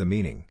explained the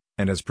meaning,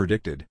 and as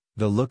predicted,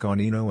 the look on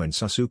Ino and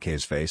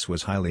Sasuke's face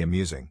was highly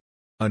amusing.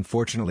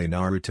 Unfortunately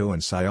Naruto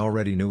and Sai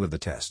already knew of the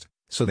test,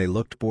 so they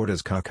looked bored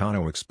as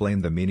Kakano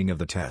explained the meaning of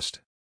the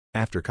test.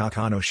 After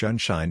Kakano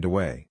shined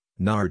away,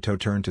 Naruto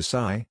turned to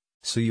Sai.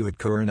 "So you at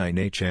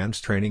Kurenai-chan's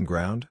training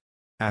ground?"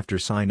 After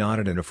Sai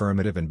nodded an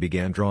affirmative and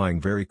began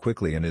drawing very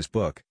quickly in his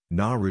book,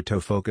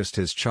 Naruto focused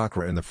his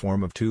chakra in the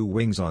form of 2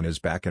 wings on his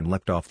back and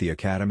leapt off the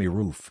academy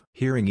roof.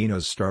 Hearing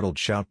Ino's startled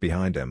shout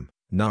behind him,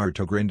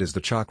 Naruto grinned as the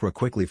chakra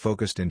quickly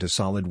focused into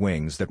solid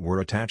wings that were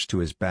attached to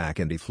his back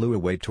and he flew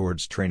away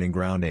towards Training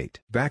Ground 8.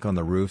 Back on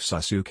the roof,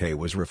 Sasuke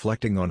was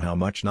reflecting on how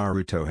much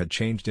Naruto had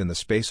changed in the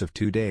space of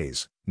 2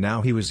 days.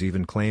 Now he was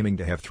even claiming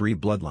to have 3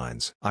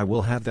 bloodlines. "I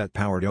will have that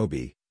powered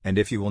obi, and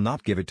if you will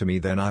not give it to me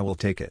then I will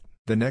take it."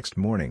 The next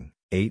morning,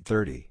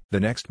 8:30.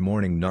 The next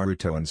morning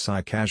Naruto and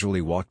Sai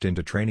casually walked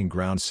into Training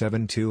Ground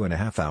 7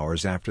 2.5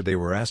 hours after they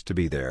were asked to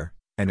be there,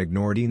 and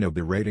ignored Ino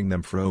berating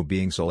them for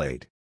being so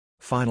late.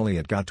 Finally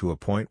it got to a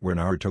point where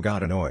Naruto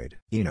got annoyed.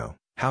 "Ino,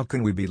 how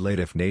can we be late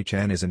if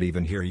Ne-chan isn't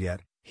even here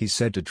yet?" he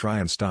said to try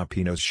and stop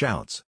Ino's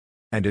shouts.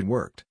 And it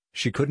worked.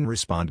 She couldn't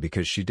respond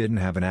because she didn't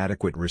have an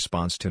adequate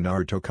response to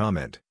Naruto's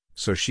comment,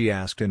 so she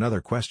asked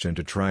another question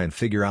to try and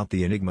figure out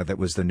the enigma that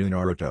was the new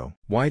Naruto.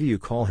 "Why do you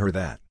call her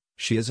that?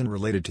 She isn't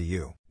related to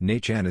you."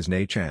 "Ne-chan is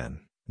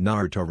Ne-chan,"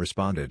 Naruto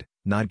responded,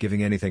 not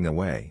giving anything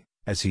away,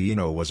 as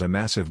Ino was a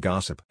massive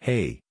gossip.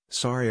 "Hey,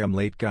 sorry I'm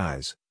late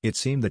guys." It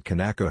seemed that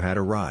Kanako had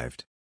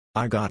arrived.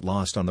 "I got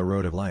lost on the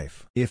road of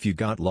life." "If you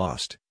got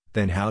lost,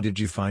 then how did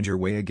you find your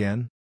way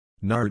again?"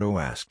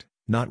 Naruto asked,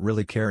 not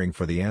really caring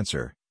for the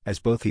answer, as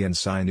both he and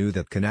Sai knew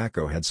that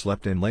Kanako had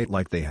slept in late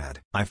like they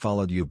had. "I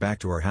followed you back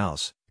to our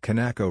house,"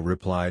 Kanako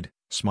replied,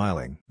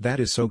 smiling.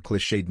 "That is so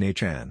cliched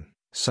Ne-chan,"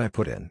 Sai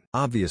put in.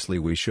 "Obviously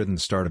we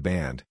shouldn't start a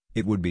band,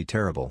 it would be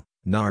terrible,"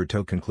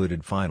 Naruto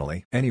concluded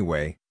finally.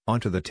 "Anyway,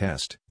 onto the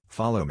test,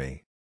 follow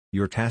me.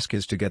 Your task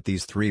is to get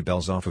these 3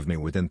 bells off of me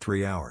within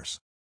 3 hours.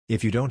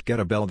 If you don't get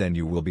a bell then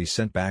you will be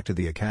sent back to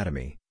the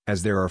academy,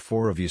 as there are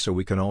 4 of you so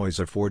we can always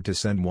afford to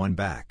send one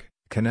back,"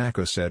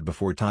 Kanako said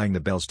before tying the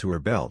bells to her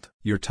belt.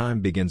 "Your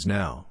time begins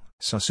now."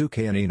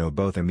 Sasuke and Ino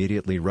both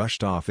immediately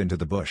rushed off into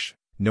the bush,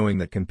 knowing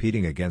that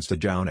competing against a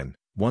jounin,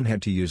 one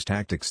had to use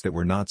tactics that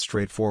were not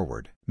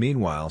straightforward.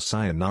 Meanwhile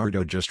Sai and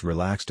Naruto just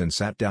relaxed and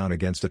sat down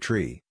against a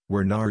tree,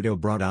 where Naruto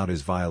brought out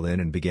his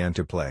violin and began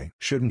to play.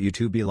 "Shouldn't you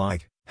two be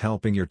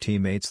helping your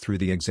teammates through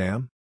the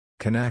exam?"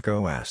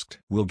 Kanako asked.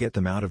 "We'll get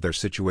them out of their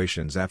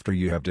situations after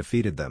you have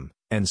defeated them,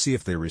 and see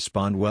if they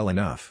respond well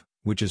enough,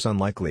 which is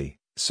unlikely,"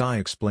 Sai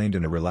explained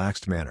in a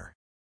relaxed manner.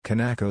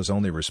 Kanako's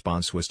only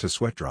response was to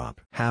sweat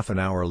drop. Half an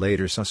hour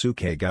later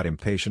Sasuke got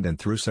impatient and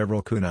threw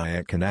several kunai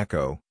at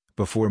Kanako,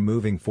 before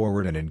moving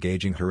forward and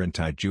engaging her in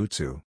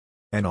taijutsu.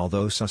 And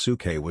although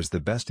Sasuke was the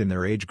best in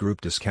their age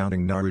group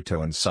discounting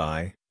Naruto and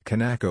Sai,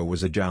 Kanako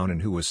was a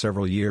jounin who was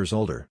several years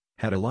older,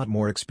 had a lot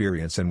more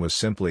experience and was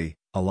simply,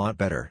 a lot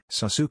better.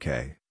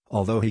 Sasuke,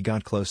 although he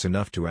got close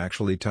enough to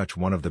actually touch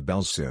one of the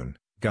bells soon,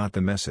 got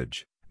the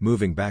message,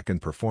 moving back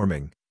and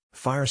performing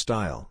Fire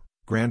Style,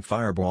 Grand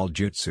Fireball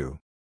Jutsu.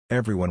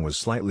 Everyone was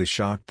slightly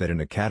shocked that an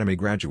academy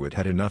graduate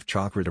had enough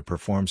chakra to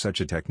perform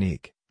such a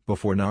technique,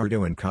 before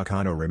Naruto and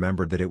Kakano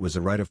remembered that it was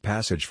a rite of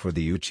passage for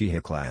the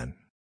Uchiha clan.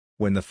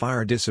 When the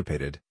fire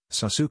dissipated,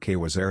 Sasuke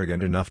was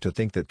arrogant enough to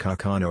think that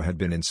Kakano had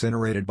been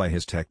incinerated by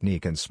his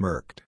technique and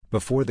smirked,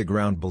 before the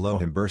ground below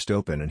him burst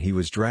open and he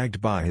was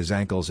dragged by his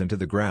ankles into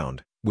the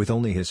ground, with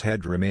only his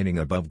head remaining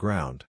above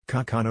ground.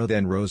 Kakano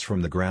then rose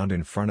from the ground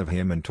in front of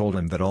him and told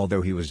him that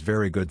although he was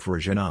very good for a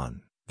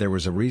Genin, there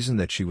was a reason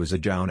that she was a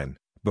jounin,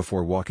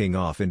 before walking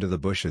off into the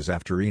bushes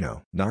after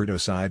Ino. Naruto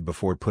sighed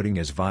before putting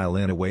his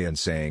violin away and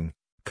saying,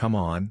 "Come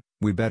on,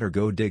 we better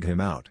go dig him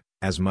out,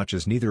 as much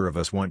as neither of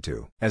us want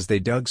to." As they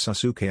dug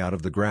Sasuke out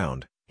of the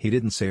ground, he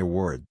didn't say a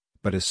word,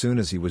 but as soon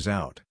as he was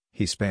out,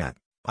 he spat,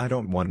 "I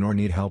don't want nor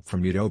need help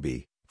from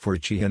Udobi, for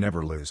Uchiha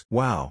never lose."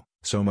 Wow,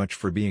 so much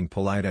for being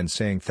polite and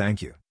saying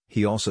thank you.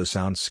 He also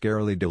sounds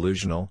scarily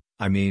delusional.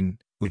 "I mean,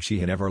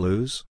 Uchiha never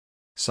lose?"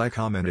 Sai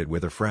commented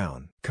with a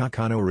frown.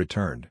 Kakano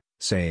returned,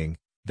 saying,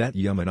 "That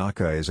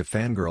Yamanaka is a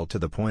fangirl to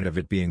the point of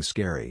it being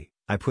scary.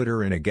 I put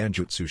her in a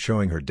genjutsu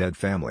showing her dead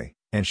family,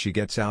 And she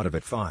gets out of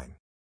it fine.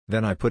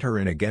 Then I put her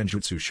in a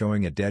genjutsu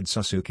showing a dead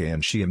Sasuke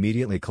and she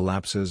immediately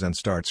collapses and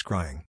starts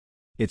crying.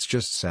 It's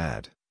just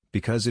sad,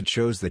 because it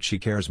shows that she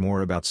cares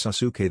more about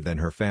Sasuke than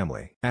her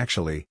family.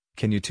 Actually,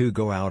 can you two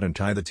go out and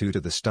tie the two to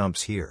the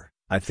stumps here?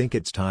 I think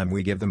it's time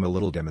we give them a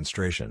little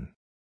demonstration.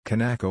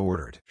 Kanako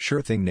ordered.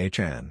 Sure thing,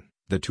 Ne-chan,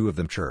 the two of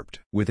them chirped.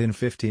 Within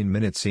 15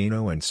 minutes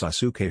Ino and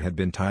Sasuke had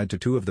been tied to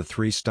two of the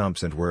three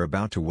stumps and were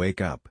about to wake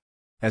up.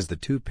 As the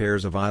two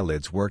pairs of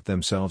eyelids worked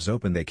themselves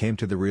open they came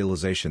to the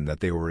realization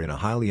that they were in a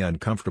highly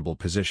uncomfortable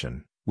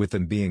position, with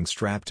them being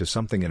strapped to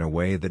something in a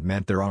way that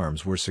meant their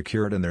arms were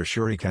secured and their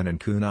shuriken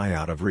and kunai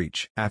out of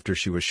reach. After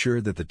she was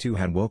sure that the two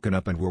had woken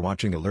up and were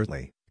watching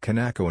alertly,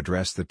 Kanako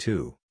addressed the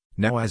two.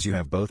 Now as you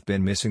have both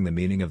been missing the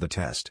meaning of the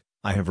test,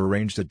 I have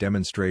arranged a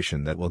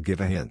demonstration that will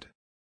give a hint.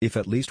 If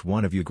at least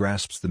one of you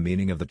grasps the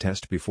meaning of the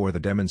test before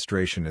the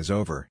demonstration is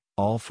over,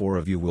 all four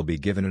of you will be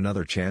given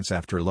another chance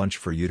after lunch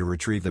for you to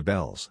retrieve the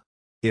bells.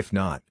 If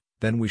not,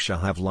 then we shall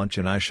have lunch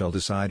and I shall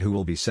decide who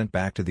will be sent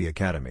back to the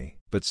academy.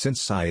 But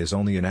since Sai is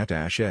only an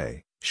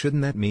attaché,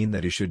 shouldn't that mean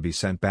that he should be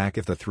sent back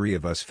if the three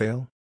of us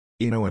fail?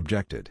 Ino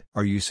objected.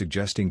 Are you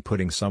suggesting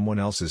putting someone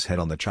else's head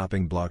on the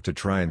chopping block to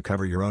try and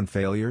cover your own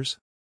failures?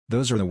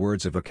 Those are the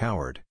words of a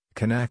coward.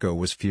 Kanako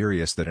was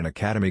furious that an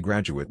academy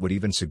graduate would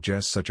even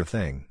suggest such a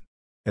thing.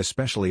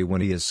 Especially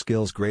when he has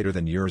skills greater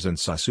than yours and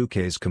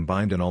Sasuke's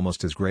combined and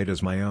almost as great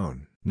as my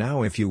own.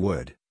 Now if you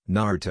would,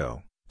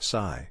 Naruto,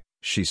 Sai,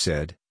 she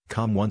said,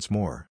 calm once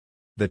more.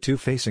 The two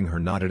facing her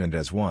nodded and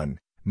as one,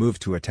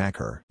 moved to attack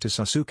her. To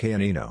Sasuke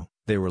and Ino,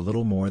 they were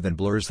little more than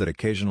blurs that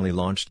occasionally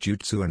launched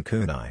jutsu and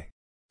kunai.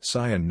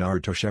 Sai and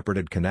Naruto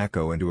shepherded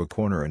Kanako into a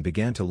corner and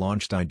began to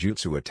launch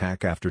taijutsu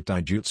attack after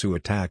taijutsu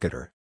attack at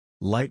her.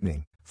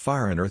 Lightning,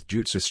 fire and earth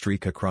jutsu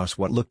streak across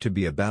what looked to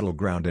be a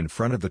battleground in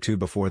front of the two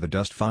before the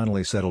dust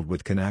finally settled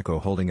with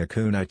Kanako holding a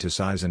kunai to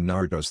Sai's and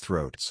Naruto's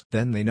throats.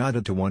 Then they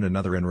nodded to one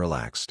another and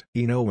relaxed.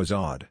 Ino was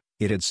awed.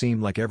 It had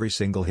seemed like every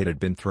single hit had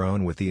been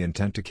thrown with the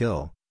intent to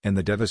kill, and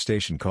the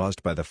devastation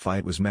caused by the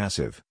fight was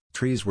massive.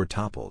 Trees were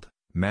toppled,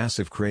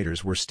 massive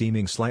craters were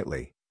steaming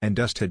slightly, and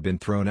dust had been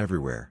thrown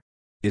everywhere.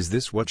 Is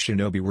this what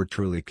shinobi were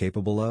truly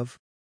capable of?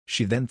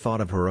 She then thought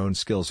of her own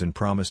skills and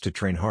promised to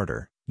train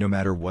harder, no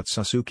matter what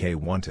Sasuke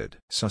wanted.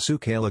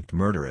 Sasuke looked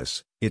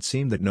murderous. It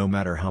seemed that no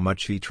matter how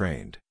much he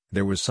trained,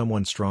 there was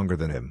someone stronger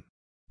than him.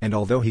 And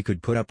although he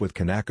could put up with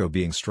Kanako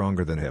being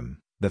stronger than him,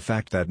 the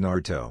fact that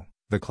Naruto,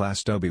 the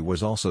class Tobi,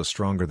 was also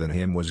stronger than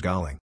him was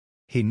galling.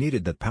 He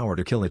needed that power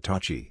to kill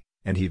Itachi,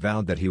 and he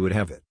vowed that he would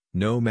have it,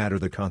 no matter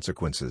the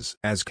consequences.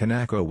 As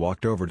Kanako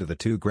walked over to the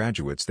two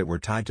graduates that were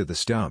tied to the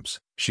stumps,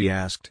 she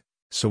asked,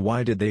 "So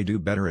why did they do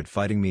better at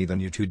fighting me than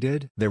you two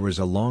did?" There was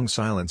a long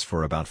silence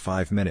for about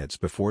 5 minutes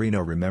before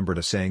Ino remembered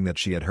a saying that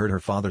she had heard her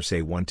father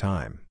say one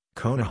time.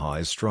 Konoha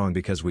is strong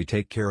because we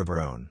take care of our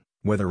own,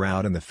 whether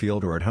out in the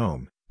field or at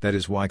home. That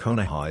is why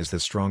Konoha is the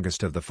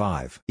strongest of the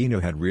five.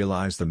 Ino had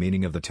realized the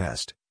meaning of the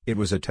test. It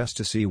was a test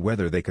to see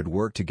whether they could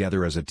work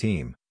together as a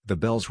team. The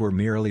bells were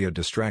merely a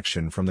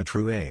distraction from the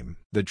true aim.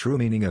 The true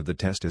meaning of the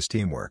test is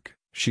teamwork.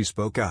 She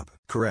spoke up.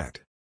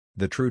 Correct.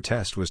 The true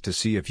test was to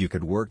see if you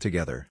could work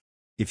together.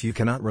 If you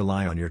cannot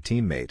rely on your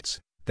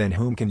teammates, then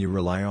whom can you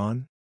rely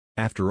on?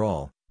 After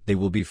all, they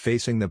will be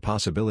facing the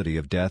possibility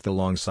of death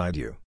alongside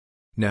you.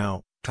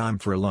 Now, time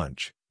for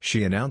lunch,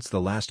 she announced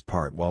the last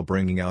part while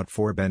bringing out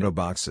 4 bento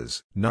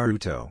boxes.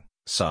 Naruto,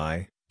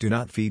 Sai, do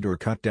not feed or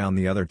cut down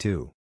the other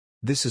two.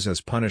 This is as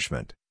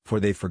punishment,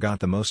 for they forgot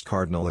the most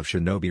cardinal of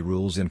shinobi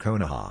rules in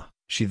Konoha.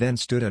 She then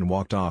stood and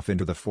walked off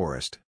into the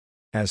forest.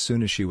 As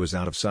soon as she was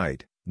out of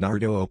sight,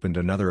 Naruto opened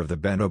another of the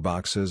bento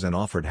boxes and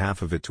offered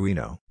half of it to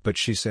Ino. But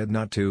she said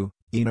not to.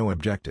 Ino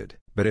objected.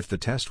 But if the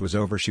test was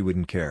over she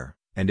wouldn't care,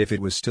 and if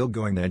it was still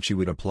going then she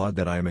would applaud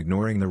that I am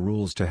ignoring the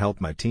rules to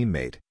help my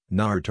teammate,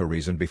 Naruto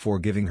reasoned before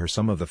giving her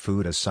some of the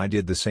food as Sai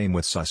did the same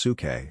with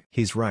Sasuke.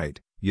 He's right,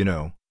 you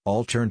know.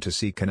 All turned to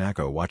see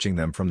Kanako watching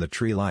them from the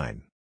tree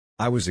line.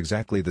 I was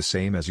exactly the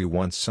same as you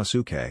once,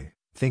 Sasuke,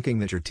 thinking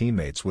that your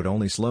teammates would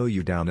only slow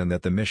you down and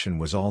that the mission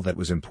was all that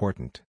was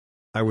important.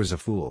 I was a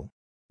fool.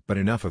 But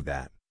enough of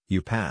that,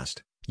 you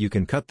passed, you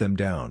can cut them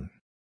down.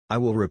 I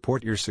will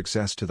report your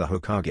success to the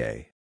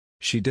Hokage.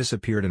 She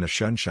disappeared in the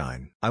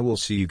sunshine. I will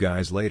see you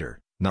guys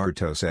later,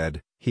 Naruto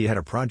said. He had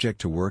a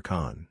project to work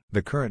on.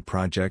 The current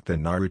project that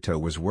Naruto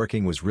was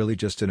working was really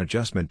just an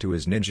adjustment to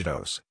his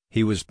ninjatos.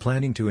 He was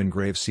planning to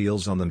engrave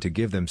seals on them to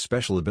give them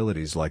special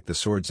abilities like the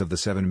swords of the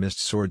 7 Mist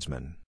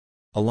Swordsmen.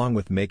 Along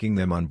with making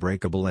them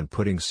unbreakable and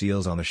putting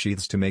seals on the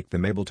sheaths to make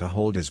them able to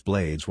hold his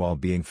blades while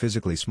being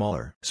physically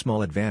smaller.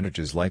 Small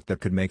advantages like that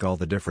could make all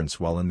the difference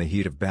while in the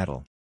heat of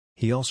battle.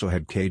 He also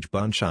had Kage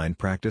Bunshin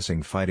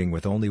practicing fighting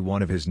with only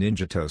one of his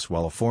ninjatos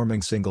while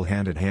forming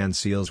single-handed hand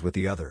seals with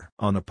the other.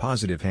 On a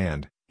positive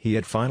hand, he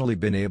had finally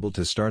been able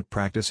to start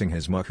practicing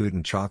his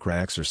Makuten chakra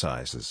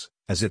exercises,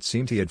 as it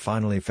seemed he had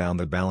finally found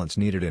the balance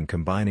needed in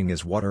combining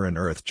his water and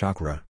earth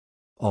chakra.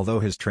 Although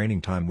his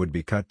training time would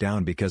be cut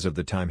down because of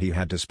the time he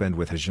had to spend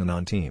with his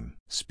Junon team.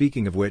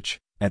 Speaking of which,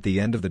 at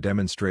the end of the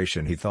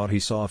demonstration he thought he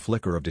saw a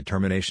flicker of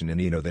determination in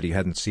Ino that he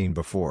hadn't seen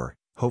before.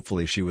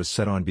 Hopefully she was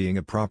set on being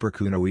a proper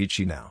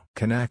kunoichi now.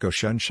 Kanako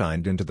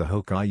shunshined into the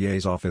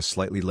Hokage's office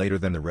slightly later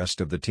than the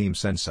rest of the team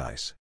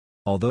sensais.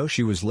 Although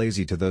she was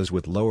lazy to those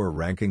with lower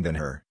ranking than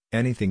her,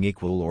 anything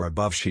equal or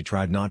above she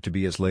tried not to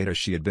be as late as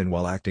she had been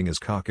while acting as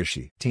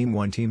Kakashi. Team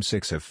 1 Team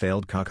 6 have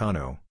failed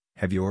Kakano,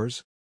 have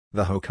yours?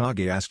 The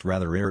Hokage asked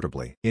rather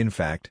irritably. In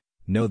fact,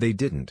 no they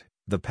didn't,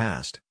 the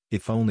past,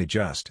 if only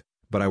just,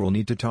 but I will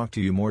need to talk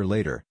to you more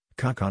later,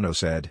 Kakano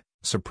said,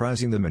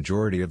 surprising the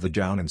majority of the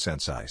Jounin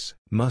sensais.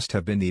 Must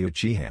have been the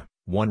Uchiha,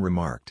 one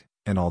remarked,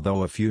 and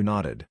although a few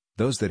nodded,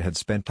 those that had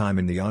spent time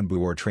in the Anbu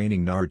or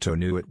training Naruto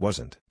knew it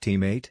wasn't.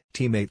 Team 8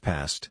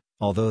 passed,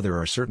 although there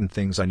are certain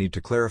things I need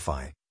to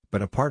clarify,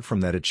 but apart from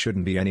that it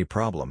shouldn't be any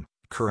problem,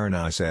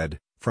 Kurenai said,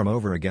 from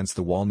over against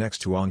the wall next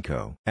to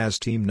Anko. As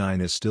Team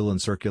 9 is still in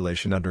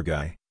circulation under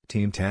Guy,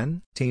 Team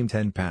 10? Team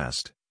 10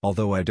 passed,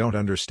 although I don't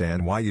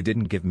understand why you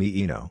didn't give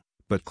me Ino,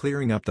 but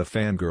clearing up the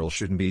fangirl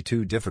shouldn't be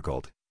too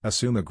difficult.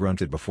 Asuma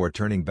grunted before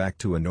turning back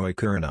to annoy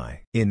Kurenai.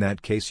 In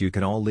that case you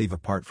can all leave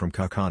apart from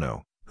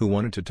Kakano, who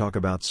wanted to talk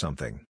about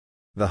something.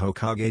 The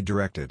Hokage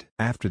directed.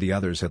 After the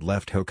others had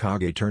left,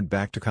 Hokage turned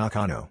back to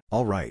Kakano.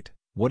 Alright,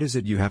 what is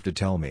it you have to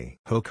tell me?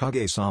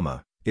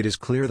 Hokage-sama, it is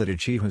clear that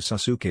Uchiha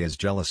Sasuke is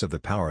jealous of the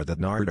power that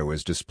Naruto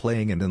is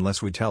displaying, and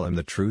unless we tell him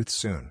the truth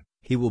soon,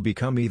 he will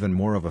become even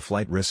more of a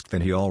flight risk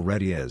than he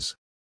already is.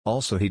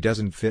 Also he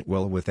doesn't fit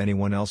well with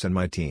anyone else in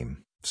my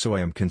team, so I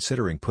am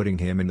considering putting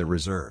him in the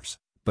reserves.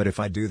 But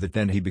if I do that,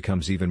 then he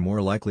becomes even more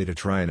likely to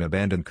try and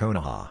abandon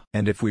Konoha.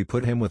 And if we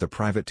put him with a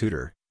private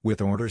tutor, with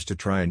orders to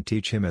try and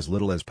teach him as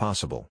little as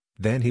possible,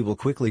 then he will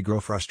quickly grow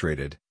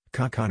frustrated,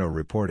 Kakano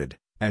reported,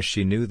 as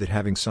she knew that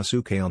having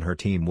Sasuke on her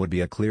team would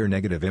be a clear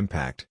negative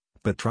impact,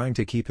 but trying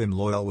to keep him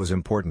loyal was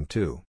important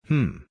too.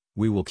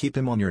 We will keep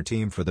him on your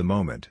team for the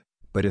moment,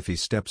 but if he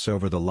steps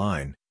over the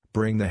line,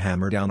 bring the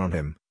hammer down on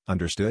him,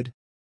 understood?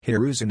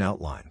 Hiruzen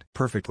outlined.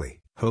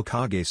 Perfectly,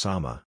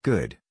 Hokage-sama.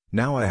 Good.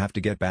 Now I have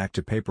to get back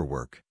to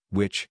paperwork,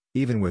 which,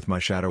 even with my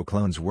shadow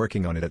clones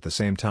working on it at the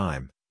same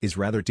time, is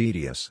rather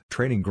tedious.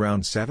 Training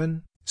ground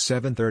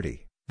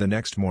 7:30. The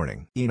next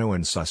morning, Ino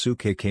and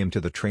Sasuke came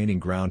to the training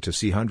ground to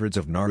see hundreds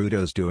of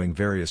Narutos doing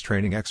various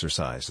training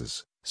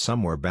exercises.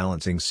 Some were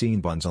balancing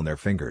senbons on their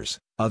fingers,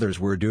 others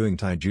were doing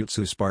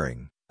taijutsu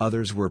sparring,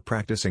 others were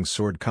practicing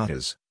sword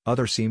katas,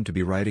 others seemed to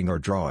be writing or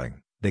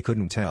drawing, they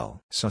couldn't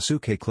tell.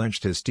 Sasuke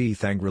clenched his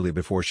teeth angrily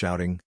before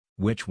shouting,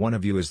 "Which one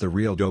of you is the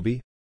real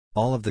Dobi?"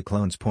 All of the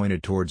clones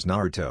pointed towards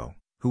Naruto,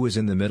 who was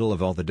in the middle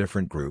of all the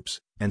different groups,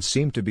 and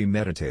seemed to be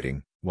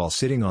meditating, while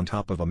sitting on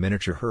top of a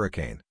miniature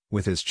hurricane,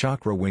 with his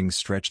chakra wings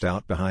stretched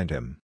out behind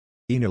him.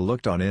 Ino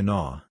looked on in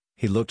awe,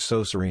 he looked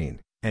so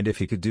serene, and if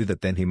he could do that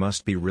then he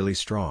must be really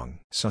strong.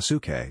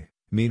 Sasuke,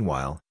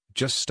 meanwhile,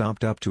 just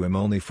stomped up to him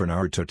only for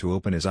Naruto to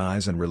open his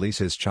eyes and release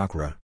his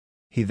chakra.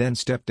 He then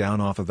stepped down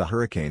off of the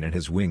hurricane and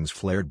his wings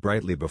flared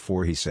brightly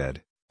before he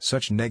said,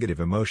 "Such negative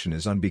emotion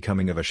is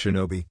unbecoming of a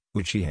shinobi,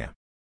 Uchiha."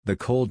 The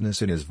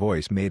coldness in his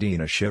voice made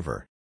Ina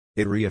shiver.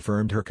 It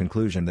reaffirmed her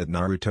conclusion that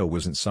Naruto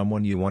wasn't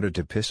someone you wanted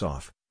to piss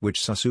off,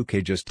 which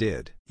Sasuke just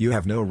did. "You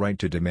have no right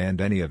to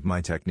demand any of my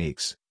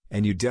techniques,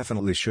 and you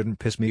definitely shouldn't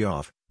piss me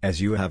off,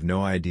 as you have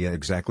no idea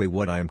exactly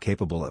what I am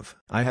capable of.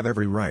 I have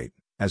every right,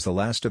 as the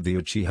last of the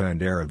Uchiha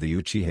and heir of the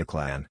Uchiha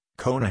clan,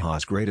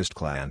 Konoha's greatest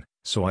clan,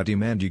 so I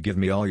demand you give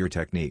me all your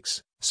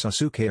techniques,"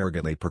 Sasuke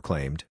arrogantly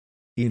proclaimed.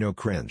 Ino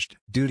cringed.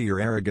 "Due to your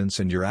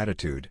arrogance and your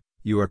attitude,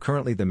 you are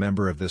currently the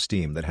member of this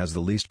team that has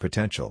the least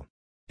potential.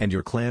 And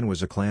your clan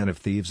was a clan of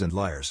thieves and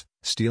liars,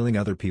 stealing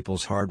other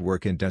people's hard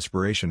work in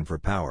desperation for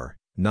power."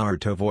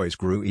 Naruto's voice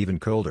grew even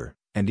colder,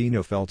 and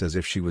Ino felt as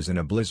if she was in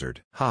a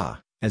blizzard.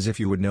 "Ha, as if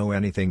you would know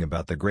anything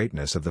about the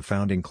greatness of the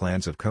founding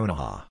clans of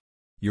Konoha.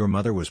 Your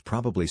mother was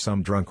probably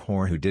some drunk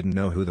whore who didn't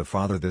know who the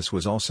father." This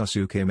was all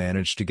Sasuke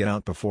managed to get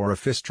out before a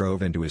fist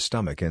drove into his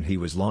stomach and he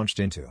was launched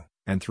into,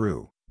 and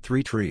through,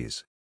 3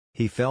 trees.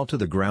 He fell to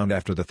the ground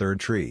after the 3rd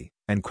tree,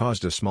 and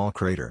caused a small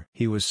crater.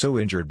 He was so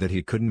injured that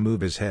he couldn't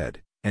move his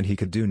head, and he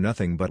could do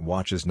nothing but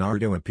watch as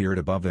Naruto appeared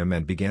above him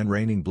and began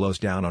raining blows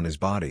down on his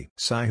body.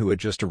 Sai, who had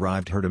just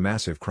arrived, heard a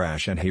massive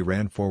crash and he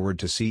ran forward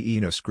to see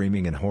Ino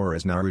screaming in horror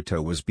as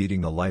Naruto was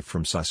beating the life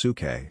from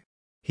Sasuke.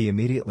 He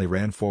immediately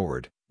ran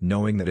forward,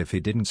 knowing that if he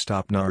didn't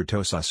stop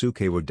Naruto,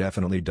 Sasuke would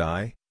definitely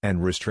die,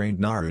 and restrained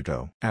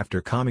Naruto.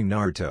 After calming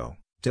Naruto,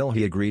 till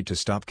he agreed to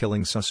stop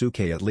killing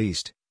Sasuke at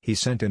least, he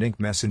sent an ink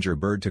messenger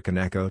bird to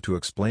Kaneko to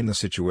explain the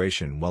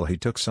situation while he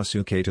took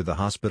Sasuke to the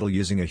hospital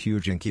using a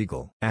huge ink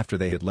eagle. After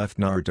they had left,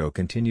 Naruto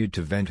continued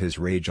to vent his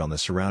rage on the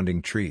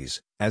surrounding trees,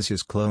 as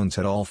his clones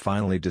had all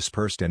finally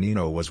dispersed and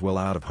Ino was well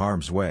out of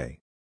harm's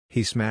way.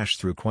 He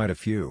smashed through quite a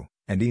few,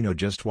 and Ino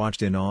just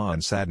watched in awe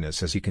and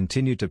sadness as he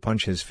continued to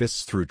punch his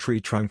fists through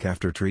tree trunk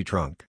after tree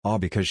trunk. Awe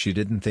because she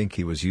didn't think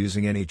he was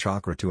using any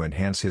chakra to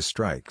enhance his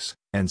strikes,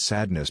 and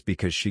sadness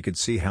because she could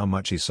see how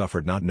much he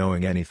suffered not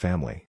knowing any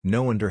family.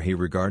 No wonder he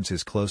regards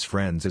his close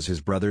friends as his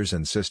brothers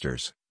and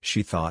sisters,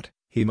 she thought.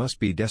 He must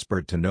be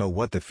desperate to know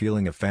what the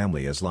feeling of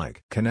family is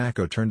like.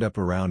 Kaneko turned up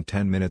around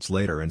 10 minutes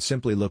later and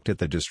simply looked at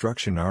the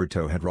destruction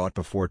Naruto had wrought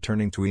before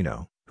turning to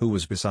Ino, who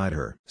was beside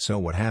her. So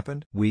what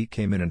happened? We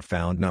came in and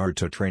found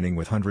Naruto training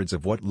with hundreds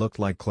of what looked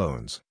like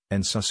clones,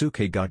 and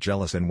Sasuke got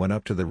jealous and went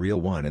up to the real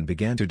one and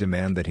began to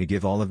demand that he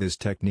give all of his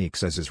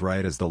techniques as his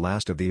right as the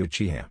last of the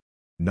Uchiha.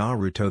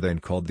 Naruto then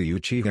called the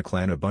Uchiha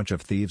clan a bunch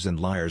of thieves and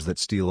liars that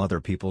steal other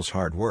people's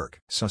hard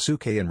work.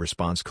 Sasuke in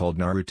response called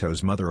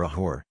Naruto's mother a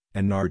whore,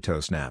 and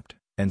Naruto snapped,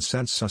 and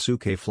sent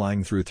Sasuke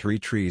flying through 3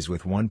 trees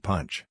with one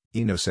punch.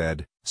 Ino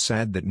said,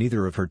 sad that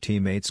neither of her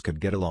teammates could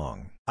get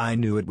along. I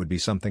knew it would be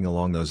something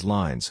along those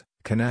lines.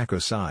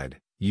 Kanako sighed,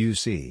 you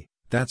see,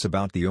 that's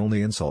about the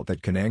only insult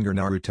that can anger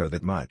Naruto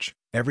that much,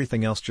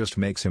 everything else just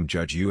makes him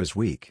judge you as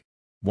weak.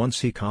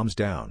 Once he calms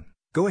down,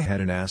 go ahead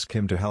and ask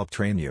him to help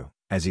train you,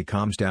 as he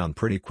calms down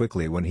pretty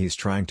quickly when he's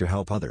trying to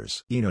help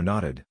others. Ino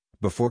nodded,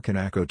 before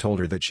Kanako told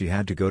her that she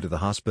had to go to the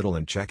hospital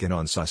and check in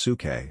on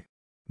Sasuke.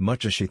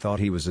 Much as she thought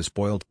he was a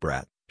spoiled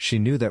brat, she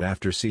knew that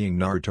after seeing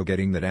Naruto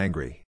getting that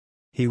angry,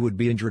 he would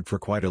be injured for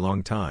quite a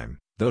long time,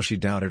 though she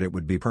doubted it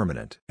would be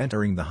permanent.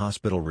 Entering the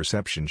hospital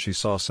reception, she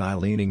saw Sai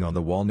leaning on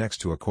the wall next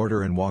to a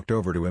quarter and walked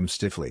over to him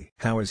stiffly.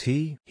 How is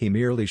he? He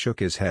merely shook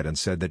his head and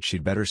said that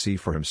she'd better see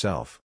for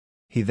himself.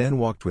 He then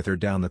walked with her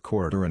down the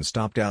corridor and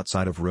stopped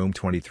outside of room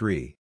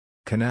 23.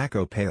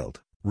 Kanako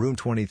paled. Room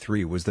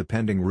 23 was the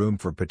pending room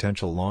for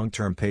potential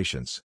long-term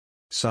patients.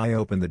 Sai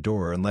opened the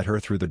door and let her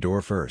through the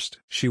door first.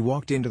 She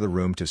walked into the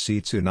room to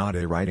see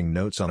Tsunade writing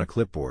notes on a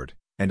clipboard,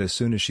 and as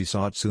soon as she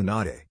saw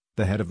Tsunade,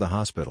 the head of the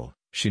hospital,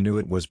 she knew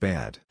it was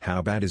bad.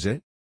 How bad is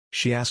it?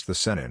 She asked the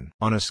Sennin.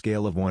 On a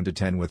scale of 1 to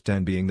 10 with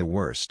 10 being the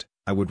worst,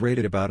 I would rate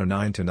it about a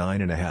 9 to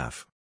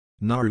 9.5.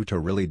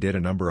 Naruto really did a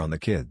number on the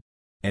kid.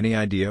 Any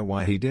idea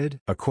why he did?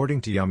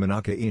 According to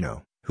Yamanaka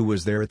Ino, who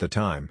was there at the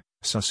time,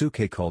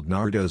 Sasuke called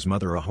Naruto's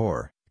mother a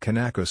whore,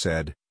 Kanako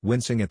said,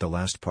 wincing at the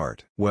last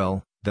part.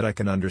 Well, that I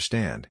can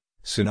understand,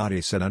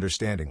 Tsunade said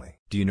understandingly.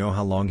 Do you know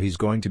how long he's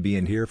going to be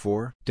in here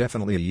for?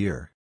 Definitely a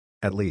year.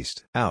 At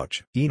least.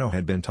 Ouch. Ino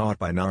had been taught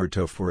by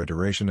Naruto for a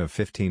duration of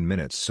 15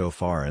 minutes so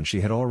far, and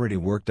she had already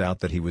worked out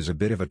that he was a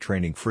bit of a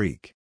training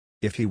freak.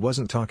 If he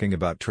wasn't talking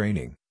about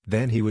training,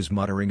 then he was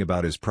muttering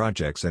about his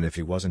projects, and if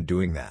he wasn't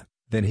doing that,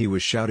 then he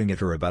was shouting at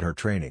her about her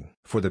training.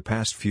 For the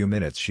past few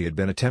minutes she had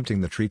been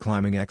attempting the tree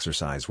climbing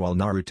exercise while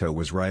Naruto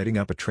was writing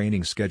up a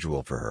training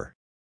schedule for her.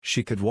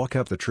 She could walk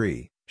up the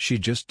tree, she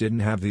just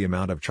didn't have the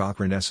amount of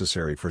chakra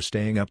necessary for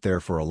staying up there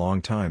for a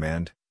long time,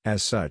 and,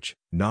 as such,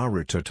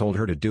 Naruto told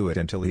her to do it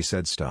until he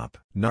said stop.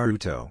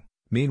 Naruto,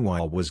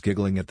 meanwhile, was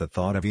giggling at the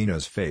thought of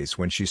Ino's face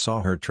when she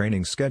saw her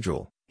training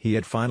schedule. He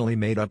had finally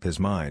made up his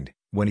mind.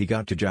 When he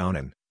got to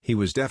Jounin, he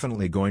was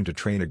definitely going to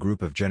train a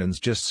group of genins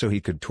just so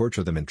he could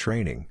torture them in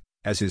training,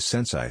 as his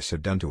senseis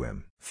had done to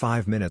him.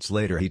 5 minutes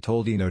later he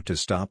told Ino to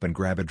stop and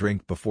grab a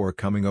drink before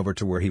coming over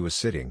to where he was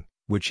sitting,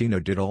 which Ino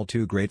did all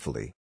too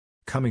gratefully.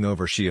 Coming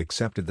over, she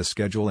accepted the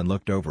schedule and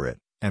looked over it,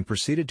 and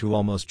proceeded to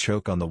almost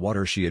choke on the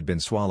water she had been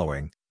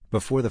swallowing,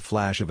 before the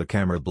flash of a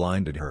camera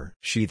blinded her.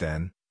 She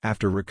then,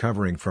 after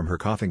recovering from her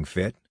coughing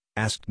fit,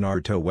 asked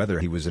Naruto whether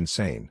he was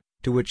insane,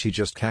 to which he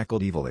just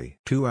cackled evilly.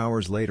 2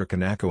 hours later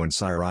Kanako and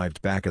Sai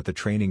arrived back at the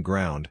training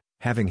ground,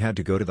 having had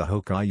to go to the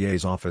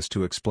Hokage's office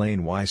to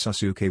explain why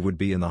Sasuke would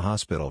be in the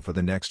hospital for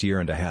the next year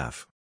and a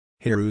half.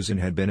 Hiruzen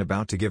had been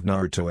about to give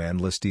Naruto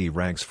endless D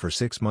ranks for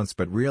 6 months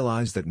but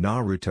realized that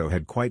Naruto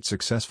had quite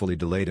successfully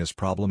delayed his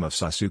problem of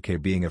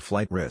Sasuke being a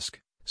flight risk,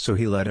 so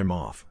he let him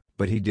off.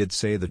 But he did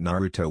say that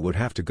Naruto would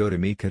have to go to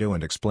Mikado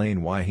and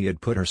explain why he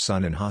had put her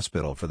son in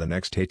hospital for the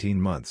next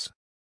 18 months.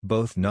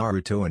 Both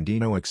Naruto and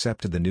Ino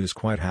accepted the news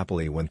quite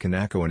happily when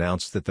Kanako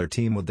announced that their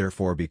team would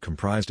therefore be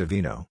comprised of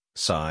Ino,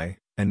 Sai,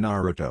 and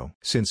Naruto.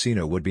 Since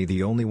Ino would be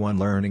the only one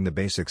learning the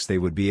basics, they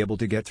would be able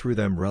to get through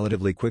them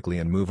relatively quickly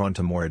and move on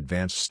to more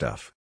advanced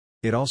stuff.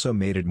 It also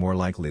made it more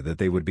likely that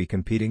they would be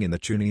competing in the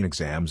Chunin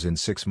exams in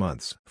 6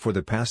 months. For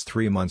the past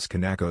 3 months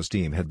Kanako's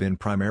team had been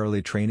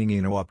primarily training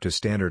Ino up to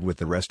standard with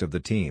the rest of the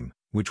team,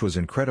 which was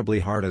incredibly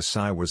hard as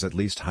Sai was at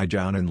least high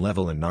Jounin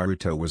level and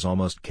Naruto was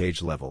almost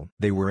Kage level.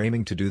 They were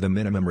aiming to do the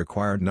minimum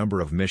required number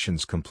of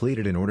missions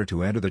completed in order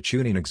to enter the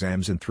Chunin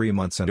exams in 3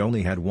 months and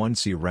only had one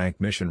C-rank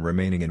mission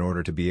remaining in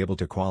order to be able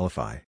to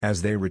qualify.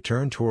 As they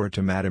returned toward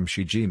to Madame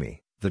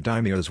Shijimi, the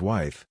daimyo's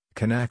wife,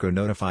 Kanako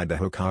notified the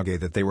Hokage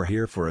that they were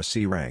here for a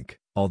C rank,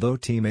 although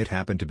Team 8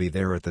 happened to be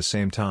there at the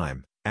same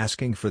time,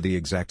 asking for the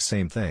exact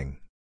same thing.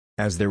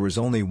 As there was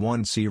only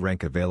one C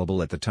rank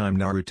available at the time,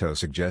 Naruto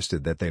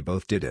suggested that they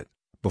both did it,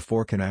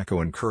 before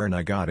Kanako and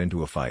Kurenai got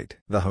into a fight.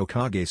 The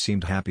Hokage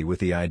seemed happy with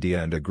the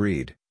idea and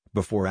agreed,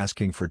 before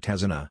asking for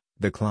Tezuna,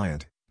 the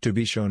client, to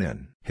be shown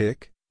in.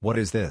 Hick, what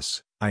is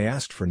this? I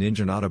asked for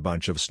ninja, not a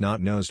bunch of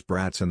snot-nosed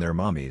brats and their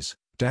mommies.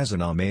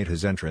 Tezuna made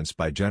his entrance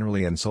by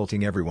generally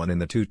insulting everyone in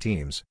the two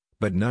teams,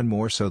 but none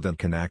more so than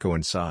Kanako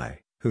and Sai,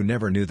 who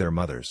never knew their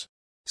mothers.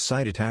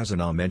 Sai to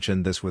Tezuna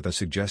mentioned this with a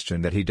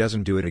suggestion that he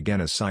doesn't do it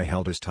again as Sai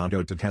held his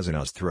tando to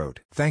Tezuna's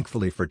throat.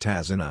 Thankfully for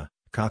Tezuna,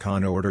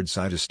 Kakano ordered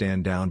Sai to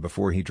stand down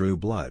before he drew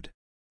blood.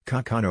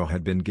 Kakano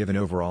had been given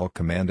overall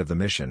command of the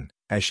mission,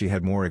 as she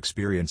had more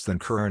experience than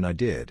Kurenai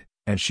did,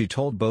 and she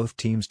told both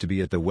teams to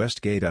be at the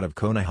west gate out of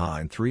Konoha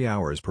in 3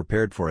 hours,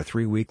 prepared for a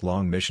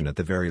 3-week-long mission at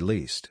the very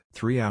least.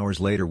 3 hours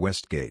later,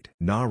 west gate.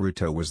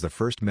 Naruto was the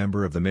first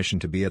member of the mission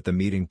to be at the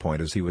meeting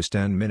point, as he was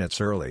 10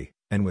 minutes early,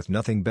 and with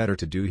nothing better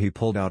to do he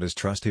pulled out his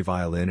trusty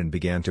violin and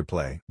began to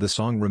play. The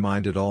song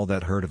reminded all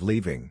that heard of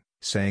leaving,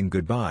 saying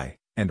goodbye,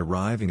 and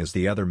arriving. As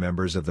the other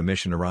members of the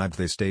mission arrived,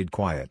 they stayed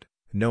quiet,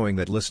 knowing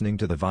that listening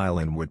to the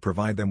violin would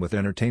provide them with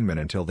entertainment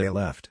until they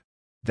left.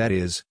 That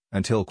is,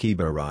 until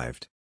Kiba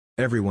arrived.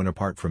 Everyone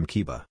apart from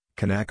Kiba,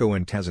 Kanako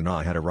and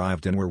Tazuna had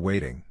arrived and were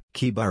waiting.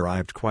 Kiba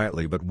arrived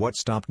quietly, but what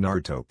stopped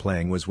Naruto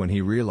playing was when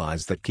he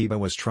realized that Kiba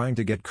was trying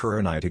to get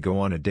Kurenai to go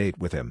on a date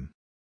with him.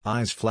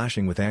 Eyes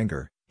flashing with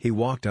anger, he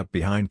walked up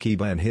behind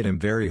Kiba and hit him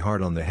very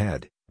hard on the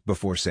head,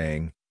 before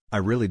saying, "I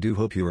really do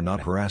hope you are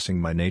not harassing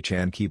my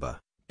Ne-chan,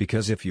 Kiba,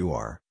 because if you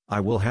are, I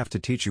will have to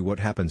teach you what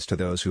happens to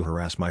those who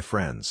harass my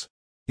friends.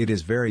 It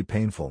is very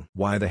painful."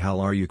 "Why the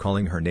hell are you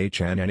calling her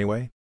Ne-chan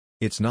anyway?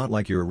 It's not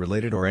like you're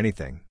related or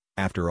anything.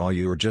 After all,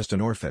 you are just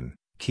an orphan,"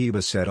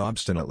 Kiba said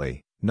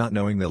obstinately, not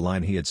knowing the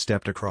line he had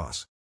stepped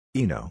across.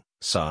 Ino,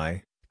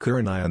 Sai,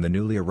 Kurenai and the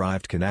newly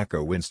arrived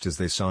Kanako winced as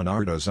they saw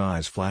Naruto's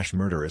eyes flash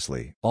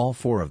murderously. All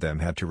four of them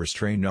had to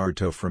restrain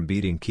Naruto from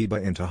beating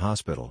Kiba into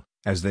hospital,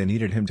 as they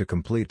needed him to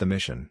complete the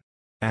mission.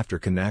 After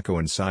Kanako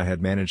and Sai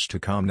had managed to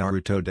calm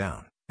Naruto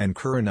down, and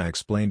Kurenai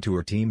explained to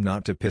her team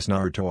not to piss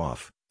Naruto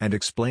off, and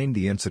explained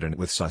the incident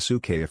with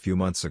Sasuke a few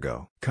months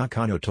ago.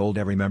 Kakano told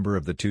every member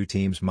of the two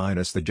teams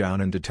minus the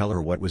Jounin to tell her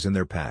what was in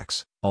their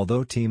packs,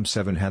 although Team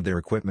 7 had their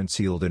equipment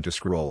sealed into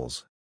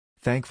scrolls.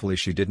 Thankfully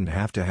she didn't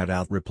have to head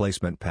out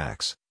replacement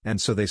packs, and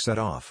so they set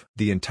off.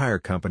 The entire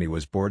company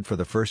was bored for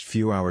the first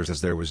few hours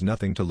as there was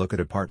nothing to look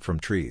at apart from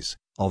trees,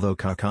 although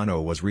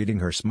Kakano was reading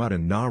her smut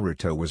and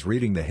Naruto was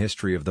reading the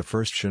history of the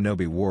First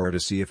Shinobi War to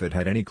see if it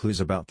had any clues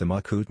about the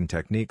Makuten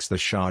techniques the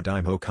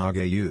Shodaime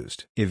Hokage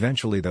used.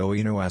 Eventually though,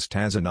 Ino asked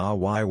Tazuna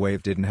why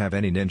Wave didn't have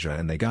any ninja,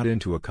 and they got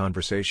into a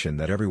conversation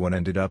that everyone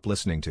ended up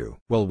listening to.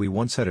 "Well, we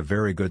once had a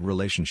very good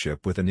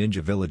relationship with a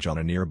ninja village on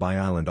a nearby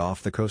island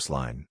off the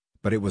coastline,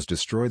 but it was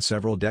destroyed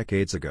several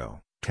decades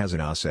ago,"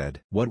 Tazuna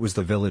said. "What was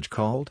the village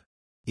called?"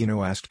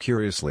 Ino asked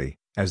curiously,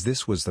 as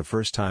this was the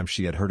first time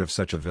she had heard of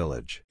such a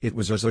village. "It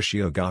was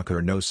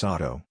Ozoshiogaku no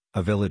Sato,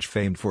 a village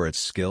famed for its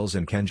skills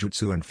in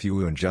Kenjutsu and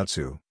Fuin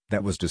Jutsu,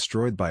 that was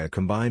destroyed by a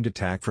combined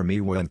attack from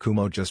Iwa and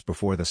Kumo just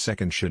before the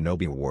Second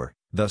Shinobi War,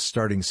 thus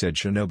starting said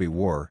Shinobi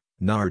War."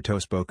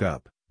 Naruto spoke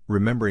up,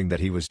 remembering that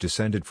he was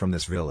descended from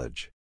this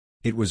village.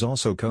 It was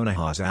also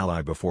Konoha's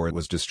ally before it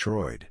was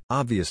destroyed.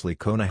 "Obviously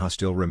Konoha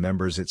still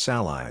remembers its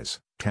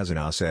allies,"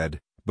 Tazuna said,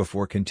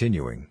 before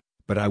continuing,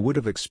 "but I would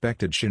have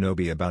expected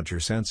shinobi about your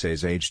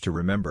sensei's age to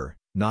remember,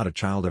 not a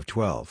child of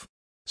 12.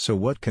 So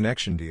what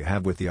connection do you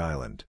have with the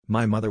island?"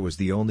 "My mother was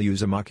the only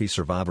Uzumaki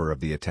survivor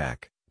of the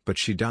attack, but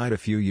she died a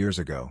few years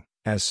ago.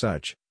 As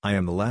such, I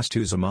am the last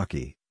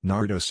Uzumaki,"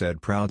 Naruto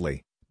said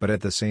proudly, but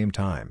at the same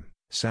time,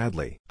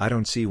 sadly. "I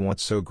don't see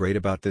what's so great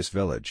about this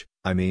village.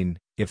 I mean,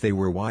 if they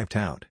were wiped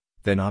out,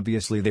 then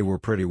obviously they were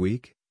pretty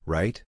weak,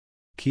 right?"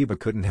 Kiba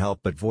couldn't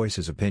help but voice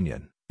his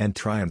opinion, and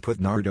try and put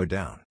Naruto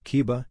down.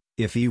 "Kiba,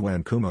 if Iwa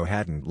and Kumo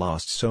hadn't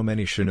lost so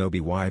many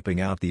shinobi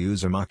wiping out the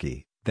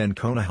Uzumaki, then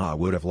Konoha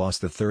would have lost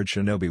the Third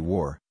Shinobi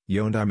War,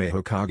 Yondaime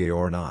Hokage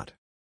or not.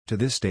 To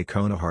this day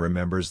Konoha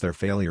remembers their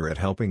failure at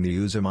helping the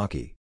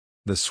Uzumaki.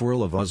 The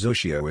swirl of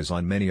Ozoshio is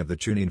on many of the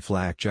Chunin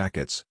flak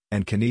jackets,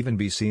 and can even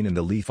be seen in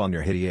the leaf on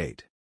your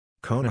Hideate.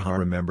 Konoha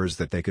remembers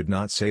that they could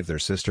not save their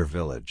sister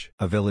village,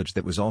 a village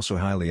that was also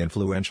highly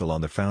influential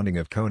on the founding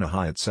of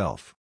Konoha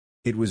itself.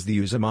 It was the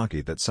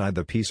Uzumaki that signed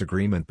the peace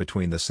agreement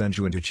between the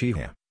Senju and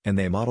Uchiha, and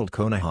they modeled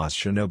Konoha's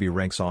shinobi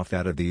ranks off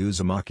that of the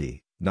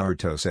Uzumaki,"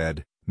 Naruto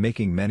said,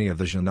 making many of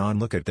the Jonin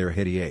look at their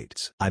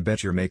Hideates. "I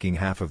bet you're making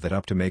half of that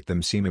up to make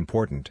them seem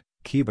important,"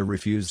 Kiba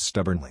refused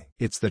stubbornly.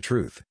 "It's the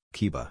truth,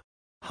 Kiba.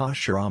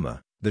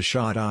 Hashirama, the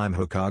Shodaime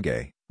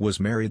Hokage, was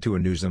married to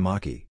an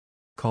Uzumaki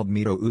called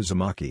Mito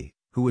Uzumaki,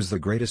 who was the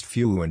greatest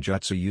Fuin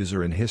Jutsu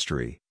user in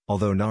history."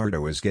 Although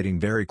Naruto is getting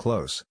very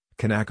close,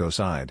 Kanako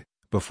sighed,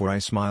 before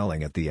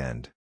smiling at the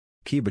end.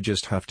 Kiba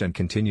just huffed and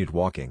continued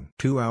walking.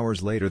 2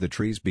 hours later the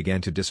trees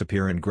began to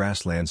disappear and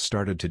grasslands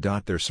started to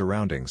dot their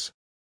surroundings.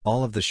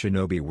 All of the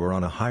shinobi were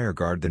on a higher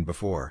guard than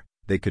before,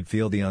 they could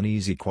feel the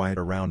uneasy quiet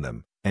around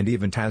them, and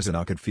even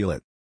Tazuna could feel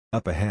it.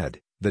 Up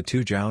ahead, the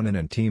two Jounin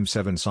and Team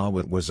 7 saw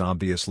what was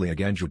obviously a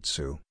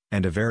genjutsu,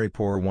 and a very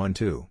poor one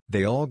too.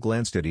 They all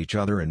glanced at each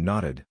other and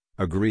nodded,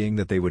 agreeing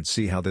that they would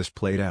see how this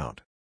played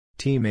out.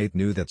 Team 8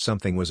 knew that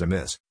something was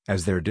amiss,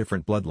 as their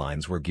different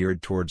bloodlines were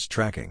geared towards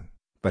tracking,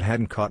 but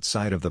hadn't caught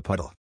sight of the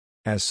puddle.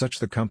 As such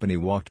the company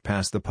walked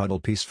past the puddle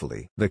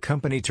peacefully. The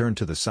company turned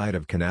to the side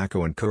of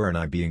Kanako and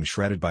Kurenai being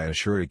shredded by a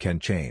shuriken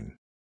chain.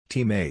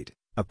 Team 8,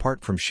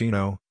 apart from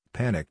Shino,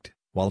 panicked,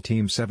 while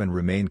Team 7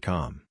 remained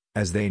calm,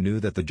 as they knew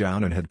that the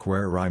Jounin had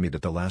Kurenai'd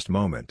at the last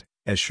moment,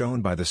 as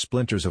shown by the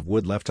splinters of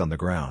wood left on the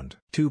ground.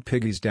 2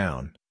 piggies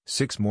down,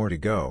 6 more to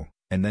go,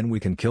 and then we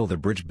can kill the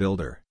bridge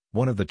builder,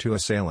 one of the two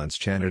assailants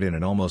chanted in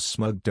an almost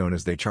smug tone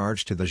as they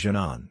charged to the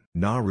Jounin.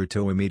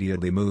 Naruto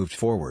immediately moved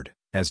forward,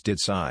 as did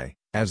Sai,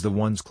 as the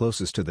ones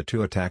closest to the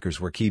two attackers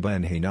were Kiba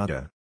and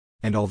Hinata.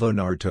 And although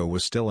Naruto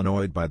was still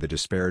annoyed by the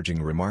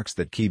disparaging remarks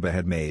that Kiba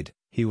had made,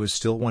 he was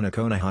still one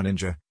Konoha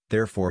ninja,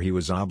 therefore he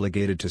was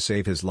obligated to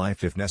save his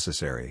life if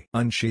necessary.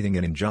 Unsheathing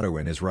a ninjato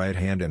in his right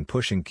hand and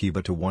pushing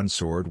Kiba to one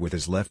sword with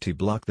his left, he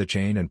blocked the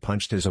chain and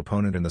punched his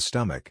opponent in the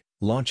stomach,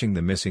 launching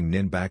the missing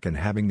nin back and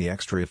having the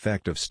extra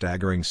effect of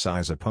staggering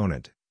Sai's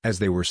opponent, as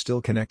they were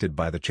still connected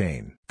by the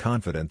chain.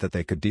 Confident that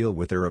they could deal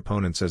with their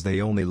opponents as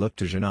they only looked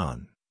to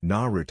Jinan,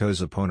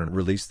 Naruto's opponent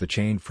released the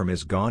chain from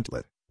his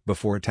gauntlet,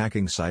 before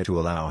attacking Sai to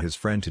allow his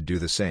friend to do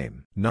the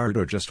same.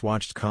 Naruto just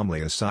watched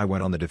calmly as Sai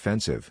went on the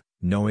defensive,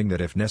 knowing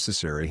that if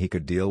necessary he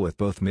could deal with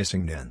both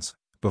missing nins,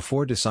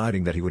 before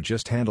deciding that he would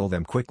just handle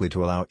them quickly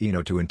to allow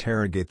Ino to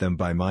interrogate them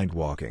by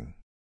mind-walking.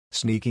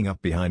 Sneaking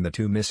up behind the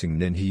two missing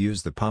nin, he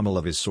used the pommel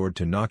of his sword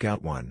to knock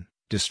out one,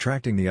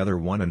 distracting the other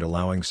one and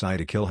allowing Sai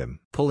to kill him.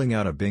 Pulling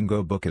out a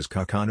bingo book as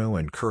Kakano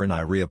and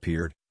Kurenai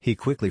reappeared, he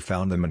quickly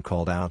found them and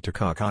called out to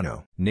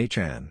Kakano.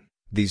 "Ne-chan,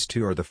 these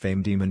two are the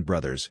famed demon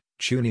brothers,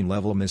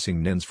 Chunin-level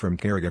missing nins from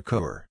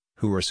Karagakoa,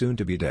 who are soon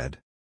to be dead.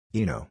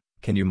 Ino,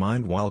 can you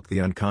mind-walk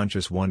the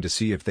unconscious one to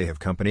see if they have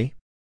company?"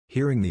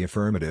 Hearing the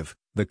affirmative,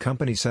 the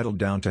company settled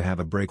down to have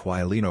a break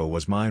while Ino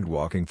was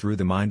mind-walking through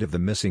the mind of the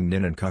missing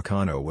nin and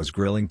Kakano was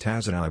grilling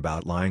Tazuna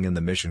about lying in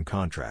the mission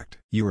contract.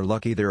 "You are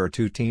lucky there are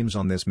two teams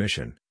on this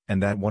mission,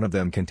 and that one of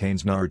them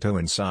contains Naruto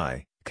and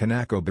Sai,"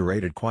 Kanako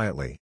berated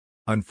quietly.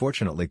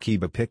 Unfortunately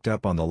Kiba picked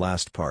up on the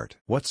last part.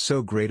 "What's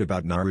so great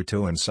about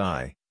Naruto and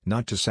Sai,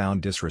 not to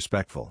sound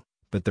disrespectful,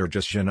 but they're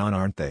just Jinan,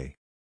 aren't they?"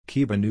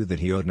 Kiba knew that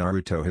he owed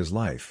Naruto his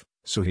life,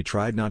 so he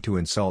tried not to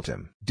insult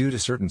him. Due to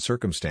certain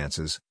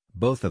circumstances,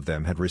 both of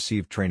them had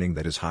received training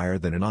that is higher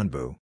than an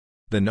Anbu.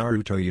 The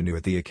Naruto you knew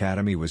at the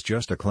academy was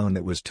just a clone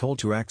that was told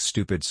to act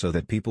stupid so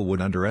that people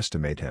would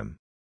underestimate him.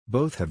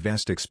 Both have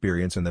vast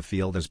experience in the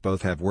field as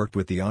both have worked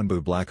with the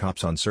Anbu Black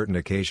Ops on certain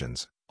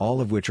occasions, all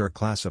of which are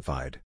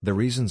classified. The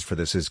reasons for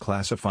this is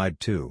classified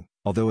too,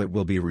 although it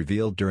will be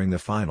revealed during the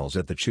finals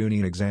at the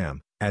Chunin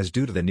exam, as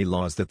due to the Ni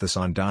laws that the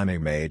Sandaime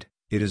made,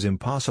 it is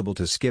impossible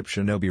to skip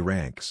shinobi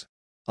ranks.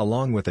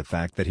 Along with the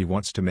fact that he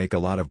wants to make a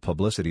lot of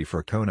publicity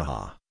for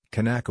Konoha,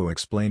 Kanako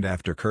explained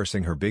after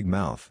cursing her big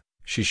mouth,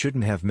 she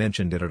shouldn't have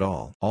mentioned it at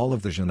all. All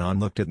of the Jinan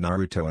looked at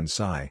Naruto and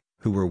Sai,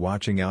 who were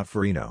watching out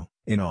for Ino,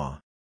 in awe.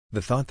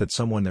 The thought that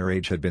someone their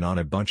age had been on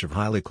a bunch of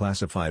highly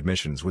classified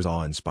missions was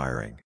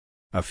awe-inspiring.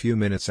 A few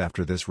minutes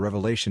after this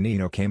revelation,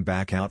 Ino came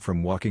back out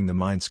from walking the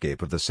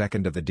mindscape of the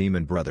second of the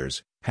demon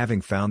brothers,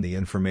 having found the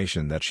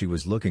information that she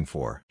was looking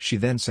for. She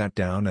then sat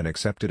down and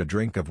accepted a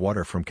drink of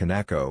water from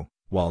Kanako,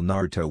 while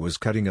Naruto was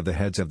cutting of the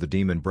heads of the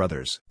demon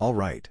brothers.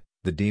 "Alright,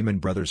 the demon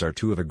brothers are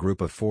two of a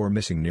group of 4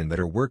 missing nin that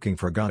are working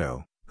for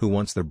Gato, who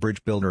wants the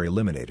bridge builder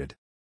eliminated.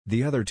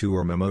 The other two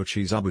are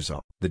Momochi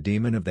Zabuza, the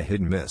demon of the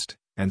hidden mist,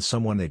 and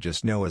someone they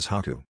just know as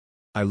Haku.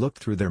 I looked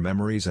through their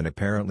memories and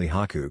apparently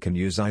Haku can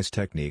use ice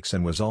techniques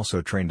and was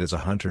also trained as a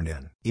hunter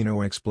nin,"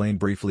 Ino explained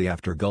briefly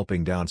after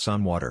gulping down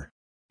some water.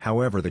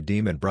 However, the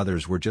demon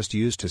brothers were just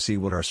used to see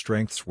what our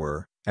strengths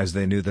were, as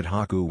they knew that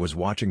Haku was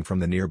watching from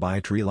the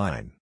nearby tree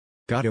line.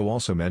 Gato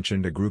also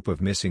mentioned a group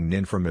of missing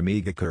nin from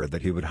Amigakure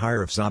that he would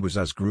hire if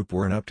Zabuza's group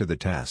weren't up to the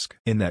task.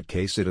 In that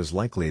case it is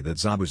likely that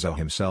Zabuza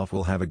himself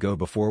will have a go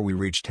before we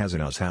reach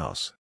Tazuna's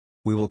house.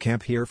 We will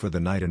camp here for the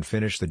night and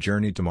finish the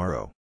journey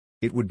tomorrow.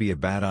 It would be a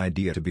bad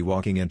idea to be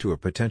walking into a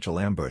potential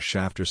ambush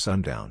after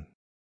sundown.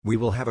 We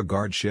will have a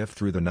guard shift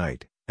through the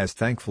night, as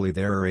thankfully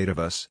there are 8 of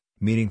us,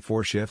 meaning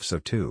 4 shifts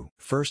of 2.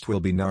 First will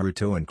be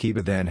Naruto and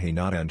Kiba, then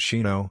Hinata and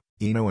Shino,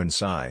 Ino and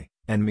Sai,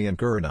 and me and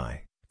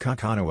Kurenai,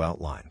 Kakano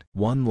outlined.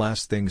 "One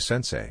last thing,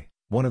 sensei,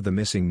 one of the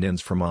missing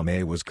nins from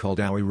Ame was called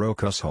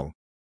Aoirokuso.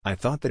 I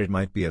thought that it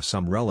might be of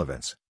some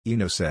relevance,"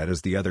 Ino said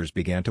as the others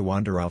began to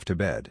wander off to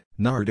bed.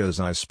 Naruto's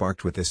eyes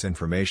sparked with this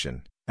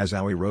information, as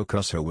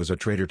Aoirokuso was a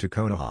traitor to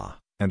Konoha,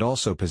 and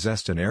also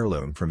possessed an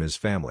heirloom from his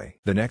family.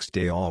 The next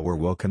day all were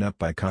woken up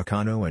by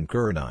Kakano and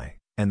Kurenai,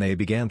 and they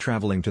began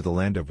traveling to the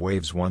Land of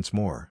Waves once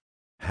more.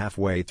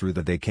 Halfway through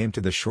they came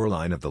to the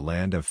shoreline of the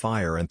Land of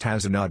Fire and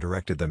Tazuna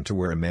directed them to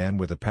where a man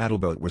with a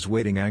paddleboat was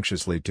waiting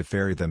anxiously to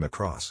ferry them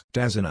across.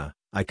 "Tazuna,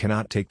 I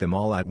cannot take them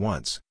all at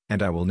once,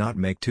 and I will not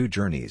make 2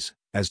 journeys,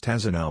 as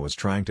Tazuna was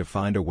trying to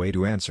find a way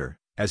to answer,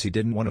 as he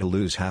didn't want to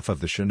lose half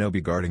of the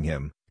shinobi guarding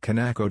him.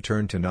 Kanako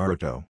turned to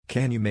Naruto.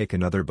 "Can you make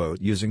another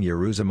boat using your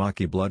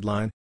Uzumaki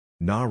bloodline?"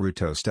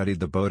 Naruto studied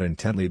the boat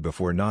intently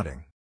before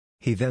nodding.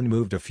 He then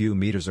moved a few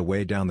meters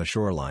away down the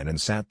shoreline and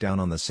sat down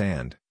on the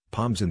sand,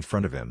 palms in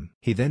front of him.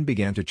 He then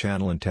began to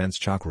channel intense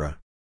chakra.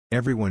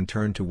 Everyone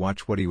turned to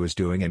watch what he was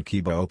doing and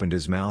Kiba opened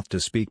his mouth to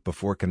speak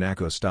before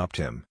Kanako stopped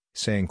him,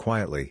 saying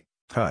quietly,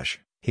 "Hush,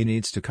 he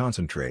needs to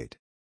concentrate."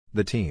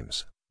 The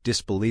teams,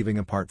 disbelieving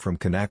apart from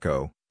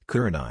Kanako,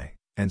 Kurenai,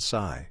 and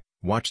Sai,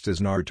 watched as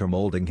Naruto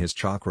molding his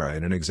chakra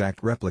in an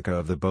exact replica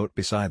of the boat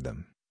beside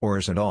them,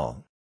 oars and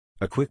all.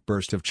 A quick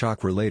burst of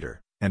chakra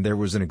later, and there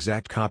was an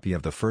exact copy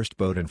of the first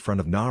boat in front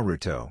of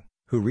Naruto,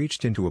 who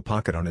reached into a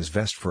pocket on his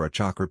vest for a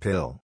chakra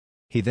pill.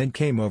 He then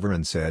came over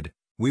and said,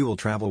 We will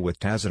travel with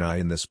Tazunai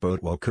in this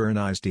boat while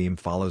Kurenai's team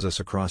follows us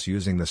across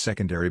using the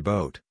secondary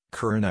boat.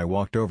 Kurenai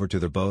walked over to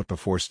the boat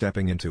before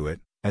stepping into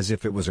it, as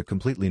if it was a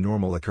completely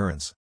normal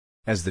occurrence.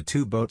 As the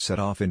two boats set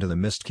off into the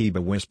mist,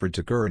 Kiba whispered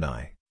to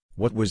Kurenai,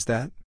 "What was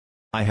that?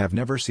 I have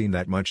never seen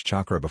that much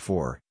chakra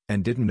before,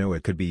 and didn't know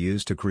it could be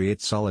used to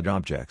create solid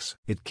objects."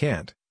 "It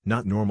can't,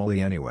 not normally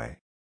anyway.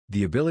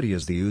 The ability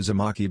is the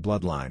Uzumaki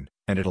bloodline,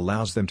 and it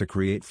allows them to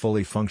create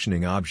fully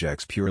functioning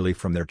objects purely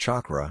from their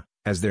chakra,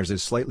 as theirs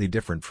is slightly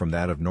different from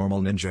that of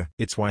normal ninja.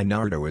 It's why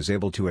Naruto is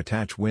able to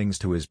attach wings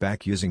to his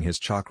back using his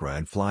chakra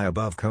and fly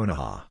above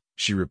Konoha,"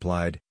 she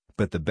replied,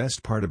 "but the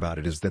best part about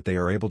it is that they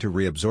are able to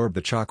reabsorb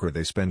the chakra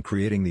they spend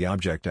creating the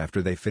object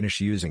after they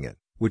finish using it,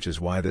 which is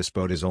why this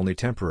boat is only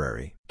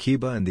temporary."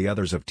 Kiba and the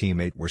others of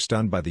Team 8 were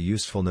stunned by the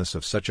usefulness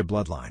of such a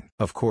bloodline.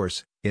 Of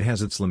course, it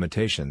has its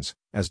limitations,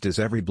 as does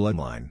every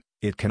bloodline.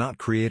 It cannot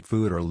create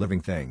food or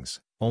living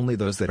things, only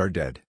those that are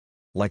dead.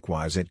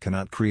 Likewise, it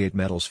cannot create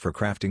metals for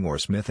crafting or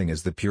smithing,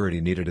 as the purity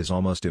needed is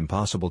almost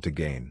impossible to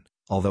gain,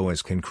 although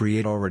it can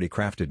create already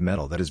crafted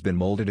metal that has been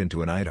molded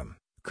into an item,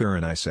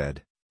 Kurenai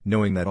said,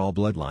 knowing that all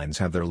bloodlines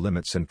have their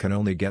limits and can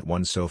only get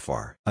one so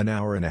far. An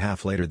hour and a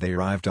half later they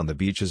arrived on the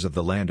beaches of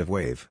the Land of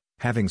Wave,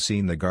 having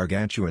seen the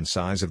gargantuan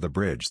size of the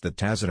bridge that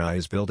Tazunai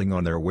is building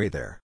on their way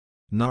there.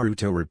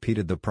 Naruto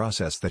repeated the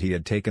process that he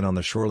had taken on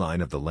the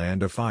shoreline of the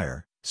Land of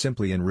Fire,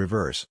 simply in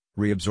reverse,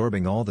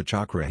 reabsorbing all the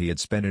chakra he had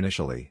spent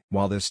initially.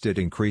 While this did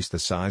increase the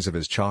size of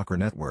his chakra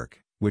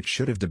network, which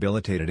should have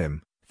debilitated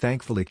him,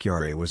 thankfully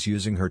Kyari was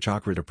using her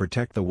chakra to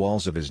protect the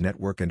walls of his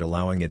network and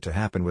allowing it to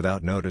happen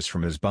without notice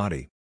from his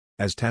body.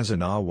 As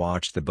Tazunai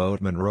watched the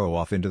boatman row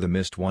off into the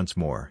mist once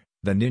more,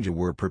 the ninja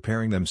were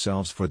preparing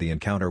themselves for the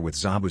encounter with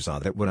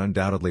Zabuza that would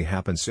undoubtedly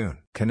happen soon.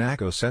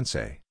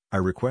 "Kanako-sensei, I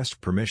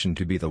request permission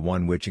to be the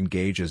one which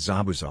engages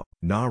Zabuza."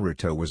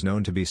 Naruto was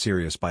known to be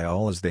serious by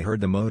all as they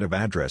heard the mode of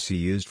address he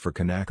used for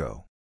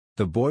Kanako.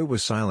 The boy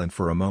was silent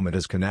for a moment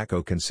as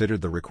Kanako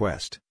considered the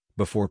request,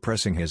 before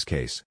pressing his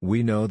case.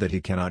 "We know that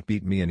he cannot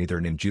beat me in either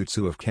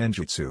ninjutsu or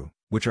kenjutsu,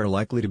 which are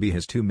likely to be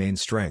his two main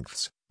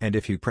strengths, and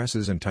if he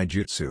presses in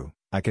taijutsu,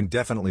 I can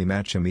definitely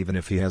match him even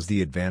if he has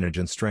the advantage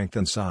in strength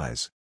and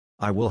size.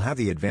 I will have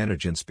the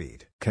advantage in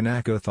speed."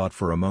 Kanako thought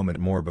for a moment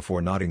more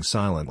before nodding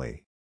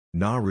silently.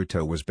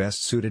 Naruto was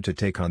best suited to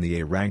take on the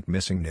A-rank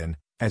missing nin,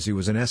 as he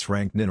was an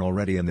S-rank nin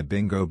already in the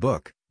bingo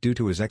book, due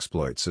to his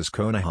exploits as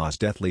Konoha's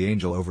deathly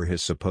angel over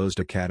his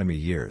supposed academy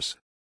years.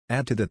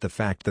 Add to that the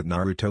fact that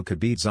Naruto could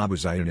beat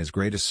Zabuza in his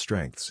greatest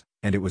strengths,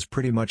 and it was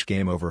pretty much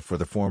game over for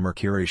the former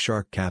Kiri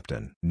Shark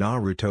captain.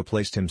 Naruto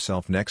placed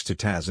himself next to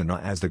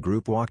Tazunai as the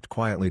group walked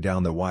quietly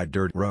down the wide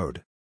dirt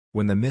road.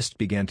 When the mist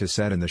began to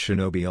set and the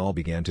shinobi all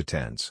began to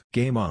tense.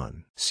 "Game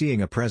on." Seeing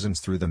a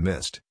presence through the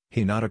mist,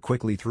 Hinata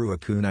quickly threw a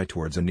kunai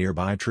towards a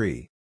nearby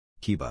tree.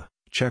 Kiba,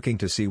 checking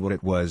to see what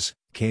it was,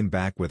 came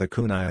back with a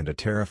kunai and a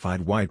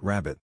terrified white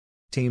rabbit.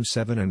 Team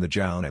 7 and the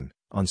Jounin,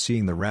 on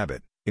seeing the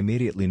rabbit,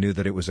 immediately knew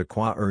that it was a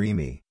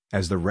Kwaurimi,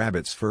 as the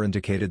rabbit's fur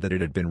indicated that it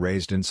had been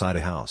raised inside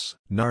a house.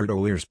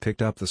 Naruto's ears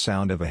picked up the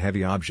sound of a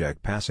heavy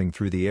object passing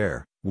through the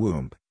air.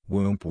 "Whoomp,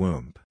 whoomp,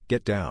 whoomp,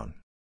 get down."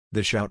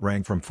 The shout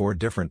rang from 4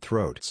 different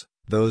throats,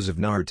 those of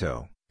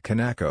Naruto,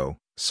 Kanako,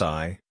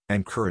 Sai,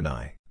 and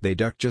Kurenai. They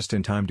ducked just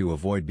in time to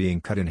avoid being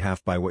cut in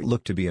half by what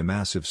looked to be a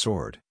massive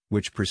sword,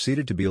 which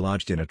proceeded to be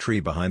lodged in a tree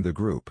behind the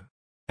group.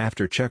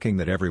 After checking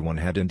that everyone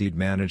had indeed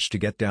managed to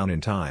get down in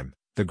time,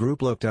 the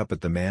group looked up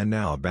at the man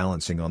now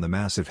balancing on the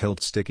massive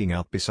hilt sticking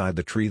out beside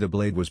the tree the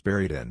blade was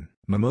buried in.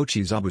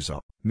 Momochi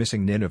Zabuza,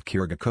 missing nin of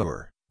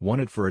Kirigakure,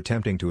 wanted for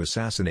attempting to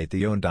assassinate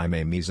the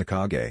Ondaime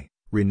Mizukage,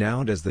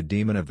 renowned as the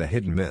Demon of the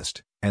Hidden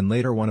Mist, and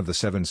later one of the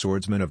 7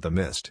 Swordsmen of the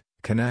Mist,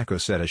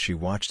 Kanako said as she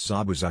watched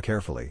Zabuza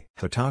carefully.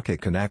 Hatake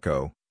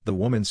Kanako, the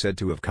woman said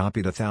to have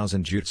copied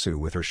 1,000 jutsu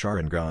with her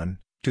Sharingan,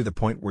 to the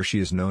point where she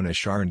is known as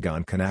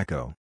Sharingan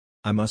Kanako.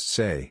 "I must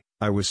say,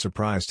 I was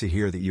surprised to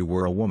hear that you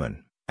were a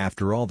woman,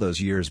 after all those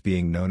years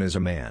being known as a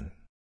man.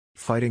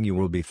 Fighting you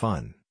will be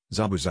fun,"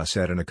 Zabuza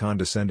said in a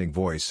condescending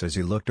voice as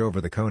he looked over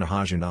the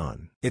Konoha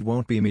Junon. "It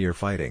won't be me you're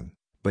fighting,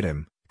 but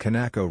him,"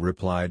 Kanako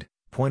replied,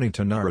 pointing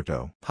to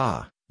Naruto.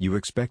 "Ha, you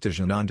expect a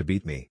Junon to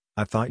beat me?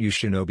 I thought you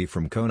shinobi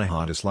from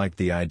Konoha disliked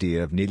the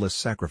idea of needless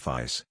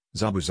sacrifice,"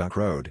 Zabuza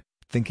crowed,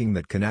 thinking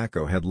that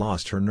Kanako had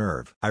lost her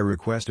nerve. "I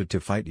requested to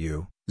fight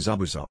you,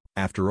 Zabuza.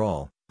 After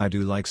all, I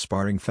do like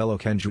sparring fellow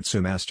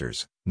Kenjutsu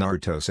masters,"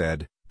 Naruto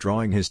said,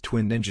 drawing his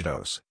twin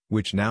ninjados,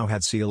 which now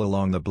had seal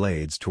along the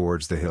blades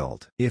towards the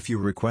hilt. "If you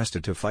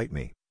requested to fight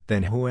me,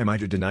 then who am I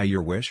to deny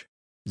your wish?"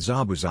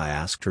 Zabuza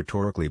asked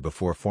rhetorically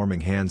before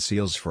forming hand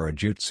seals for a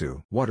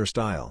jutsu. "Water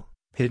style,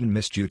 hidden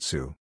mist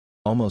jutsu."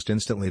 Almost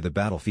instantly the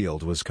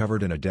battlefield was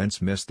covered in a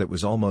dense mist that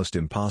was almost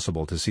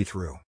impossible to see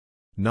through.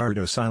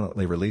 Naruto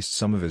silently released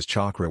some of his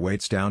chakra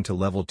weights down to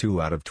level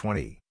 2 out of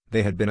 20,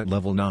 they had been at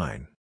level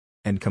 9.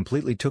 And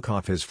completely took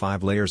off his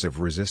 5 layers of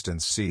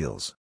resistance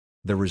seals.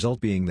 The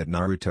result being that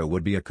Naruto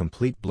would be a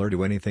complete blur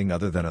to anything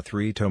other than a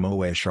 3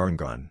 Tomoe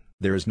Sharingan.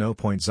 "There is no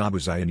point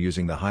Zabuza in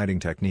using the hiding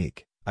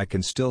technique, I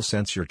can still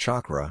sense your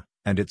chakra,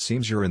 and it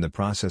seems you're in the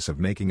process of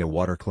making a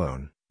water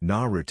clone,"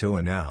 Naruto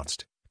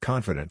announced,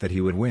 confident that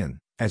he would win,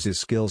 as his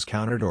skills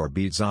countered or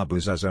beat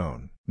Zabuza's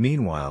own.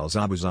 Meanwhile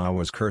Zabuza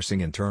was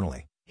cursing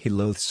internally. He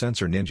loathed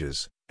sensor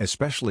ninjas,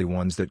 especially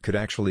ones that could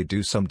actually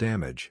do some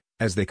damage,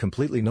 as they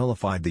completely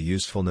nullified the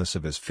usefulness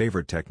of his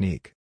favorite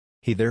technique.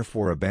 He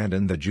therefore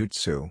abandoned the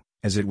jutsu,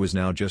 as it was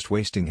now just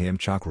wasting him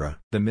chakra.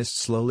 The mist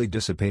slowly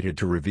dissipated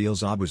to reveal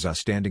Zabuza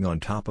standing on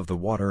top of the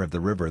water of the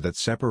river that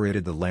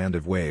separated the land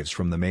of waves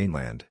from the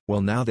mainland.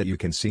 "Well, now that you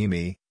can see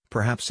me,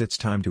 perhaps it's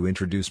time to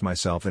introduce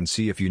myself and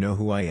see if you know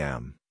who I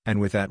am." And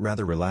with that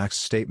rather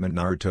relaxed statement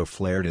Naruto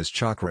flared his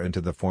chakra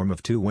into the form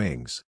of two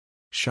wings.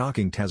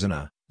 Shocking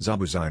Tezuna,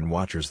 Zabuza and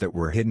watchers that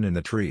were hidden in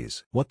the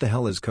trees. What the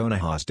hell is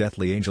Konoha's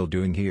deathly angel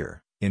doing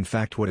here? In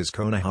fact, what is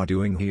Konoha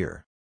doing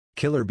here?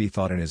 Killer Bee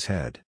thought in his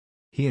head.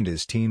 He and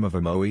his team of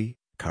Amoi,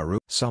 Karu,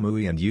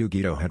 Samui and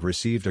Yugito had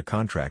received a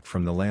contract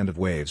from the Land of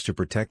Waves to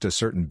protect a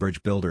certain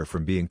bridge builder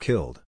from being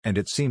killed. And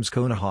it seems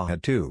Konoha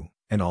had too,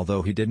 and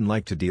although he didn't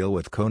like to deal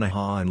with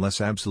Konoha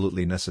unless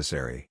absolutely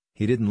necessary,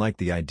 he didn't like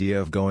the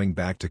idea of going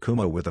back to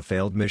Kumo with a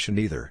failed mission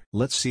either.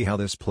 Let's see how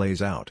this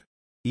plays out.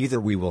 Either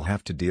we will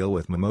have to deal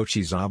with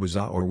Momochi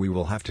Zabuza or we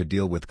will have to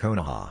deal with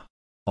Konoha.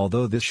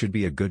 Although this should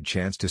be a good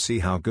chance to see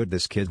how good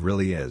this kid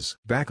really is.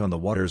 Back on the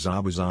water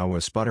Zabuza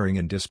was sputtering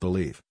in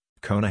disbelief.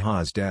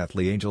 Konoha's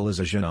deathly angel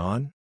is a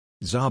Jinon?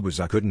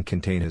 Zabuza couldn't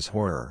contain his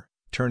horror,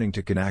 turning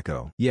to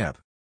Kanako. Yep.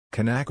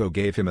 Kanako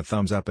gave him a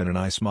thumbs up and an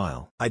eye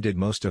smile. I did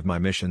most of my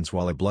missions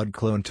while a blood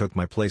clone took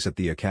my place at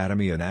the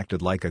academy and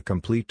acted like a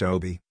complete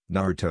obi,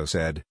 Naruto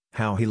said,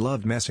 how he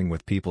loved messing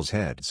with people's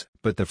heads.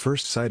 But the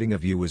first sighting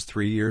of you was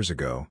 3 years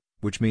ago,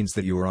 which means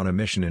that you were on a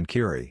mission in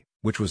Kiri,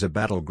 which was a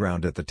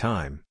battleground at the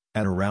time,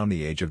 at around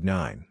the age of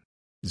 9.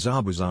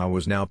 Zabuza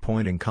was now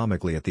pointing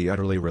comically at the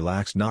utterly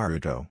relaxed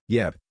Naruto.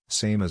 Yep,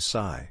 same as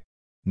Sai.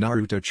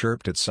 Naruto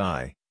chirped at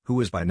Sai, who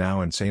was by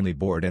now insanely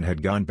bored and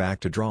had gone back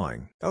to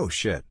drawing. Oh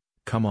shit,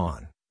 come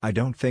on, I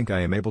don't think I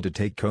am able to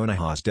take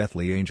Konoha's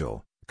deathly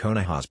angel,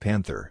 Konoha's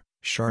panther,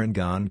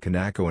 Sharingan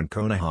Kanako and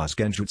Konoha's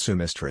genjutsu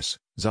mistress,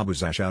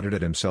 Zabuza shouted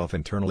at himself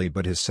internally,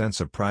 but his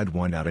sense of pride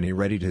won out and he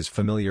readied his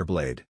familiar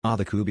blade. Ah,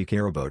 the Kubi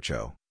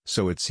Karabocho,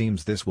 so it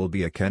seems this will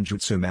be a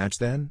kenjutsu match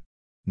then?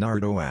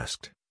 Naruto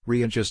asked,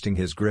 readjusting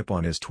his grip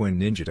on his twin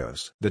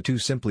ninjatos. The two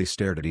simply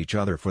stared at each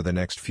other for the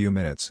next few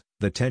minutes,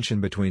 the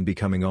tension between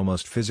becoming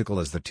almost physical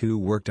as the two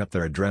worked up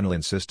their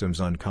adrenaline systems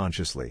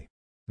unconsciously.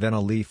 Then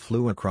a leaf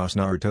flew across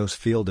Naruto's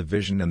field of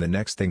vision and the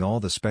next thing all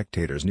the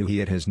spectators knew he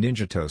had his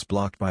ninjatos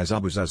blocked by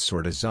Zabuza's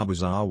sword as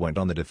Zabuza went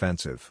on the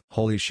defensive.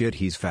 Holy shit,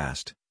 he's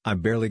fast. I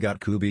barely got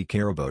Kubi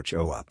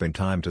Karabocho up in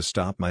time to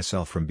stop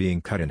myself from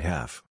being cut in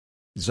half.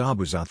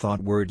 Zabuza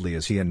thought wordly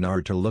as he and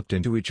Naruto looked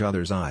into each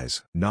other's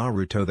eyes.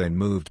 Naruto then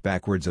moved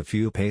backwards a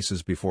few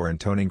paces before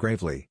intoning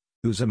gravely,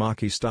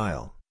 Uzumaki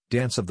style,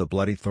 Dance of the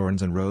Bloody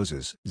Thorns and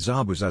Roses.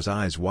 Zabuza's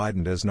eyes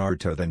widened as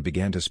Naruto then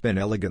began to spin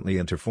elegantly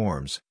into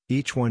forms,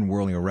 each one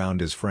whirling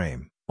around his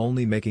frame,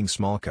 only making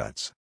small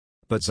cuts.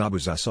 But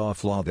Zabuza saw a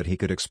flaw that he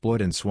could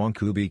exploit and swung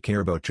Kubi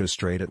Karabocho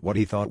straight at what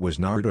he thought was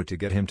Naruto to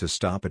get him to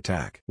stop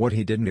attack. What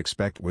he didn't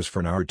expect was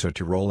for Naruto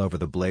to roll over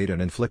the blade and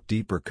inflict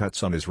deeper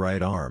cuts on his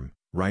right arm,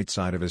 right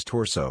side of his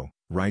torso,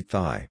 right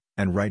thigh,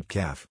 and right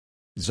calf.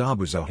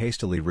 Zabuza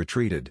hastily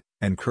retreated,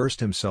 and cursed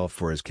himself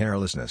for his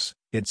carelessness.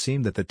 It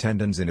seemed that the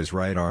tendons in his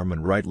right arm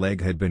and right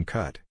leg had been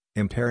cut,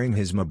 impairing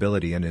his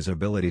mobility and his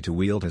ability to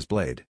wield his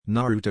blade.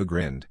 Naruto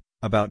grinned,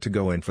 about to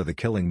go in for the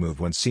killing move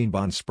when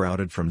Shinban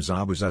sprouted from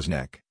Zabuza's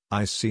neck,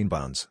 Ice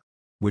Shinbans.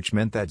 Which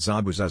meant that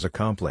Zabuza's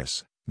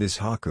accomplice, this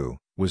Haku,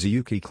 was a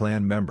Yuki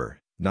clan member.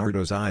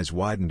 Naruto's eyes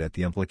widened at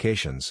the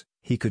implications.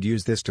 He could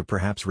use this to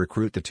perhaps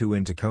recruit the two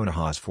into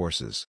Konoha's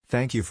forces.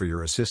 Thank you for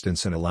your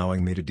assistance in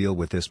allowing me to deal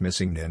with this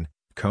missing nin,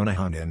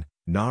 Konoha nin.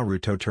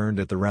 Naruto turned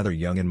at the rather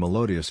young and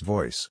melodious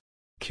voice.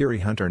 Kiri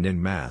Hunter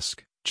nin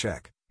mask,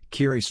 check.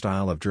 Kiri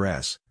style of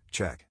dress,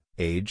 check.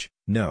 Age,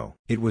 no.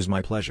 It was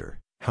my pleasure,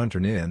 Hunter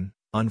nin.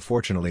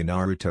 Unfortunately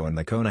Naruto and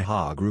the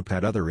Konoha group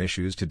had other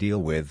issues to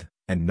deal with,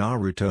 and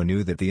Naruto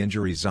knew that the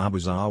injury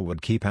Zabuza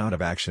would keep out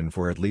of action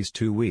for at least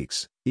 2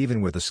 weeks,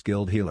 even with a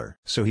skilled healer.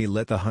 So he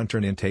let the Hunter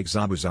nin take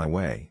Zabuza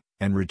away,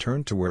 and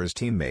returned to where his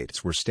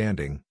teammates were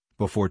standing,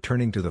 before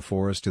turning to the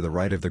forest to the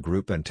right of the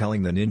group and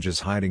telling the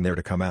ninjas hiding there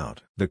to come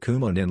out. The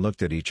Kumo nin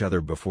looked at each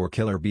other before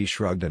Killer Bee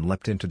shrugged and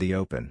leapt into the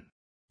open.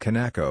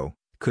 Kanako,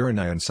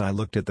 Kurenai and Sai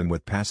looked at them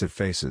with passive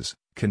faces,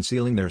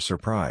 concealing their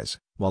surprise,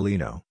 while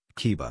Ino,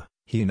 Kiba,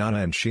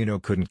 Hinata and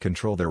Shino couldn't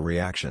control their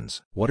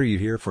reactions. What are you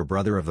here for,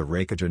 brother of the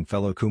Raikage and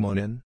fellow Kumo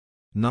nin?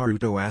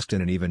 Naruto asked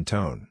in an even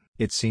tone.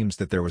 It seems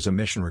that there was a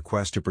mission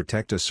request to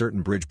protect a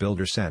certain bridge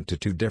builder sent to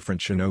 2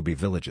 different shinobi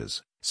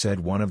villages,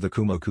 said one of the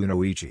Kumo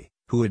Kunoichi,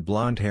 who had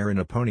blonde hair in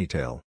a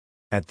ponytail.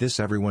 At this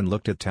everyone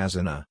looked at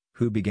Tazuna,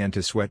 who began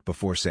to sweat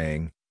before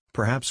saying,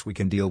 perhaps we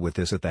can deal with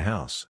this at the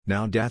house.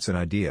 Now that's an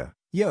idea,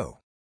 yo!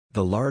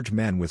 The large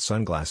man with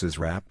sunglasses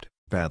rapped,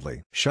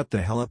 badly. Shut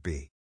the hell up,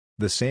 B.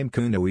 The same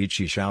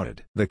Kunoichi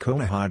shouted. The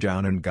Konoha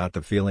Jounin got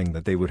the feeling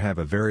that they would have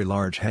a very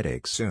large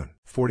headache soon.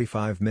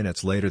 45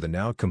 minutes later the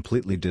now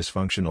completely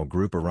dysfunctional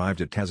group arrived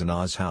at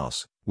Tazuna's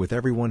house, with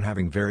everyone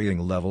having varying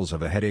levels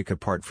of a headache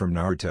apart from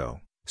Naruto,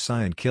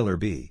 Sai and Killer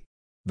Bee.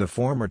 The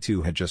former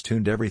two had just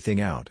tuned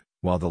everything out,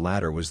 while the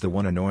latter was the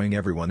one annoying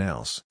everyone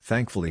else.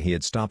 Thankfully he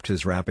had stopped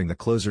his rapping the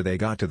closer they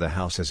got to the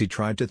house as he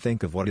tried to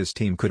think of what his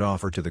team could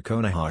offer to the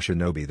Konoha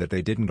shinobi that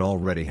they didn't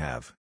already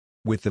have.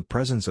 With the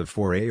presence of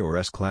 4A or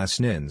S-class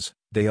nins,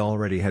 they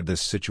already had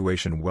this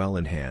situation well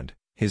in hand.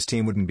 His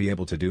team wouldn't be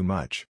able to do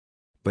much.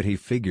 But he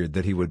figured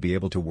that he would be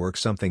able to work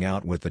something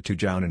out with the two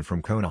jounin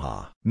from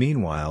Konoha.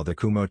 Meanwhile the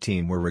Kumo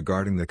team were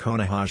regarding the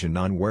Konoha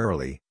Junon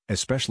warily,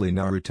 especially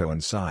Naruto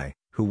and Sai,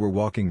 who were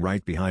walking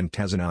right behind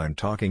Tazuna and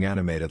talking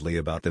animatedly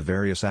about the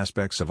various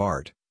aspects of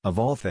art, of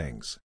all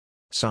things.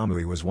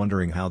 Samui was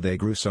wondering how they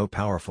grew so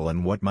powerful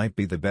and what might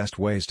be the best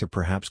ways to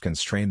perhaps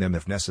constrain them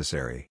if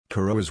necessary.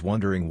 Kuro was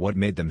wondering what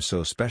made them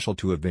so special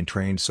to have been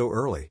trained so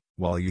early,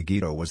 while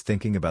Yugito was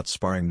thinking about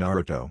sparring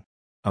Naruto.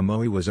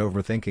 Amoy was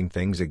overthinking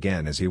things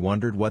again as he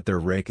wondered what their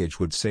Raikage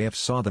would say if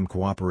saw them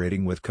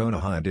cooperating with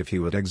Konoha and if he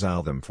would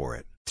exile them for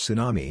it.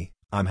 "Tsunami,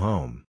 I'm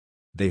home."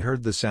 They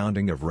heard the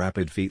sounding of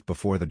rapid feet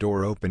before the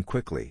door opened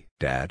quickly.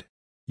 "Dad?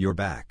 You're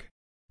back.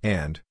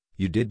 And,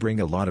 you did bring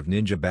a lot of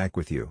ninja back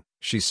with you,"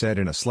 she said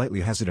in a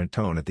slightly hesitant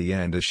tone at the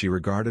end as she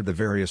regarded the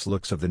various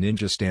looks of the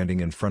ninja standing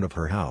in front of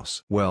her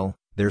house. "Well,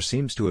 there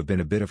seems to have been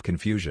a bit of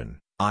confusion."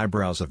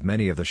 Eyebrows of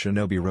many of the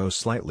shinobi rose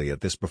slightly at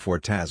this before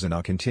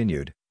Tazuna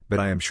continued, "But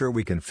I am sure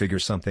we can figure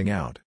something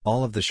out."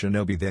 All of the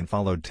shinobi then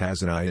followed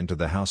Tazuna into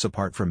the house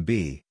apart from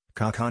B,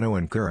 Kakano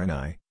and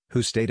Kurenai,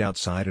 who stayed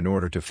outside in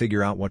order to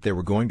figure out what they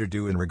were going to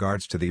do in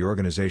regards to the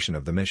organization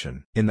of the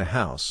mission. In the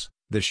house,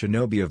 the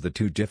shinobi of the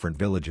two different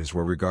villages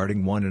were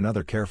regarding one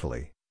another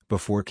carefully,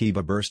 before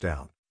Kiba burst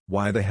out,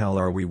 "Why the hell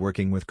are we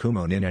working with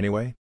Kumonin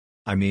anyway?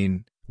 I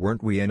mean,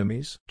 weren't we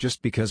enemies?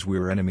 Just because we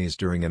were enemies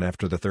during and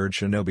after the Third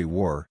Shinobi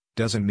War,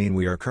 doesn't mean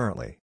we are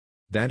currently.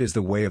 That is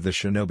the way of the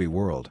shinobi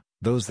world.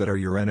 Those that are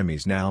your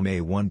enemies now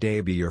may one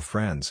day be your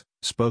friends,"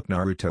 spoke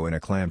Naruto in a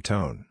calm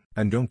tone.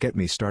 "And don't get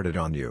me started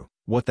on you.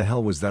 What the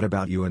hell was that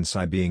about you and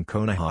Sai being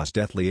Konoha's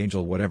deathly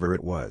angel, whatever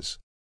it was?"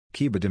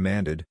 Kiba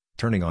demanded,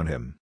 turning on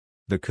him.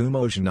 The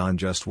Kumo Junon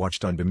just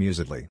watched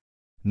unbemusedly.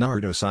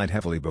 Naruto sighed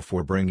heavily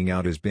before bringing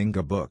out his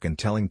bingo book and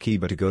telling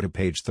Kiba to go to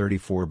page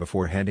 34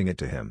 before handing it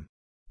to him.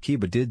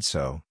 Kiba did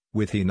so,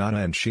 with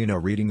Hinata and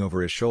Shino reading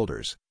over his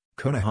shoulders.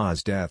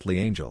 Konoha's deathly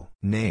angel.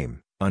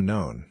 Name,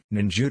 unknown.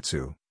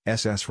 Ninjutsu,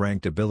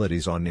 SS-ranked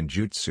abilities on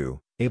ninjutsu,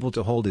 able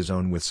to hold his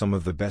own with some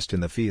of the best in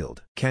the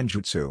field.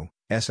 Kenjutsu,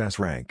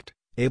 SS-ranked,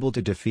 able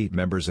to defeat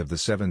members of the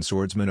Seven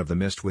Swordsmen of the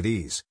Mist with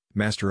ease,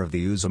 master of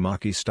the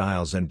Uzumaki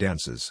styles and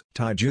dances.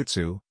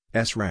 Taijutsu,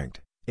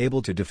 S-ranked,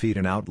 able to defeat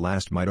and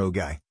outlast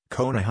Mitogai,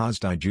 Konoha's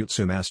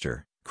Taijutsu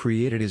master,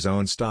 created his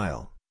own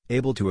style,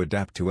 able to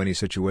adapt to any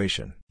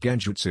situation.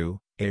 Genjutsu,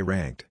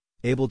 A-ranked,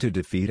 able to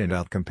defeat and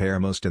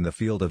outcompare most in the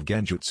field of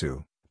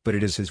Genjutsu, but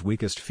it is his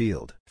weakest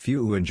field.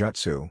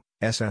 Fuuinjutsu,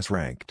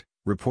 SS-ranked,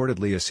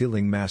 reportedly a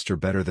sealing master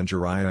better than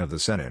Jiraiya of the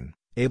Sennin,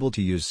 able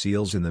to use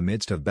seals in the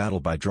midst of battle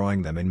by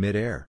drawing them in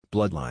mid-air.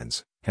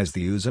 Bloodlines, has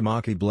the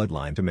Uzumaki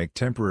bloodline to make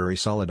temporary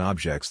solid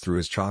objects through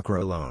his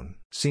chakra alone.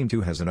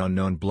 Seem-to has an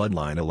unknown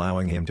bloodline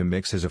allowing him to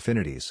mix his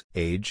affinities.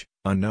 Age,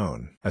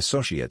 unknown.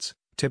 Associates,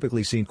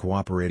 typically seen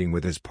cooperating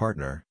with his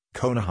partner,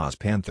 Konoha's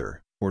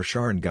Panther, or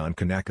Sharingan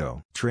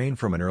Kaneko. Trained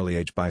from an early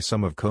age by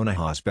some of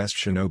Konoha's best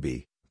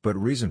shinobi, but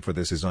reason for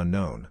this is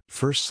unknown.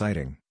 First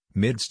sighting,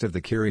 midst of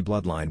the Kiri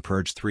bloodline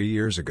purge 3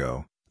 years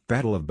ago,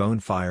 Battle of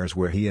Bonefires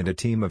where he and a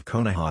team of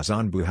Konoha's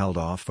Anbu held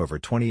off over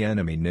 20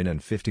 enemy nin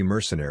and 50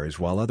 mercenaries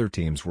while other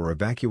teams were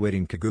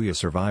evacuating Kaguya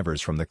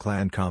survivors from the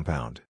clan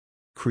compound.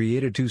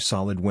 Created 2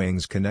 solid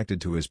wings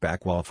connected to his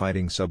back while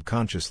fighting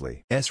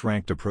subconsciously.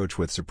 S-ranked approach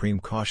with supreme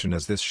caution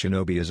as this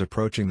shinobi is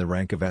approaching the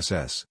rank of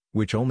SS,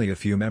 which only a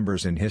few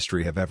members in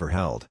history have ever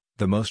held,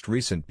 the most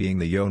recent being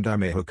the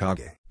Yondaime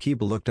Hokage.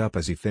 Kiba looked up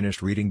as he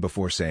finished reading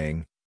before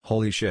saying,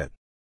 "Holy shit."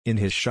 In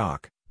his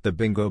shock, the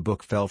bingo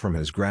book fell from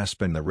his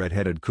grasp and the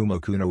red-headed Kumo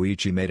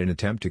Kunoichi made an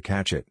attempt to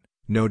catch it,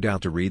 no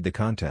doubt to read the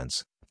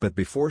contents, but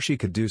before she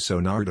could do so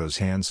Naruto's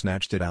hand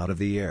snatched it out of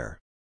the air.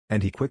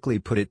 And he quickly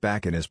put it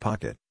back in his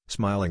pocket,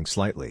 smiling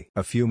slightly.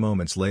 A few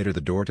moments later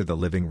the door to the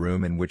living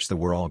room in which they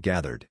were all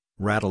gathered,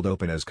 rattled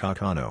open as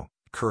Kakano,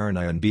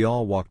 Kurenai and B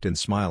all walked in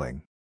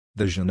smiling.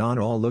 The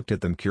Junon all looked at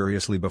them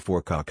curiously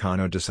before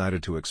Kakano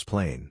decided to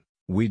explain.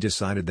 "We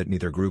decided that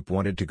neither group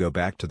wanted to go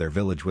back to their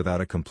village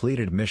without a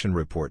completed mission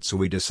report, so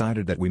we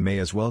decided that we may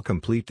as well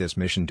complete this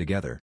mission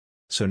together.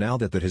 So now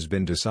that has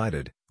been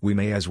decided, we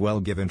may as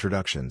well give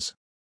introductions.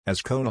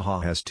 As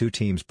Konoha has 2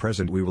 teams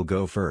present, we will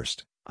go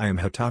first. I am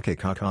Hatake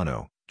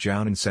Kakano,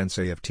 Jounin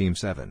Sensei of Team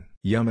 7,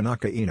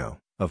 Yamanaka Ino,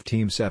 of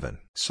Team 7,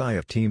 Sai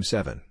of Team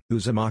 7,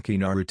 Uzumaki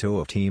Naruto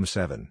of Team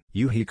 7,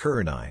 Yuhi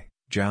Kurenai,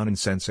 Jounin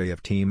Sensei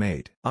of Team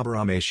 8,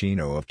 Aburame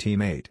Shino of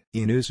Team 8,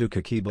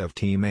 Inuzuka Kiba of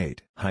Team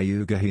 8,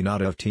 Hyuga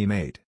Hinata of Team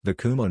 8. The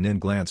Kumo nin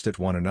glanced at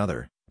one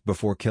another,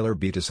 before Killer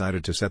Bee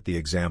decided to set the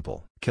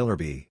example. Killer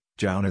Bee,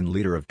 Jounin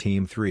leader of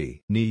Team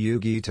 3,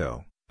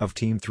 Niyugito, of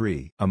Team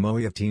 3,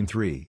 Amoy of Team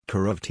 3,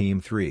 Kuro of Team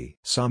 3,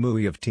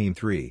 Samui of Team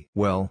 3.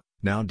 "Well,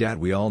 now Dad,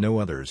 we all know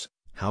others.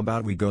 How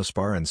about we go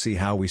spar and see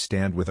how we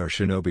stand with our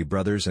shinobi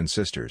brothers and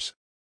sisters?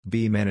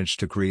 B managed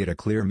to create a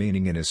clear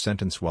meaning in his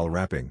sentence while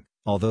rapping,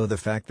 although the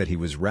fact that he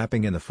was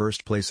rapping in the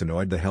first place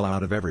annoyed the hell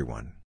out of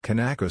everyone.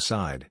 Kanako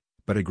sighed,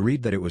 but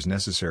agreed that it was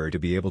necessary to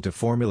be able to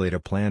formulate a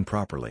plan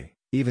properly,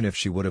 even if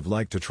she would have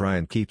liked to try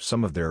and keep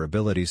some of their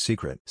abilities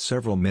secret.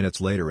 Several minutes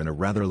later, in a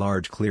rather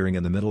large clearing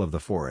in the middle of the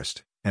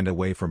forest, and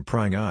away from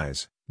prying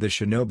eyes, the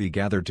shinobi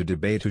gathered to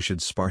debate who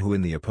should spar who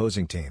in the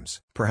opposing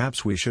teams.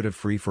 Perhaps we should have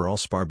free-for-all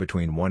spar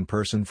between one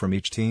person from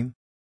each team?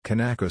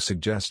 Kanako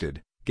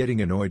suggested,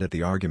 getting annoyed at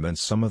the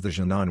arguments some of the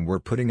Jonin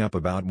were putting up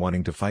about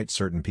wanting to fight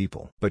certain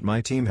people. But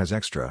my team has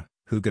extra,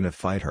 who gonna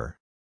fight her?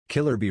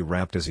 Killer Bee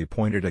rapped as he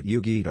pointed at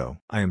Yu-Gi-Oh!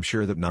 I am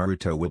sure that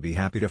Naruto will be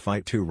happy to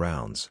fight 2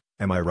 rounds,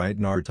 am I right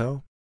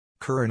Naruto?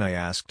 Kurenai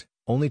asked,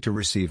 only to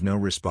receive no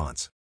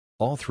response.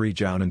 All 3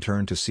 Jounin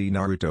turned to see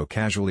Naruto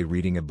casually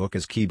reading a book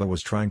as Kiba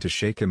was trying to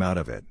shake him out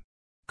of it.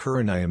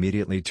 Kurenai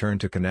immediately turned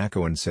to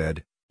Kanako and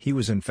said, he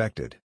was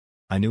infected.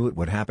 I knew it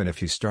would happen if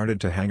he started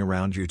to hang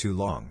around you too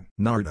long.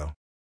 Naruto.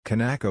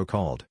 Kanako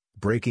called,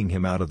 breaking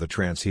him out of the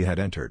trance he had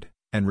entered,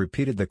 and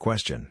repeated the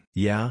question.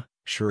 Yeah,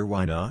 sure,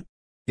 why not?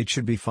 It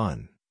should be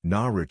fun.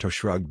 Naruto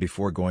shrugged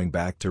before going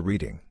back to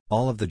reading.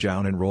 All of the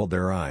Jounin rolled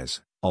their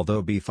eyes,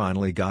 although B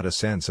finally got a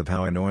sense of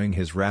how annoying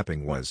his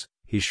rapping was,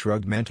 he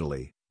shrugged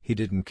mentally, he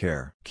didn't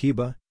care.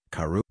 Kiba,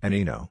 Karu, and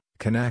Ino,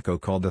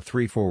 Kanako called the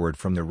 3 forward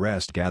from the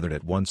rest gathered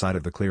at one side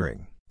of the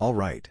clearing.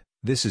 Alright,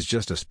 this is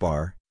just a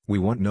spar, we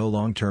want no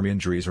long-term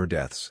injuries or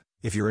deaths.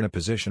 If you're in a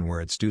position where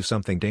it's do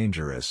something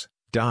dangerous,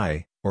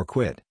 die, or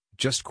quit,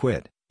 just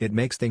quit. It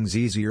makes things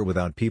easier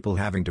without people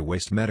having to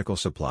waste medical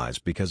supplies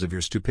because of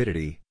your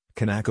stupidity,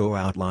 Kanako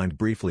outlined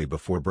briefly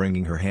before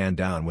bringing her hand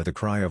down with a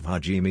cry of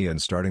Hajime and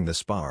starting the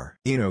spar.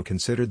 Ino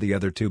considered the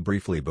other 2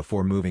 briefly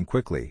before moving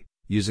quickly,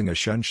 using a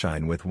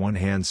Shunshine with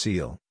one-hand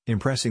seal,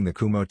 impressing the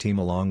Kumo team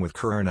along with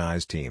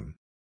Kurenai's team.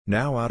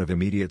 Now out of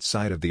immediate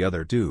sight of the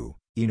other 2,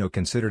 Ino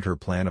considered her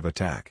plan of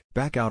attack.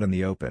 Back out in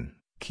the open,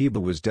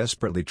 Kiba was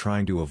desperately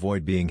trying to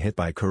avoid being hit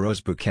by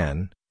Kuro's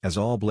Buken, as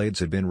all blades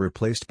had been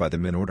replaced by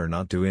them in order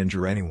not to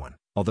injure anyone,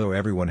 although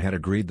everyone had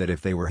agreed that if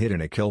they were hit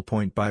in a kill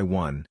point by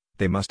 1,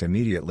 they must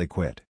immediately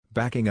quit.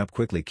 Backing up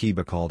quickly,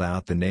 Kiba called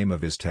out the name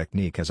of his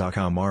technique as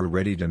Akamaru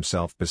readied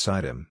himself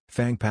beside him.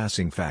 Fang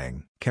passing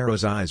Fang.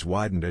 Karo's eyes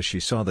widened as she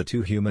saw the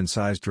 2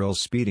 human-sized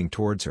drills speeding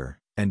towards her,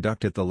 and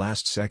ducked at the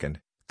last second,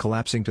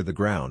 collapsing to the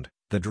ground,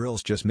 the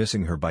drills just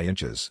missing her by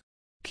inches.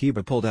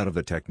 Kiba pulled out of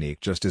the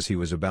technique just as he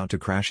was about to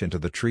crash into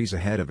the trees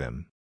ahead of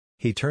him.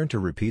 He turned to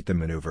repeat the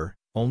maneuver,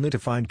 only to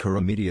find Kuro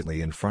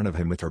immediately in front of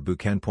him with her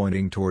Buken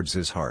pointing towards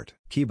his heart.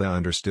 Kiba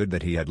understood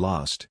that he had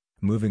lost,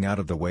 moving out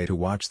of the way to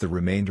watch the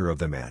remainder of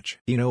the match.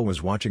 Ino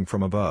was watching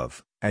from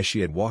above, as she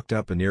had walked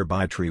up a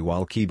nearby tree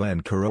while Kiba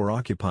and Kuro were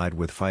occupied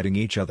with fighting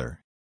each other.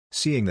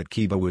 Seeing that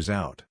Kiba was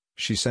out,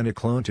 she sent a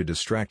clone to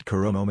distract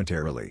Kuro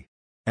momentarily.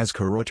 As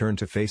Kuro turned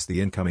to face the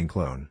incoming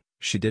clone,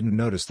 she didn't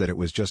notice that it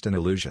was just an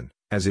illusion,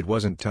 as it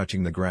wasn't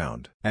touching the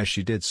ground. As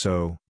she did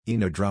so,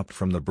 Ino dropped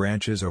from the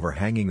branches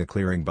overhanging the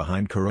clearing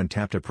behind Kuro and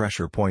tapped a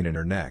pressure point in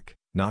her neck,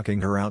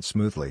 knocking her out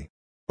smoothly.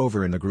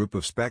 Over in the group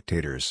of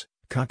spectators,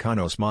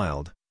 Kakano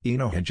smiled.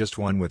 Ino had just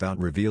won without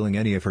revealing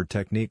any of her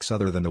techniques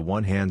other than the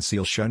one-hand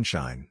seal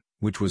Shunshine,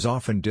 which was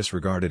often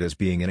disregarded as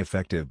being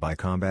ineffective by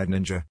combat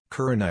ninja.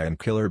 Kurenai and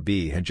Killer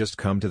Bee had just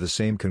come to the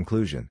same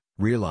conclusion,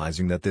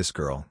 realizing that this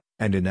girl,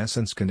 and in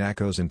essence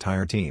Kanako's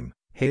entire team,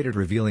 hated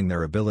revealing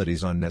their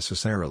abilities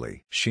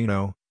unnecessarily.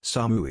 Shino,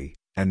 Samui,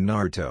 and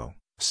Naruto,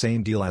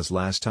 same deal as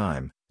last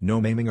time, no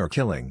maiming or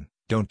killing,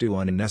 don't do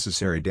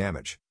unnecessary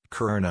damage,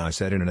 Kurenai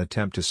said in an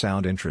attempt to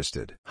sound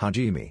interested.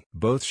 Hajime.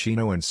 Both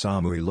Shino and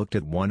Samui looked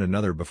at one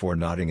another before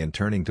nodding and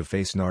turning to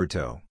face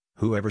Naruto,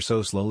 who ever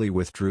so slowly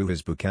withdrew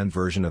his Buken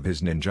version of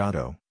his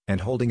ninjato,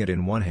 and holding it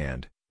in one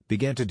hand,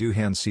 began to do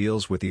hand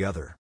seals with the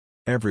other.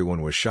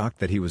 Everyone was shocked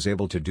that he was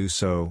able to do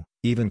so,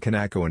 even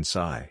Kanako and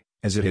Sai,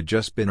 as it had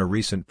just been a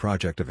recent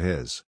project of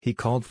his. He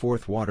called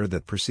forth water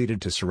that proceeded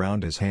to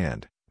surround his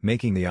hand,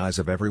 making the eyes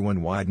of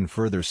everyone widen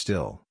further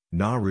still.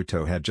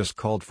 Naruto had just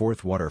called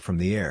forth water from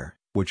the air,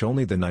 which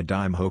only the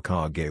Nidaime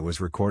Hokage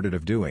was recorded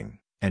of doing,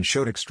 and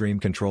showed extreme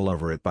control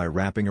over it by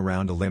wrapping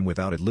around a limb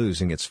without it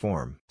losing its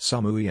form.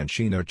 Samui and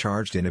Shino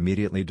charged in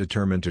immediately,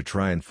 determined to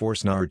try and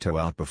force Naruto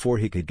out before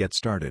he could get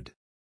started.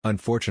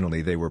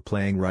 Unfortunately, they were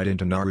playing right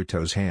into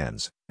Naruto's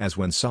hands, as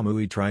when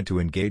Samui tried to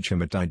engage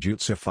him at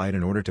Taijutsu fight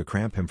in order to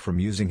cramp him from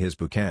using his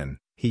Buken,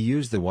 he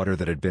used the water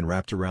that had been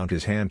wrapped around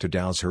his hand to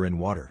douse her in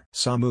water.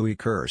 Samui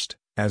cursed,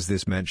 as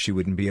this meant she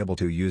wouldn't be able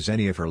to use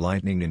any of her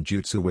lightning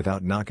ninjutsu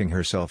without knocking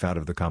herself out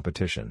of the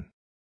competition.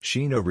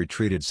 Shino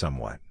retreated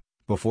somewhat,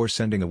 before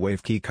sending a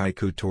wave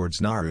Kikaiku towards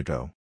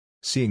Naruto.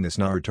 Seeing this,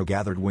 Naruto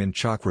gathered wind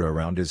chakra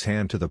around his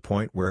hand to the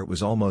point where it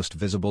was almost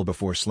visible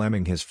before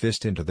slamming his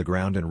fist into the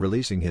ground and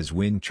releasing his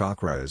wind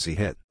chakra as he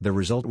hit. The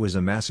result was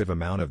a massive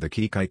amount of the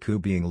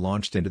Kikaiku being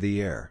launched into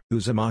the air.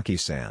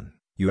 Uzumaki-san,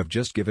 you have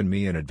just given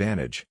me an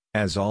advantage,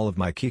 as all of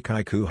my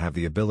Kikaiku have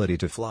the ability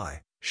to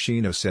fly,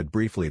 Shino said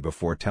briefly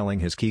before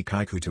telling his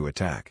Kikaiku to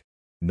attack.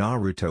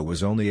 Naruto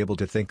was only able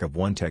to think of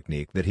one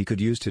technique that he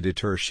could use to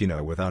deter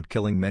Shino without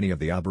killing many of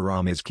the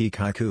Abarame's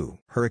Kikaku.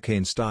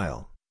 Hurricane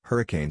style,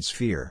 Hurricane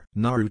Sphere.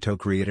 Naruto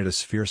created a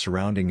sphere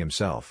surrounding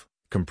himself,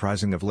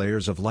 comprising of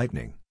layers of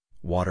lightning,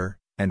 water,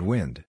 and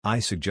wind. I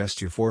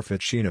suggest you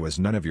forfeit Shino, as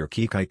none of your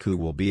Kikaku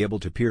will be able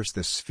to pierce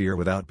this sphere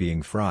without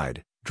being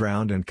fried,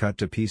 drowned and cut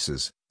to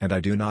pieces, and I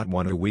do not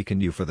want to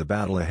weaken you for the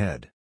battle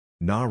ahead.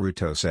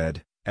 Naruto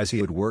said, as he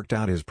had worked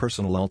out his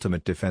personal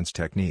ultimate defense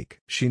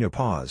technique. Shino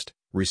paused,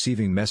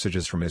 receiving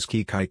messages from his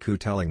Kikaku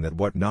telling that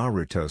what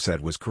Naruto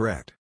said was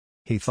correct.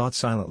 He thought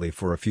silently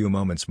for a few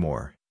moments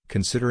more,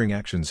 considering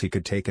actions he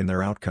could take and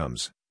their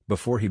outcomes,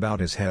 before he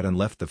bowed his head and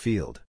left the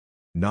field.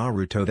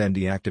 Naruto then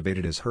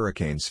deactivated his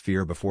Hurricane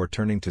Sphere before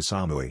turning to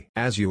Samui.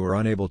 As you are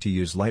unable to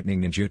use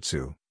lightning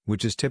ninjutsu,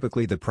 which is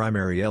typically the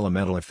primary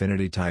elemental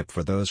affinity type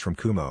for those from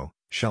Kumo,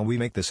 shall we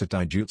make this a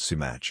taijutsu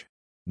match?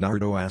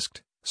 Naruto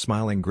asked,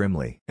 smiling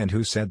grimly. And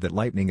who said that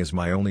lightning is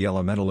my only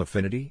elemental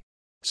affinity?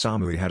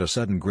 Samui had a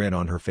sudden grin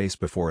on her face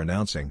before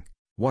announcing,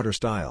 water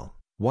style,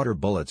 water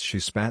bullets. She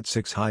spat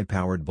 6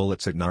 high-powered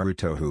bullets at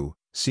Naruto, who,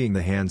 seeing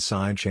the hand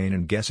side chain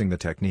and guessing the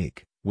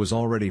technique, was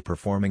already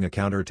performing a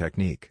counter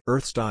technique.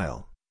 Earth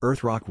style,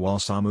 earth rock wall.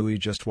 Samui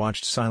just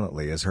watched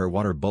silently as her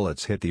water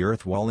bullets hit the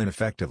earth wall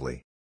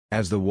ineffectively.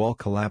 As the wall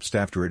collapsed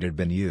after it had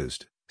been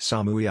used,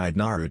 Samui eyed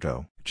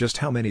Naruto. Just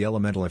how many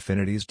elemental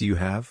affinities do you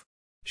have?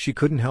 She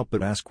couldn't help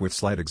but ask with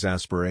slight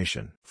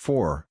exasperation.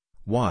 4.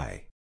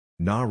 Why?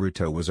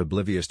 Naruto was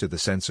oblivious to the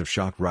sense of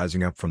shock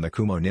rising up from the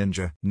Kumo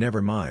ninja.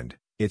 Never mind,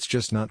 it's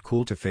just not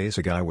cool to face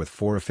a guy with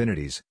 4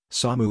 affinities,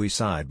 Samui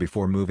sighed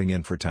before moving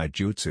in for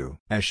taijutsu.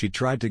 As she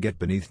tried to get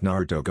beneath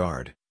Naruto's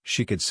guard,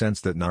 she could sense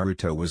that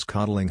Naruto was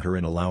coddling her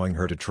and allowing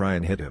her to try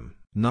and hit him.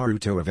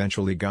 Naruto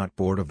eventually got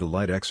bored of the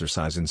light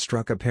exercise and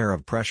struck a pair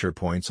of pressure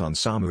points on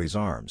Samui's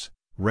arms,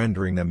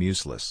 rendering them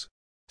useless.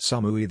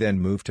 Samui then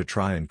moved to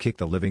try and kick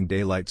the living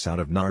daylights out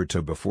of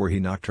Naruto before he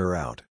knocked her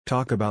out.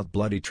 Talk about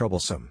bloody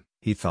troublesome,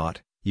 he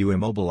thought, you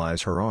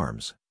immobilize her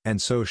arms,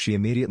 and so she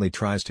immediately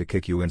tries to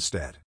kick you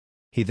instead.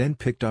 He then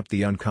picked up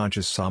the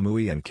unconscious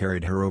Samui and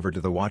carried her over to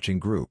the watching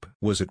group.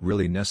 Was it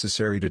really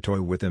necessary to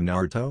toy with him,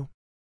 Naruto?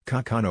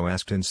 Kakano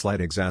asked in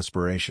slight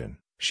exasperation.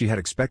 She had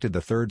expected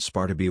the third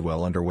spar to be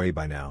well underway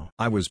by now.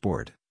 I was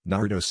bored,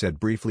 Naruto said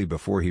briefly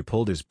before he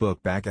pulled his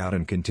book back out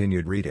and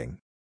continued reading.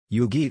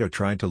 Yugito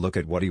tried to look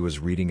at what he was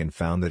reading and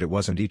found that it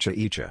wasn't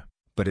Icha,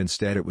 but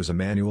instead it was a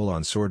manual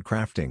on sword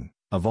crafting,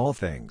 of all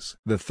things.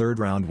 The third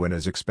round went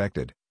as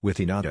expected, with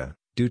Hinata,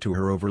 due to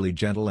her overly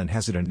gentle and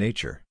hesitant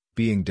nature,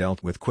 being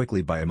dealt with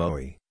quickly by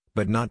Amoe,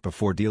 but not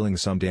before dealing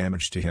some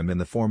damage to him in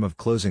the form of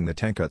closing the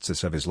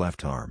tenkutsus of his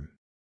left arm.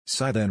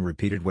 Sai then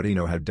repeated what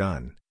Ino had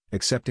done,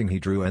 excepting he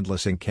drew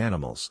endless ink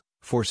animals,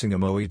 forcing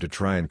Amoe to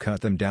try and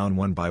cut them down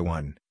one by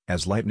one,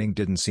 as lightning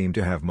didn't seem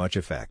to have much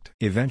effect.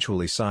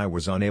 Eventually Sai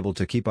was unable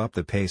to keep up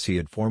the pace he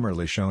had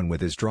formerly shown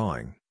with his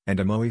drawing, and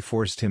Amoe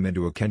forced him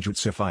into a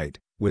kenjutsu fight,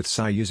 with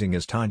Sai using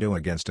his taindo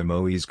against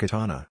Amoe's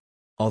katana.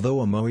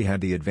 Although Amoe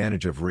had the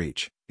advantage of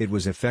reach, it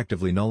was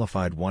effectively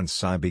nullified once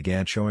Sai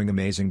began showing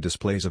amazing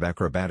displays of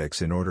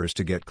acrobatics in order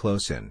to get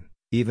close in,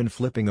 even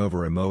flipping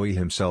over Amoe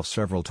himself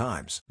several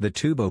times. The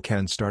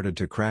Tuboken started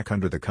to crack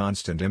under the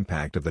constant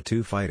impact of the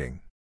two fighting.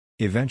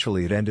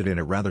 Eventually it ended in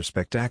a rather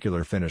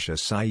spectacular finish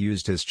as Sai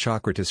used his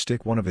chakra to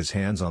stick one of his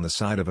hands on the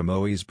side of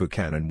Amoe's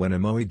buken, and when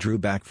Amoe drew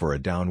back for a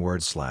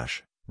downward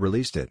slash,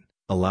 released it,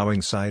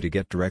 allowing Sai to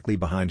get directly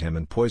behind him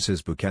and poise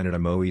his buken at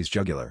Amoe's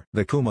jugular.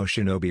 The Kumo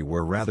shinobi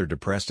were rather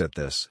depressed at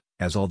this,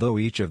 as although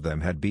each of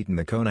them had beaten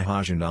the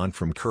Konoha Junon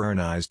from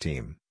Kurenai's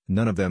team,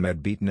 none of them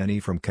had beaten any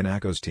from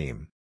Kanako's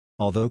team.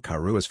 Although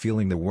Karu was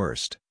feeling the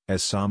worst,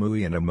 as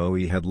Samui and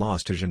Amoe had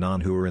lost to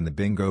Junon who were in the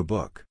bingo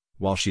book,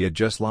 while she had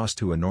just lost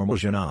to a normal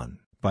Junon.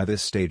 By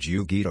this stage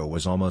Yugito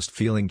was almost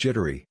feeling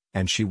jittery,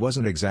 and she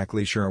wasn't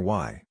exactly sure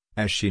why,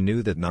 as she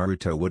knew that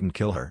Naruto wouldn't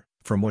kill her,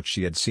 from what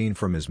she had seen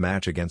from his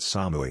match against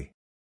Samui.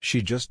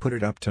 She just put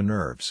it up to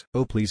nerves.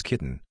 Oh please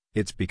kitten,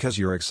 it's because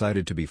you're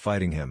excited to be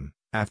fighting him,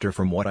 after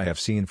from what I have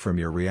seen from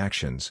your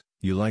reactions,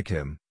 you like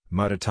him.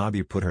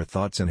 Matatabi put her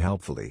thoughts in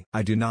helpfully.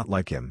 I do not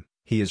like him,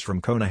 he is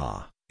from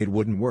Konoha, it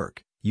wouldn't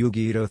work,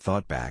 Yugito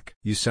thought back.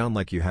 You sound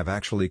like you have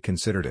actually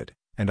considered it,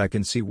 and I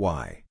can see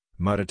why,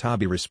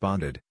 Matatabi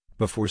responded,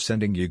 before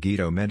sending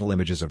Yugito mental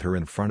images of her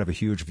in front of a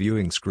huge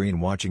viewing screen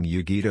watching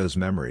Yugito's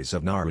memories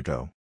of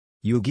Naruto.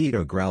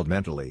 Yugito growled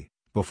mentally,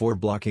 before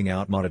blocking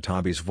out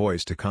Matatabi's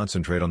voice to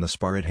concentrate on the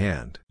spar at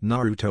hand.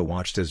 Naruto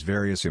watched as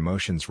various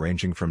emotions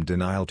ranging from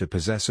denial to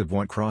possessive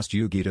want crossed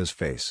Yugito's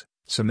face,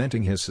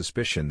 cementing his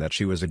suspicion that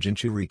she was a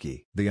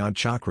Jinchuriki. The odd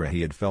chakra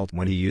he had felt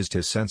when he used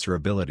his sensor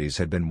abilities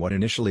had been what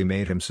initially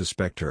made him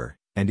suspect her,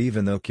 and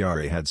even though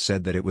Kyari had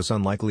said that it was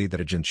unlikely that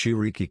a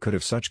Jinchuriki could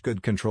have such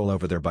good control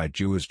over their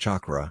Baiju's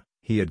chakra,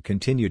 he had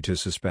continued to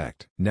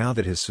suspect. Now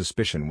that his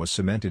suspicion was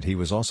cemented, he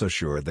was also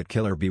sure that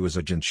Killer Bee was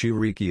a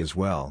Jinchuriki as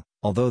well,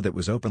 although that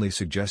was openly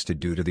suggested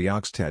due to the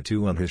ox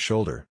tattoo on his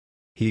shoulder.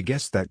 He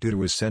guessed that due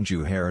to his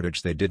Senju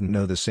heritage they didn't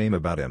know the same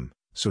about him,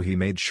 so he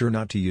made sure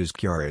not to use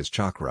Kyari's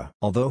chakra.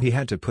 Although he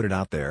had to put it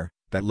out there,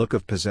 That look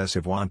of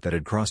possessive want that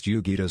had crossed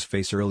Yugito's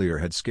face earlier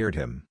had scared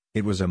him.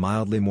 It was a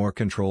mildly more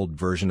controlled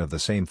version of the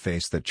same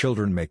face that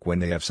children make when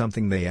they have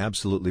something they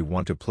absolutely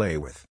want to play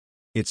with.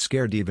 It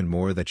scared even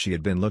more that she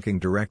had been looking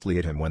directly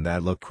at him when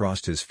that look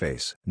crossed his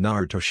face.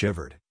 Naruto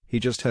shivered. He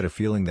just had a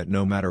feeling that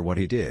no matter what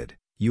he did,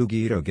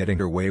 Yugito getting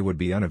her way would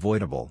be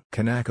unavoidable.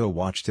 Kanako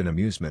watched in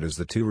amusement as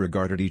the two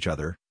regarded each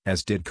other,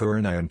 as did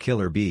Kurenai and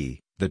Killer Bee.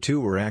 The two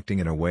were acting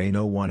in a way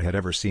no one had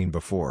ever seen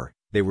before.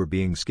 They were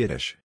being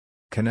skittish.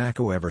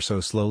 Kanako ever so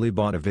slowly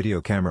bought a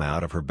video camera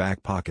out of her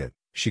back pocket.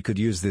 She could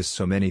use this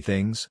so many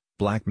things: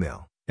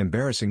 blackmail,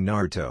 embarrassing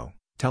Naruto,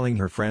 telling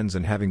her friends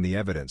and having the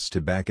evidence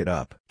to back it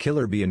up.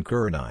 Killer Bee and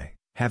Kurenai,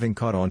 having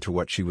caught on to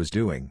what she was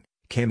doing,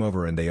 came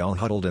over and they all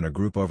huddled in a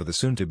group over the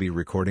soon-to-be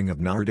recording of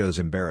Naruto's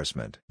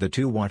embarrassment. The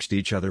two watched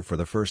each other for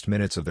the first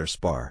minutes of their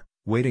spar,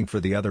 waiting for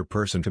the other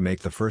person to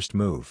make the first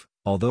move,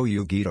 although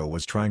Yugito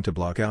was trying to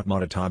block out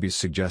Matatabi's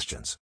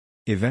suggestions.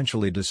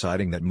 Eventually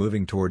deciding that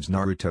moving towards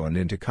Naruto and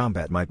into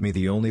combat might be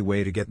the only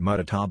way to get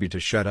Matatabi to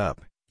shut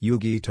up,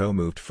 Yugito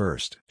moved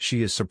first.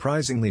 She is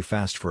surprisingly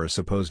fast for a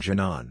supposed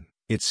Jonin.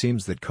 It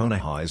seems that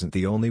Konoha isn't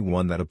the only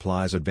one that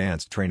applies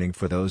advanced training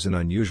for those in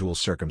unusual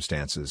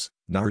circumstances,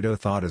 Naruto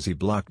thought as he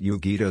blocked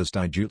Yugito's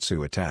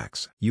taijutsu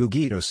attacks.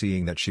 Yugito,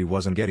 seeing that she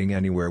wasn't getting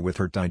anywhere with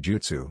her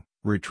taijutsu,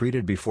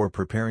 retreated before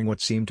preparing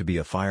what seemed to be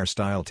a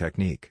fire-style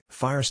technique.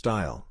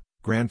 Fire-style,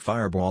 Grand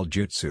Fireball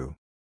Jutsu.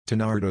 To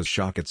Naruto's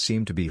shock, it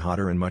seemed to be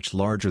hotter and much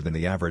larger than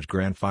the average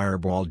Grand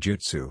Fireball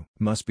Jutsu.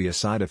 Must be a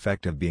side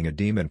effect of being a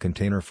demon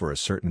container for a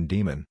certain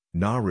demon,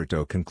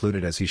 Naruto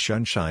concluded as he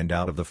shunshined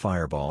out of the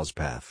fireball's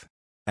path.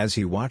 As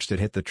he watched it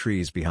hit the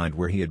trees behind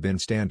where he had been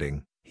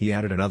standing, he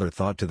added another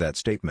thought to that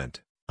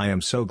statement. I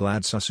am so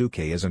glad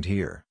Sasuke isn't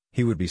here.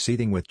 He would be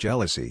seething with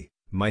jealousy,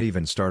 might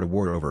even start a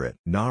war over it.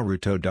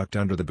 Naruto ducked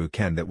under the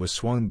bouquet that was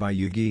swung by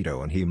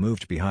Yugito and he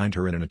moved behind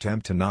her in an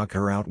attempt to knock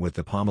her out with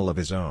the pommel of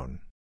his own.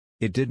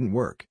 It didn't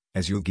work,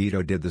 as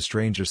Yugito did the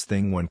strangest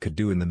thing one could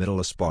do in the middle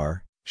of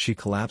spar. She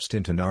collapsed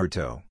into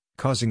Naruto,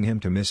 causing him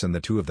to miss and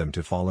the two of them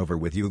to fall over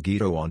with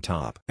Yugito on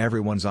top.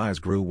 Everyone's eyes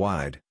grew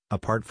wide,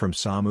 apart from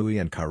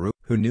Samui and Karu,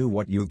 who knew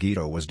what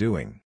Yugito was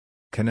doing.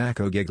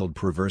 Kanako giggled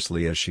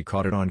perversely as she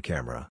caught it on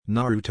camera.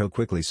 Naruto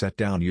quickly set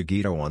down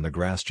Yugito on the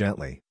grass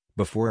gently.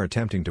 Before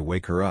attempting to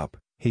wake her up,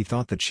 he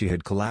thought that she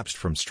had collapsed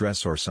from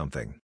stress or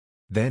something.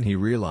 Then he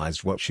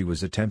realized what she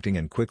was attempting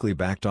and quickly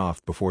backed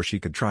off before she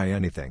could try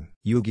anything.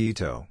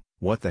 Yugito,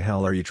 what the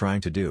hell are you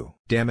trying to do?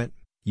 Damn it!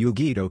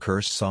 Yugito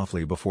cursed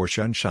softly before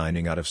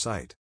shining out of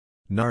sight.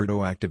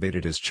 Naruto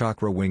activated his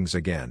chakra wings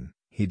again.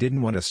 He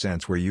didn't want to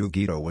sense where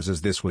Yugito was,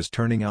 as this was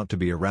turning out to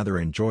be a rather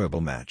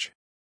enjoyable match.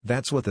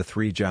 That's what the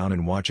three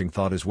Jounin watching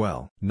thought as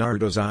well.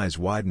 Naruto's eyes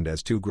widened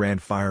as two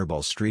grand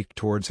fireballs streaked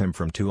towards him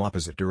from two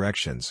opposite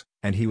directions,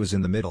 and he was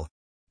in the middle.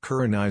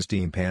 Kurenai's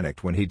team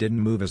panicked when he didn't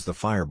move as the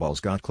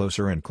fireballs got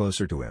closer and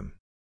closer to him.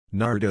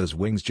 Naruto's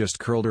wings just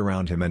curled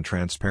around him and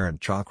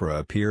transparent chakra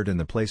appeared in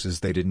the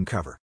places they didn't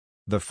cover.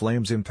 The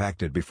flames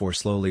impacted before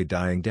slowly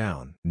dying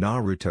down.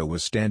 Naruto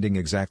was standing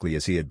exactly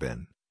as he had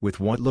been, with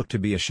what looked to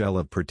be a shell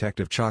of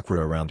protective chakra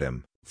around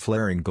him,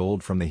 flaring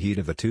gold from the heat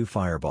of the two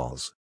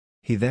fireballs.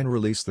 He then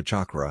released the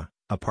chakra,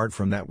 apart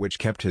from that which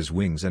kept his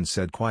wings, and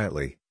said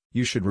quietly,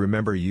 "You should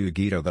remember,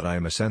 Yugito, that I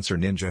am a sensor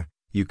ninja.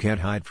 You can't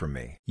hide from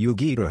me."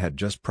 Yugito had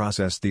just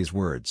processed these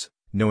words,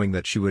 knowing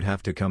that she would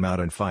have to come out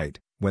and fight,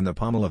 when the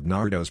pommel of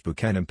Naruto's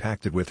bouquet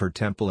impacted with her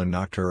temple and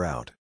knocked her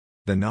out.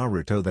 The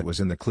Naruto that was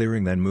in the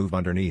clearing then moved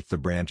underneath the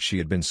branch she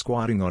had been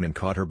squatting on and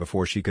caught her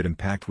before she could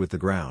impact with the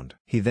ground.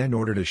 He then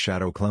ordered a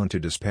shadow clone to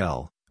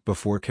dispel,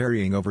 before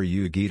carrying over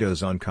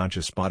Yugito's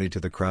unconscious body to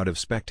the crowd of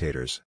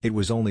spectators. It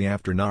was only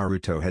after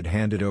Naruto had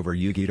handed over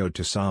Yugito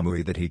to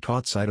Samui that he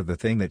caught sight of the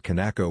thing that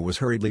Kanako was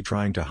hurriedly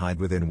trying to hide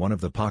within one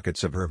of the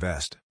pockets of her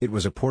vest. It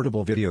was a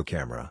portable video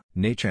camera.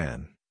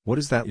 "Ne-chan, what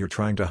is that you're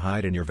trying to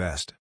hide in your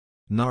vest?"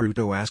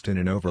 Naruto asked in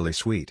an overly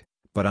sweet,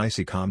 but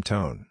icy calm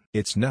tone.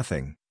 "It's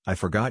nothing, I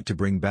forgot to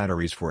bring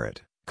batteries for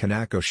it."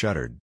 Kanako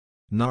shuddered.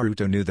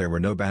 Naruto knew there were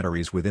no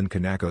batteries within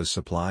Kanako's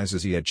supplies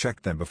as he had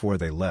checked them before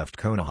they left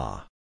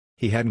Konoha.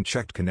 He hadn't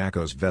checked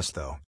Kanako's vest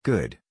though.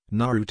 "Good,"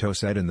 Naruto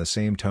said in the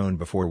same tone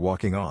before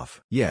walking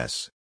off.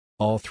 "Yes."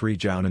 All three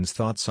Jounins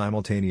thought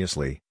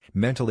simultaneously,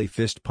 mentally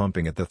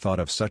fist-pumping at the thought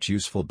of such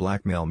useful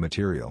blackmail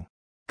material.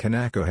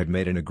 Kanako had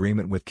made an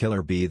agreement with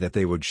Killer Bee that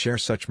they would share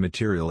such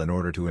material in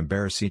order to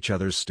embarrass each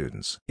other's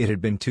students. It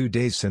had been 2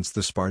 days since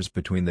the spars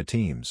between the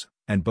teams,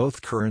 and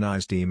both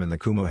Kurenai's team and the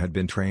Kumo had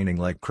been training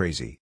like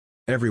crazy.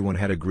 Everyone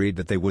had agreed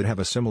that they would have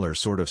a similar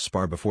sort of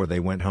spar before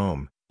they went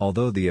home,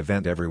 although the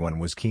event everyone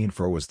was keen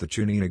for was the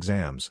Chunin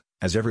exams,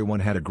 as everyone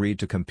had agreed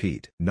to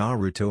compete.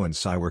 Naruto and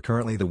Sai were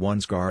currently the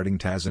ones guarding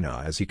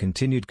Tazuna as he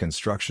continued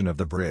construction of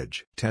the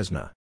bridge.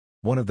 Tazuna.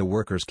 One of the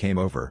workers came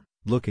over,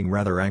 looking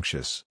rather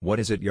anxious. "What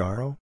is it,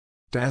 Yaro?"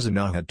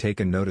 Tazuna had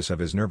taken notice of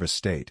his nervous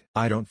state.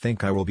 "I don't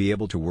think I will be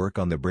able to work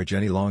on the bridge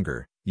any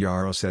longer,"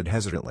 Yaro said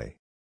hesitantly.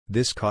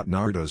 This caught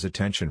Naruto's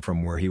attention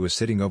from where he was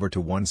sitting over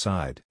to one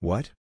side.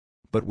 "What?"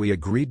 "But we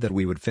agreed that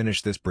we would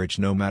finish this bridge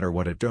no matter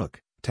what it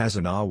took,"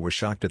 Tazuna was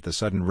shocked at the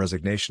sudden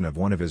resignation of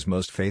one of his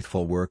most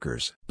faithful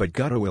workers. "But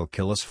Gato will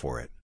kill us for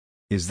it.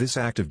 Is this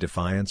act of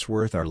defiance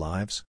worth our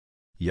lives?"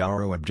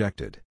 Yaro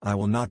objected. "I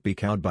will not be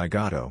cowed by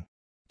Gato."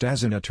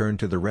 Tazuna turned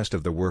to the rest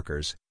of the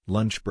workers.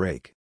 "Lunch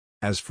break.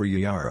 As for you,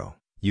 Yaro,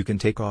 you can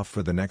take off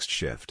for the next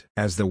shift."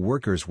 As the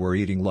workers were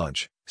eating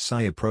lunch,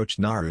 Sai approached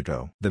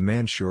Naruto. "The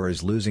man sure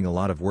is losing a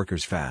lot of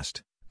workers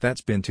fast.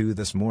 That's been 2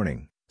 this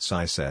morning,"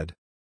 Sai said.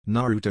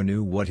 Naruto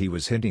knew what he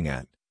was hinting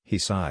at. He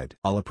sighed.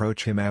 "I'll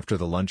approach him after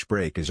the lunch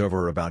break is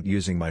over about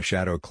using my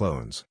shadow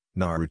clones,"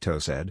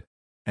 Naruto said.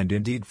 And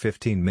indeed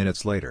 15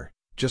 minutes later,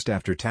 just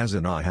after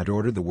Tazuna had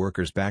ordered the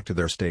workers back to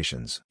their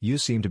stations. "You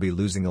seem to be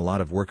losing a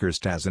lot of workers,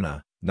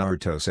 Tazuna,"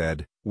 Naruto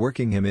said,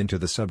 working him into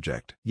the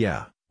subject.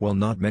 "Yeah, well,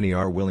 not many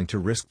are willing to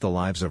risk the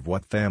lives of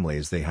what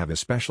families they have,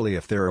 especially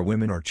if there are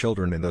women or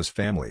children in those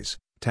families."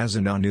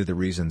 Tazuna knew the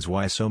reasons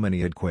why so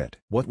many had quit.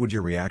 "What would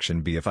your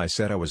reaction be if I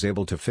said I was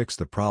able to fix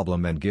the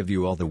problem and give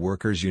you all the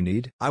workers you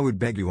need?" "I would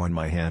beg you on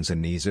my hands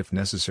and knees if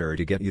necessary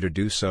to get you to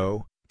do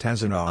so."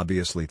 Tazuna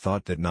obviously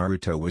thought that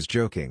Naruto was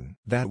joking.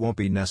 "That won't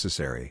be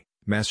necessary.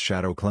 Mass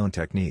shadow clone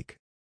technique."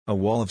 A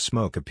wall of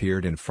smoke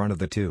appeared in front of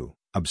the two,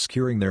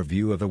 obscuring their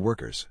view of the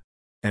workers.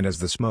 And as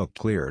the smoke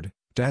cleared,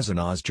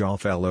 Tazuna's jaw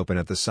fell open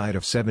at the sight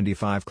of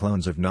 75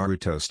 clones of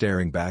Naruto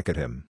staring back at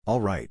him. "All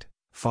right,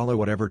 follow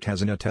whatever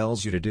Tazuna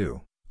tells you to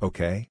do,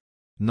 okay?"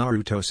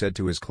 Naruto said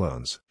to his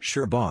clones.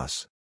 "Sure,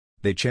 boss."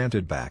 They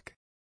chanted back.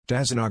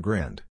 Tazuna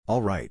grinned.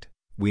 "All right,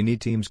 we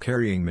need teams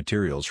carrying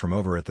materials from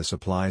over at the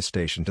supply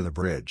station to the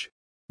bridge.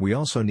 We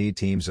also need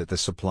teams at the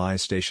supply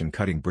station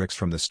cutting bricks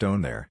from the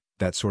stone there,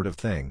 that sort of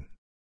thing.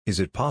 Is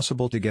it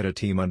possible to get a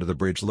team under the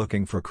bridge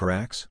looking for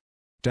cracks?"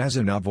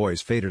 Tazuna's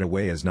voice faded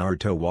away as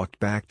Naruto walked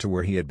back to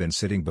where he had been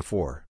sitting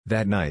before.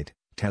 That night,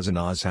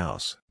 Tazuna's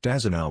house.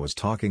 Tazuna was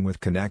talking with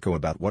Kanako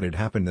about what had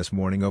happened this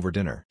morning over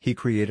dinner. "He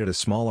created a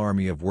small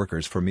army of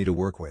workers for me to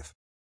work with.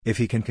 If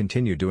he can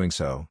continue doing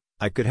so,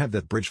 I could have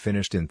that bridge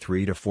finished in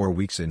 3 to 4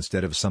 weeks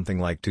instead of something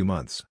like 2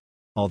 months.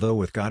 Although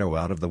with Gato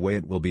out of the way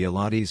it will be a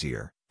lot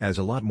easier, as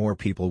a lot more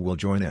people will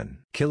join in."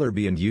 Killer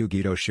Bee and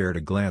Yugito shared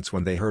a glance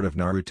when they heard of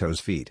Naruto's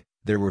feat.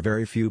 There were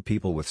very few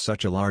people with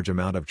such a large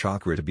amount of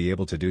chakra to be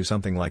able to do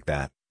something like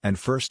that, and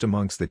first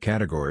amongst the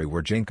category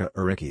were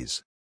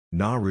Jinchurikis.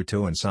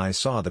 Naruto and Sai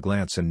saw the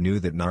glance and knew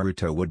that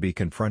Naruto would be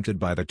confronted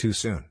by the two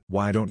soon.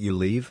 "Why don't you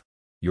leave?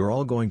 You're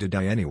all going to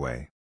die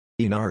anyway."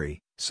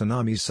 Inari,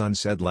 Sanami's son,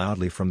 said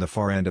loudly from the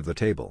far end of the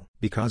table.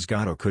 "Because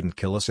Gato couldn't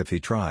kill us if he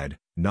tried,"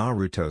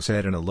 Naruto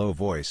said in a low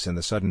voice in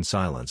the sudden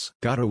silence.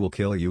 "Gato will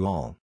kill you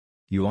all.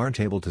 You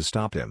aren't able to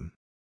stop him.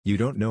 You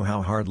don't know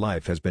how hard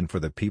life has been for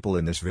the people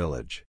in this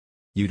village.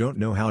 You don't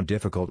know how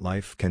difficult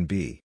life can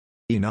be."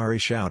 Inari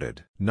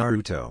shouted.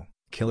 Naruto,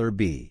 Killer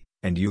Bee,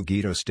 and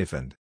Yugito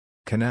stiffened.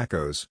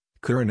 Kanako's,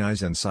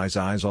 Kurenai's and Sai's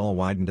eyes all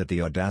widened at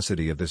the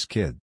audacity of this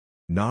kid.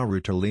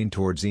 Naruto leaned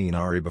towards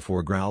Inari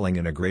before growling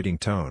in a grating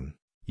tone,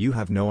 "You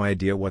have no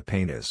idea what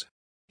pain is."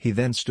 He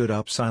then stood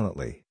up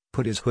silently,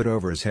 put his hood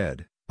over his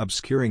head,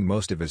 obscuring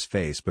most of his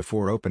face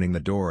before opening the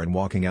door and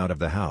walking out of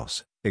the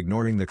house,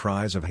 ignoring the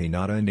cries of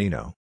Hinata and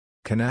Ino.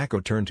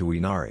 Kanako turned to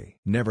Inari.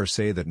 "Never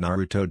say that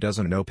Naruto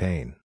doesn't know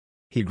pain.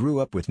 He grew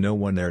up with no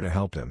one there to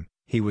help him.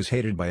 He was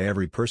hated by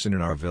every person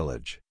in our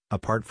village,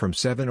 apart from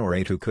 7 or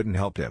 8 who couldn't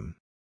help him.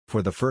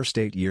 For the first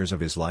 8 years of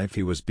his life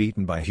he was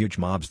beaten by huge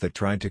mobs that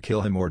tried to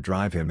kill him or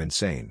drive him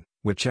insane,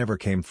 whichever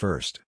came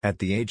first. At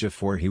the age of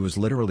 4 he was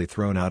literally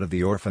thrown out of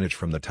the orphanage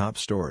from the top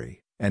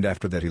story, and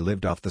after that he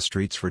lived off the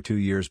streets for 2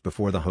 years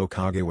before the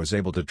Hokage was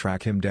able to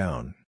track him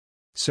down.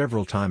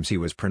 Several times he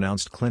was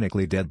pronounced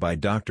clinically dead by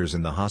doctors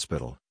in the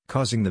hospital,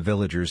 causing the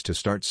villagers to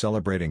start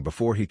celebrating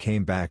before he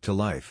came back to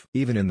life.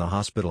 Even in the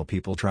hospital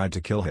people tried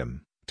to kill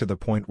him, to the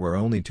point where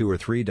only 2 or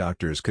 3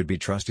 doctors could be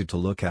trusted to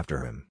look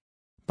after him.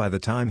 By the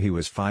time he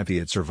was 5 he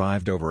had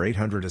survived over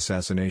 800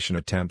 assassination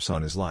attempts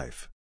on his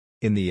life.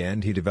 In the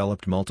end he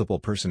developed multiple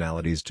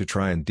personalities to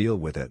try and deal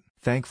with it.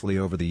 Thankfully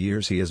over the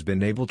years he has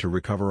been able to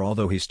recover,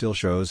 although he still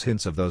shows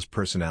hints of those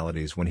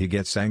personalities when he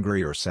gets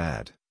angry or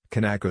sad,"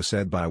 Kanako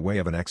said by way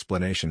of an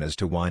explanation as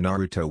to why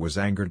Naruto was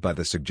angered by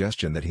the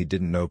suggestion that he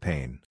didn't know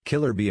pain.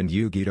 Killer Bee and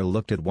Yugito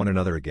looked at one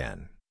another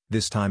again.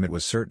 This time it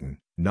was certain,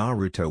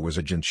 Naruto was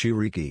a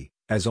Jinchuriki,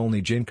 as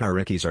only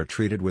Jinchurikis are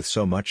treated with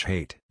so much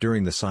hate.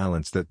 During the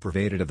silence that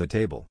pervaded of the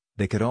table,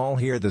 they could all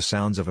hear the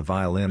sounds of a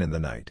violin in the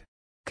night.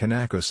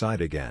 Kanako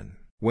sighed again.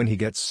 When he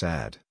gets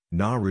sad,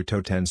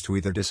 Naruto tends to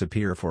either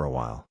disappear for a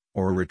while,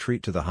 or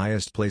retreat to the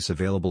highest place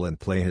available and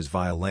play his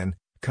violin,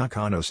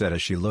 Kakano said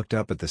as she looked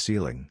up at the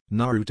ceiling.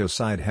 Naruto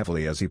sighed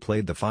heavily as he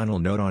played the final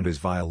note on his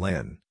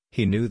violin.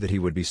 He knew that he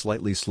would be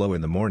slightly slow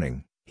in the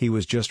morning. He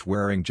was just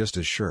wearing just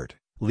his shirt,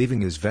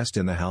 leaving his vest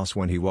in the house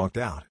when he walked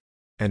out.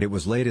 And it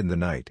was late in the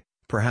night,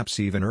 perhaps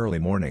even early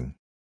morning.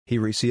 He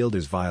resealed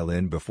his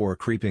violin before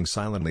creeping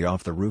silently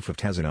off the roof of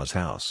Tazuna's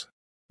house.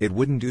 It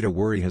wouldn't do to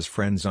worry his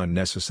friends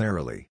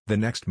unnecessarily. The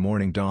next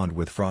morning dawned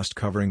with frost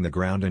covering the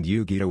ground and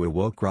Yugito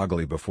awoke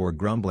groggily before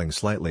grumbling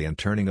slightly and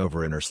turning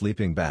over in her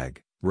sleeping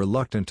bag,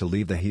 reluctant to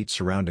leave the heat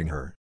surrounding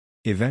her.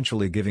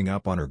 Eventually giving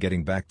up on her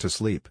getting back to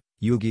sleep,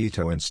 Yugi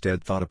Ito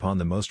instead thought upon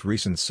the most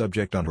recent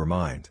subject on her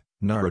mind,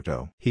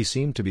 Naruto. He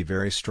seemed to be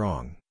very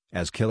strong,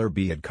 as Killer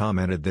Bee had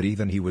commented that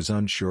even he was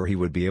unsure he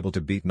would be able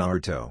to beat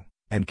Naruto,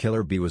 and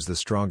Killer Bee was the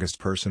strongest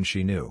person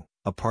she knew,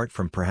 apart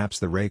from perhaps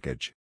the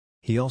Raikage.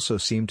 He also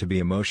seemed to be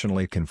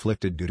emotionally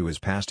conflicted due to his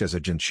past as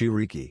a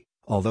Jinchuriki,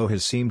 although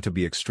his seemed to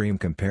be extreme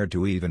compared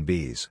to even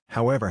Bee's.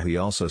 However, he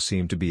also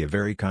seemed to be a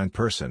very kind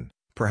person,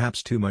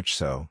 perhaps too much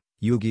so,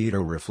 Yugi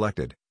Ito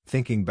reflected,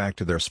 thinking back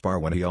to their spar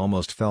when he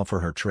almost fell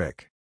for her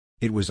trick.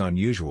 It was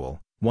unusual.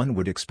 One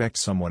would expect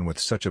someone with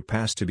such a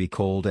past to be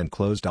cold and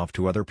closed off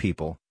to other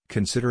people,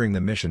 considering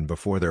the mission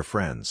before their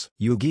friends.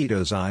 Yugi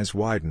Ito's eyes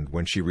widened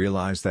when she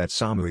realized that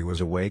Samui was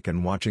awake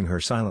and watching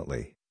her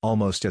silently,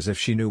 almost as if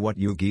she knew what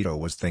Yugi Ito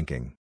was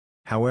thinking.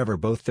 However,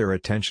 both their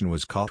attention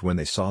was caught when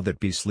they saw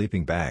that Bee's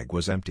sleeping bag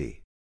was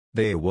empty.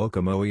 They awoke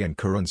Amoy and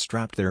Kuro and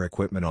strapped their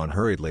equipment on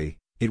hurriedly.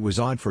 It was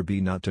odd for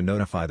Bee not to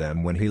notify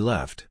them when he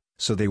left,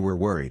 so they were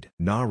worried.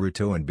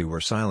 Naruto and Bee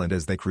were silent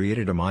as they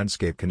created a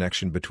mindscape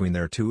connection between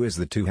their two, as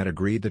the two had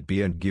agreed that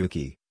Bee and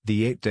Gyuki,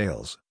 the Eight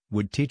Tails,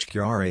 would teach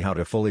Kyare how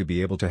to fully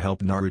be able to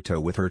help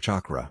Naruto with her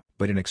chakra,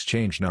 but in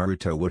exchange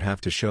Naruto would have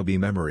to show Bee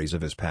memories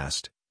of his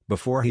past,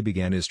 before he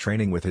began his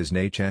training with his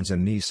Nei-chans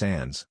and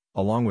Ni-sans,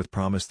 along with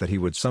promise that he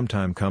would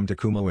sometime come to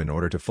Kumo in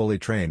order to fully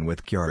train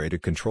with Kyare to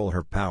control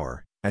her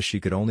power, as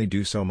she could only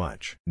do so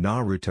much.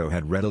 Naruto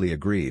had readily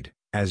agreed,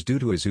 as due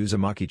to his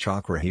Uzumaki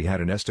chakra he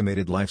had an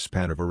estimated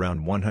lifespan of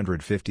around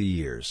 150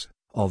 years,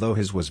 although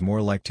his was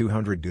more like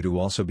 200 due to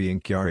also being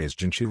Kyare's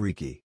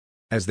Jinchuriki.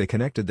 As they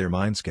connected their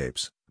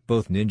mindscapes,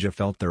 both ninja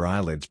felt their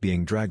eyelids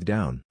being dragged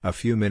down. A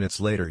few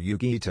minutes later,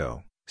 Yugi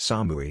Ito,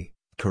 Samui,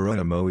 Kuro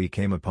and Amoy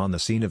came upon the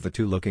scene of the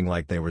two looking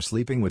like they were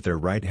sleeping with their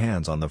right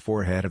hands on the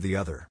forehead of the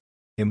other.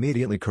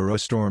 Immediately Kuro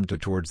stormed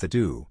towards the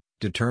two,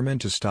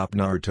 determined to stop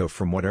Naruto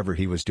from whatever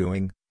he was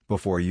doing,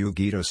 before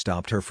Yugi Ito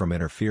stopped her from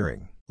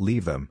interfering.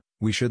 "Leave them.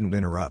 We shouldn't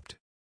interrupt.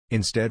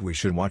 Instead we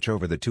should watch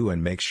over the two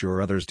and make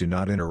sure others do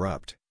not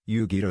interrupt,"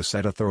 Yugi Ito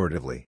said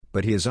authoritatively.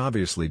 "But he is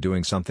obviously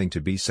doing something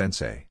to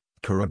Bee-sensei,"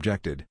 Kuro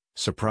objected,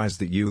 surprised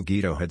that Yugi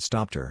Ito had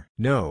stopped her.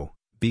 "No,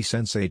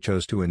 Bee-sensei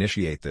chose to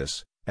initiate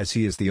this, as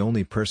he is the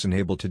only person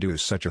able to do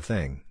such a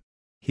thing.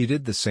 He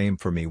did the same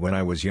for me when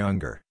I was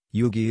younger,"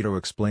 Yugi Ito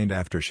explained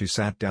after she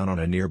sat down on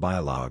a nearby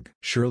log.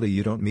 "Surely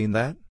you don't mean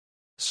that?"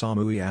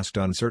 Samui asked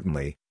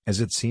uncertainly, as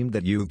it seemed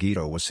that Yugi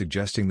Ito was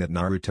suggesting that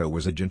Naruto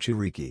was a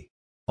Jinchuriki.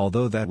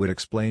 Although that would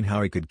explain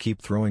how he could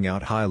keep throwing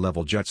out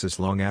high-level jutsus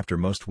long after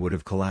most would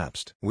have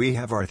collapsed. "We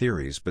have our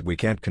theories but we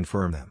can't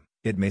confirm them.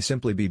 It may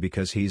simply be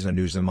because he's an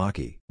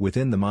Uzumaki."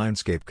 Within the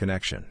mindscape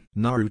connection,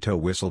 Naruto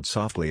whistled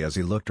softly as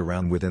he looked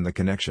around within the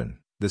connection.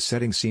 The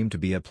setting seemed to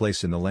be a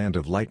place in the land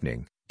of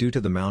lightning, due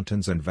to the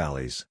mountains and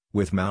valleys,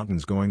 with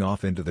mountains going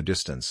off into the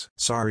distance.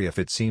 "Sorry if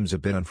it seems a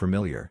bit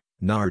unfamiliar."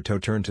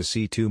 Naruto turned to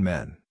see two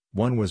men.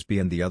 One was Bee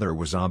and the other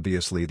was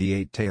obviously the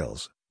Eight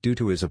Tails, due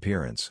to his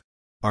appearance.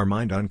 "Our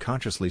mind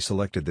unconsciously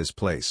selected this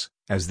place,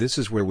 as this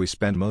is where we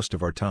spend most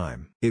of our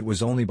time. It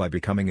was only by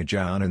becoming a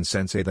Jounin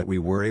sensei that we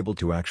were able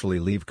to actually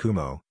leave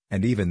Kumo,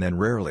 and even then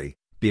rarely,"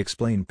 Bee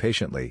explained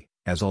patiently,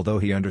 as although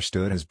he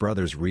understood his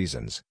brother's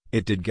reasons,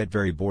 it did get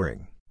very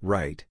boring.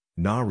 "Right,"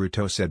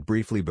 Naruto said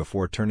briefly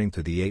before turning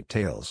to the Eight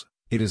Tails.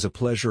 "It is a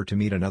pleasure to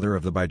meet another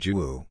of the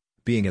Baijuo,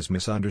 being as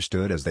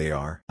misunderstood as they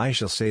are." "I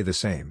shall say the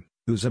same,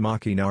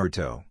 Uzumaki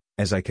Naruto,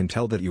 as I can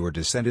tell that you are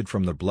descended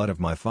from the blood of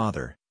my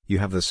father. You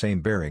have the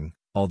same bearing,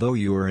 although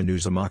you are an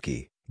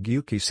Uzumaki,"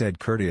 Gyuki said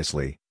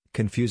courteously,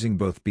 confusing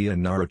both Bee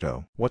and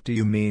Naruto. "What do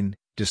you mean,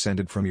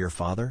 descended from your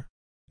father?"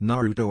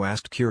 Naruto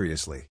asked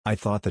curiously. "I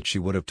thought that she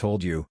would have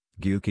told you,"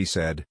 Gyuki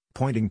said,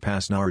 pointing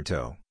past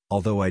Naruto,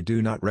 "although I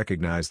do not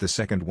recognize the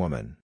second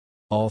woman."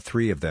 All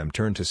three of them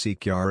turned to see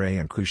Kyare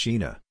and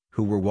Kushina,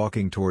 who were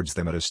walking towards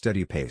them at a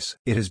steady pace.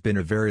 "It has been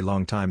a very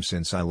long time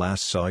since I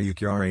last saw you,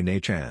 Kyare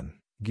Nei-chan,"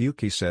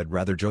 Gyuki said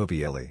rather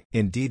jovially.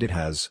 "Indeed it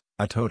has,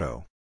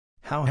 Atoto.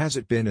 How has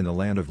it been in the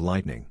land of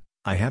lightning?"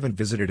 "I haven't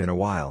visited in a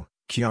while,"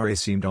 Kyare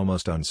seemed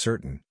almost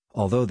uncertain,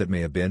 although that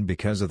may have been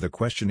because of the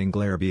questioning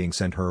glare being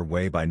sent her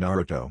way by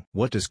Naruto.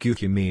 "What does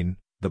Gyuki mean,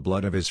 the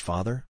blood of his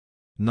father?"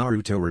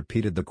 Naruto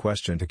repeated the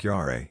question to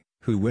Kyare,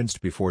 who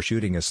winced before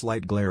shooting a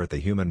slight glare at the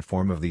human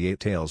form of the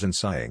Eight Tails and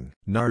sighing.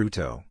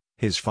 "Naruto,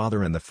 his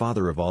father and the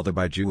father of all the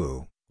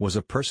Baijuo, was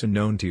a person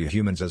known to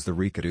humans as the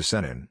Rikadu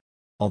Sennin.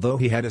 Although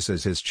he had us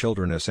as his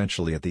children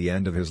essentially at the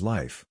end of his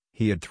life,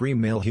 he had 3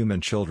 male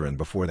human children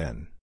before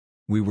then.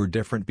 We were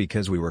different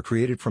because we were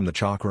created from the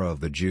chakra of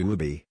the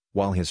Juubi,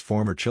 while his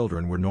former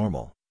children were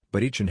normal,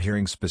 but each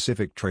inheriting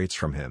specific traits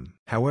from him.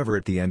 However,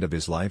 at the end of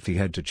his life he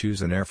had to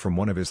choose an heir from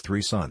one of his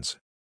 3 sons.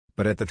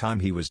 But at the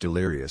time he was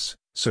delirious,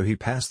 so he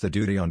passed the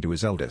duty on to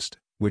his eldest,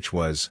 which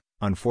was,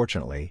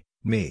 unfortunately,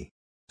 me.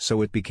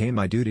 So it became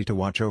my duty to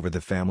watch over the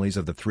families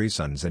of the 3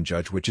 sons and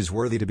judge which is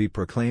worthy to be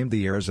proclaimed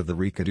the heirs of the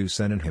Rikadu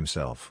Sennin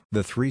himself."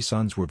 The 3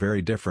 sons were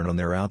very different on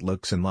their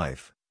outlooks in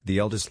life. The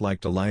eldest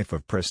liked a life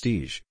of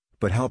prestige,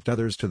 but helped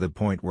others to the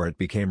point where it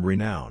became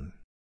renown.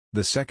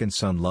 The second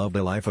son loved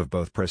a life of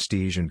both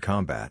prestige and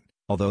combat,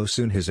 although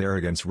soon his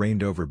arrogance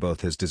reigned over both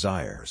his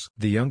desires.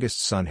 The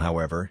youngest son,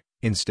 however,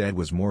 instead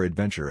was more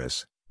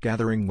adventurous,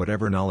 gathering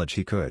whatever knowledge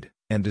he could,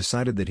 and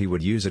decided that he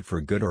would use it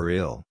for good or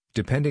ill,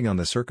 depending on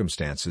the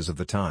circumstances of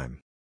the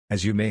time.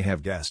 As you may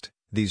have guessed,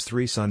 these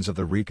three sons of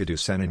the Rikadu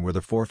Sennin were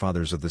the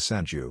forefathers of the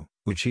Senju,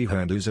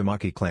 Uchiha and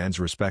Uzumaki clans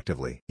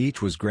respectively.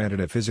 Each was granted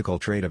a physical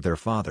trait of their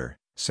father,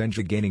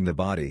 Senju gaining the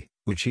body,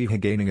 Uchiha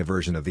gaining a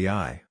version of the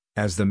eye,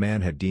 as the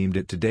man had deemed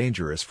it too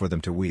dangerous for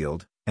them to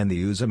wield, and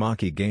the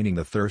Uzumaki gaining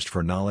the thirst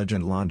for knowledge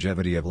and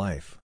longevity of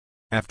life.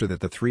 After that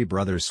the three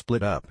brothers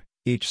split up,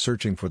 each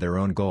searching for their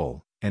own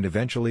goal, and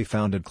eventually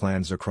founded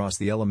clans across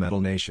the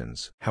elemental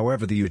nations.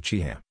 However, the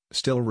Uchiha,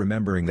 still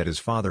remembering that his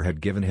father had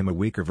given him a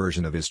weaker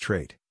version of his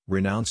trait,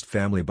 renounced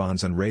family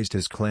bonds and raised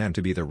his clan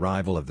to be the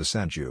rival of the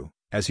Senju,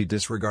 as he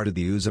disregarded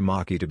the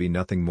Uzumaki to be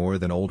nothing more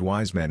than old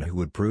wise men who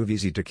would prove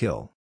easy to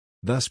kill.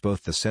 Thus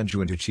both the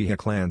Senju and Uchiha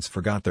clans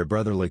forgot their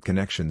brotherly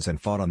connections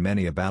and fought on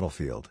many a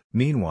battlefield.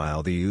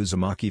 Meanwhile the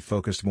Uzumaki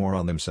focused more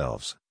on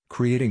themselves,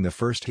 creating the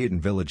first hidden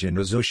village in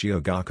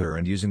Uzushiogaku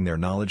and using their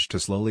knowledge to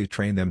slowly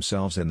train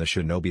themselves in the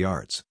shinobi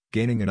arts,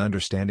 gaining an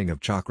understanding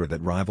of chakra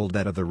that rivaled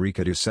that of the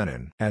Rikadu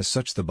Sennin. As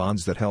such the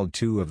bonds that held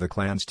two of the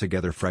clans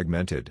together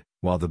fragmented,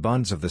 while the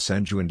bonds of the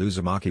Senju and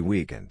Uzumaki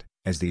weakened,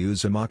 as the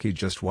Uzumaki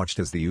just watched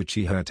as the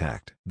Uchiha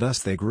attacked. Thus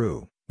they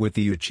grew, with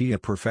the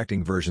Uchiha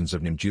perfecting versions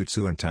of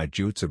ninjutsu and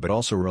taijutsu but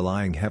also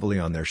relying heavily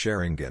on their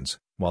sharingans,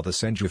 while the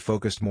Senju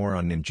focused more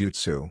on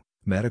ninjutsu,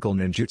 medical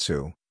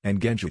ninjutsu,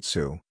 and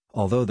genjutsu,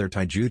 although their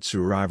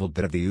taijutsu rivaled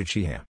that of the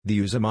Uchiha. The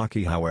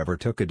Uzumaki however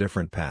took a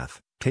different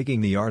path,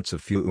 taking the arts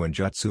of Fuu and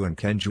Jutsu and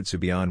Kenjutsu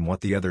beyond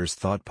what the others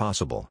thought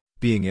possible,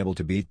 being able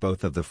to beat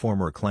both of the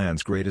former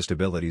clan's greatest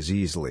abilities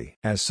easily.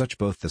 As such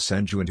both the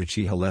Senju and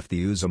Uchiha left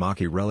the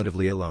Uzumaki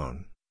relatively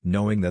alone,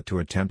 knowing that to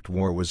attempt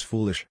war was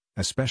foolish,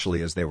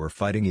 especially as they were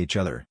fighting each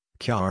other,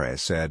 Kyare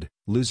said,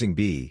 losing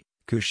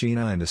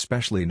Kushina and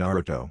especially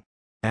Naruto.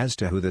 As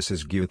to who this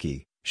is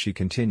Gyuki, she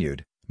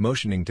continued,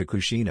 motioning to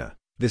Kushina,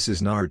 this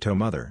is Naruto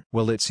mother.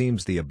 Well, it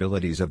seems the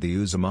abilities of the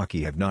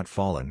Uzumaki have not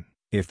fallen,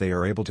 if they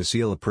are able to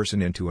seal a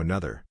person into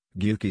another,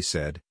 Gyuki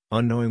said,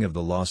 unknowing of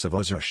the loss of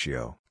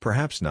Uzushio.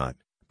 Perhaps not,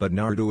 but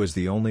Naruto is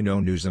the only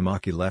known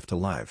Uzumaki left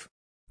alive.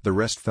 The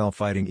rest fell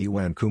fighting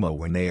Iwa and Kumo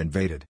when they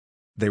invaded.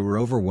 They were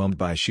overwhelmed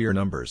by sheer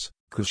numbers,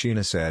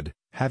 Kushina said,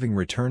 having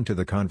returned to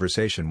the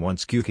conversation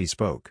once Gyuki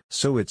spoke.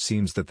 So it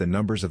seems that the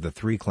numbers of the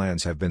three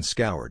clans have been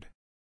scoured.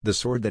 The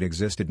sword that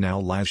existed now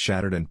lies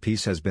shattered and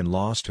peace has been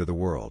lost to the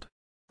world.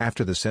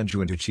 After the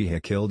Senju and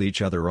Uchiha killed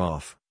each other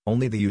off,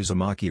 only the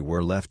Uzumaki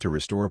were left to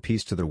restore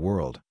peace to the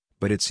world,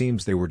 but it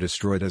seems they were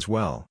destroyed as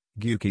well,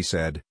 Gyuki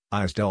said,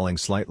 eyes dulling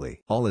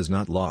slightly. All is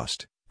not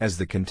lost, as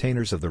the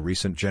containers of the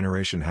recent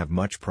generation have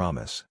much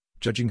promise,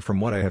 judging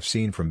from what I have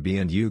seen from B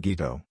and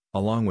Yugito,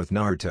 along with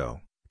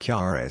Naruto,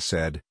 Kyare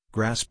said,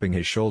 grasping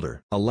his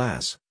shoulder.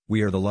 Alas,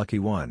 we are the lucky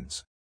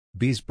ones.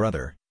 B's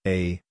brother,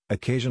 A,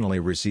 occasionally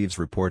receives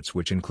reports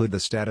which include the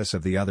status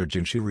of the other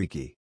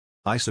Jinchuriki.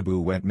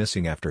 Isabu went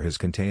missing after his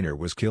container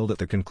was killed at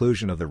the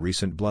conclusion of the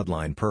recent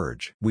bloodline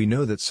purge. We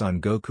know that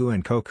Son Goku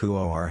and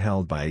Kokuo are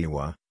held by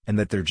Iwa, and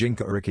that their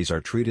Jinchurikis are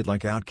treated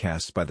like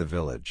outcasts by the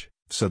village,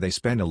 so they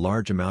spend a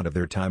large amount of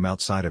their time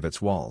outside of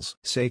its walls.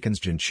 Seiken's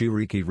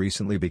Jinchuriki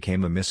recently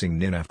became a missing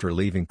nin after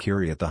leaving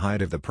Kiri at the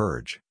height of the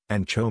purge,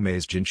 and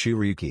Chomei's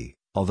Jinchuriki,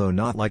 although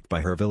not liked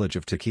by her village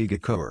of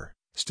Takigakure,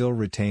 still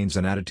retains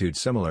an attitude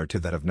similar to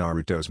that of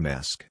Naruto's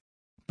mask.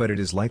 But it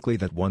is likely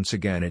that once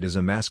again it is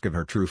a mask of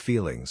her true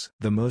feelings.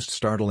 The most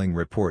startling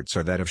reports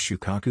are that of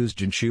Shukaku's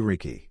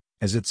Jinchuriki,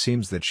 as it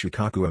seems that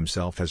Shukaku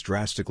himself has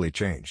drastically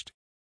changed.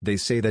 They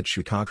say that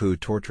Shukaku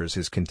tortures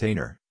his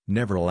container,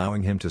 never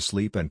allowing him to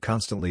sleep and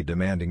constantly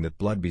demanding that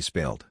blood be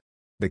spilled.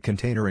 The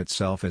container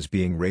itself is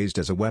being raised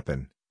as a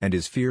weapon, and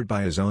is feared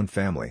by his own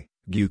family,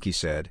 Gyuki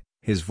said,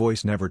 his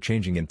voice never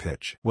changing in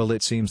pitch. Well,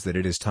 it seems that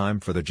it is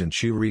time for the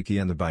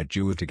Jinchuriki and the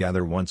Baiju to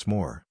gather once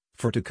more.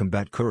 For to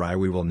combat Kurai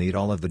we will need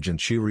all of the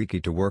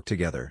Jinchuriki to work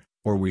together,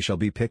 or we shall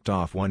be picked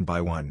off one by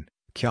one.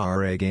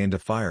 Kyare gained a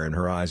fire in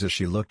her eyes as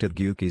she looked at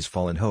Gyuki's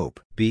fallen hope.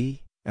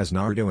 B, as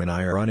Naruto and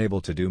I are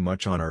unable to do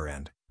much on our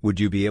end, would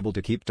you be able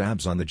to keep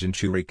tabs on the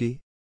Jinchuriki?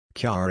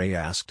 Kyare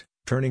asked,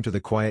 turning to the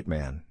quiet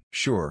man.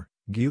 Sure,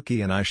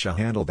 Gyuki and I shall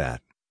handle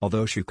that,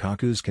 although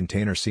Shukaku's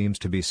container seems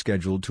to be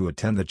scheduled to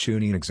attend the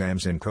Chunin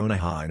exams in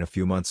Konoha in a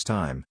few months'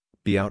 time,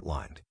 B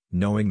outlined,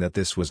 knowing that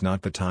this was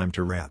not the time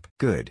to wrap.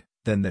 Good.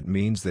 Then that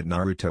means that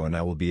Naruto and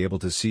I will be able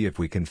to see if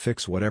we can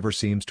fix whatever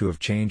seems to have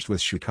changed with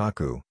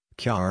Shukaku.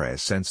 Kyare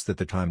sensed that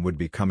the time would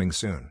be coming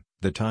soon,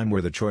 the time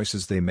where the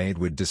choices they made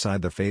would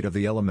decide the fate of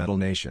the elemental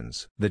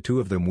nations. The two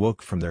of them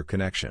woke from their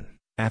connection,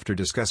 after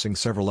discussing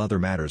several other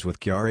matters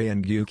with Kyare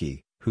and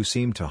Gyuki, who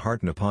seemed to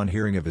hearten upon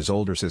hearing of his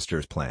older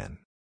sister's plan.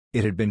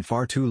 It had been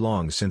far too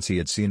long since he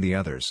had seen the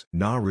others.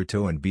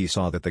 Naruto and B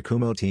saw that the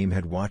Kumo team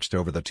had watched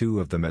over the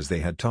two of them as they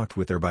had talked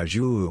with their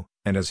Baiju,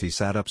 and as he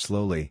sat up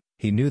slowly,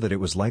 he knew that it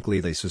was likely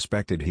they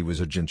suspected he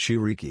was a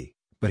Jinchuriki,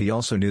 but he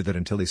also knew that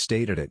until he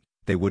stated it,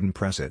 they wouldn't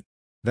press it.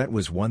 That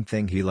was one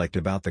thing he liked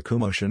about the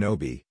Kumo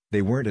shinobi,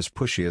 they weren't as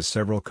pushy as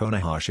several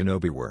Konoha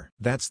shinobi were.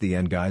 That's the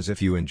end guys.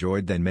 If you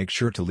enjoyed then make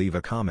sure to leave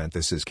a comment.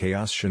 This is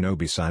Chaos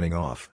Shinobi signing off.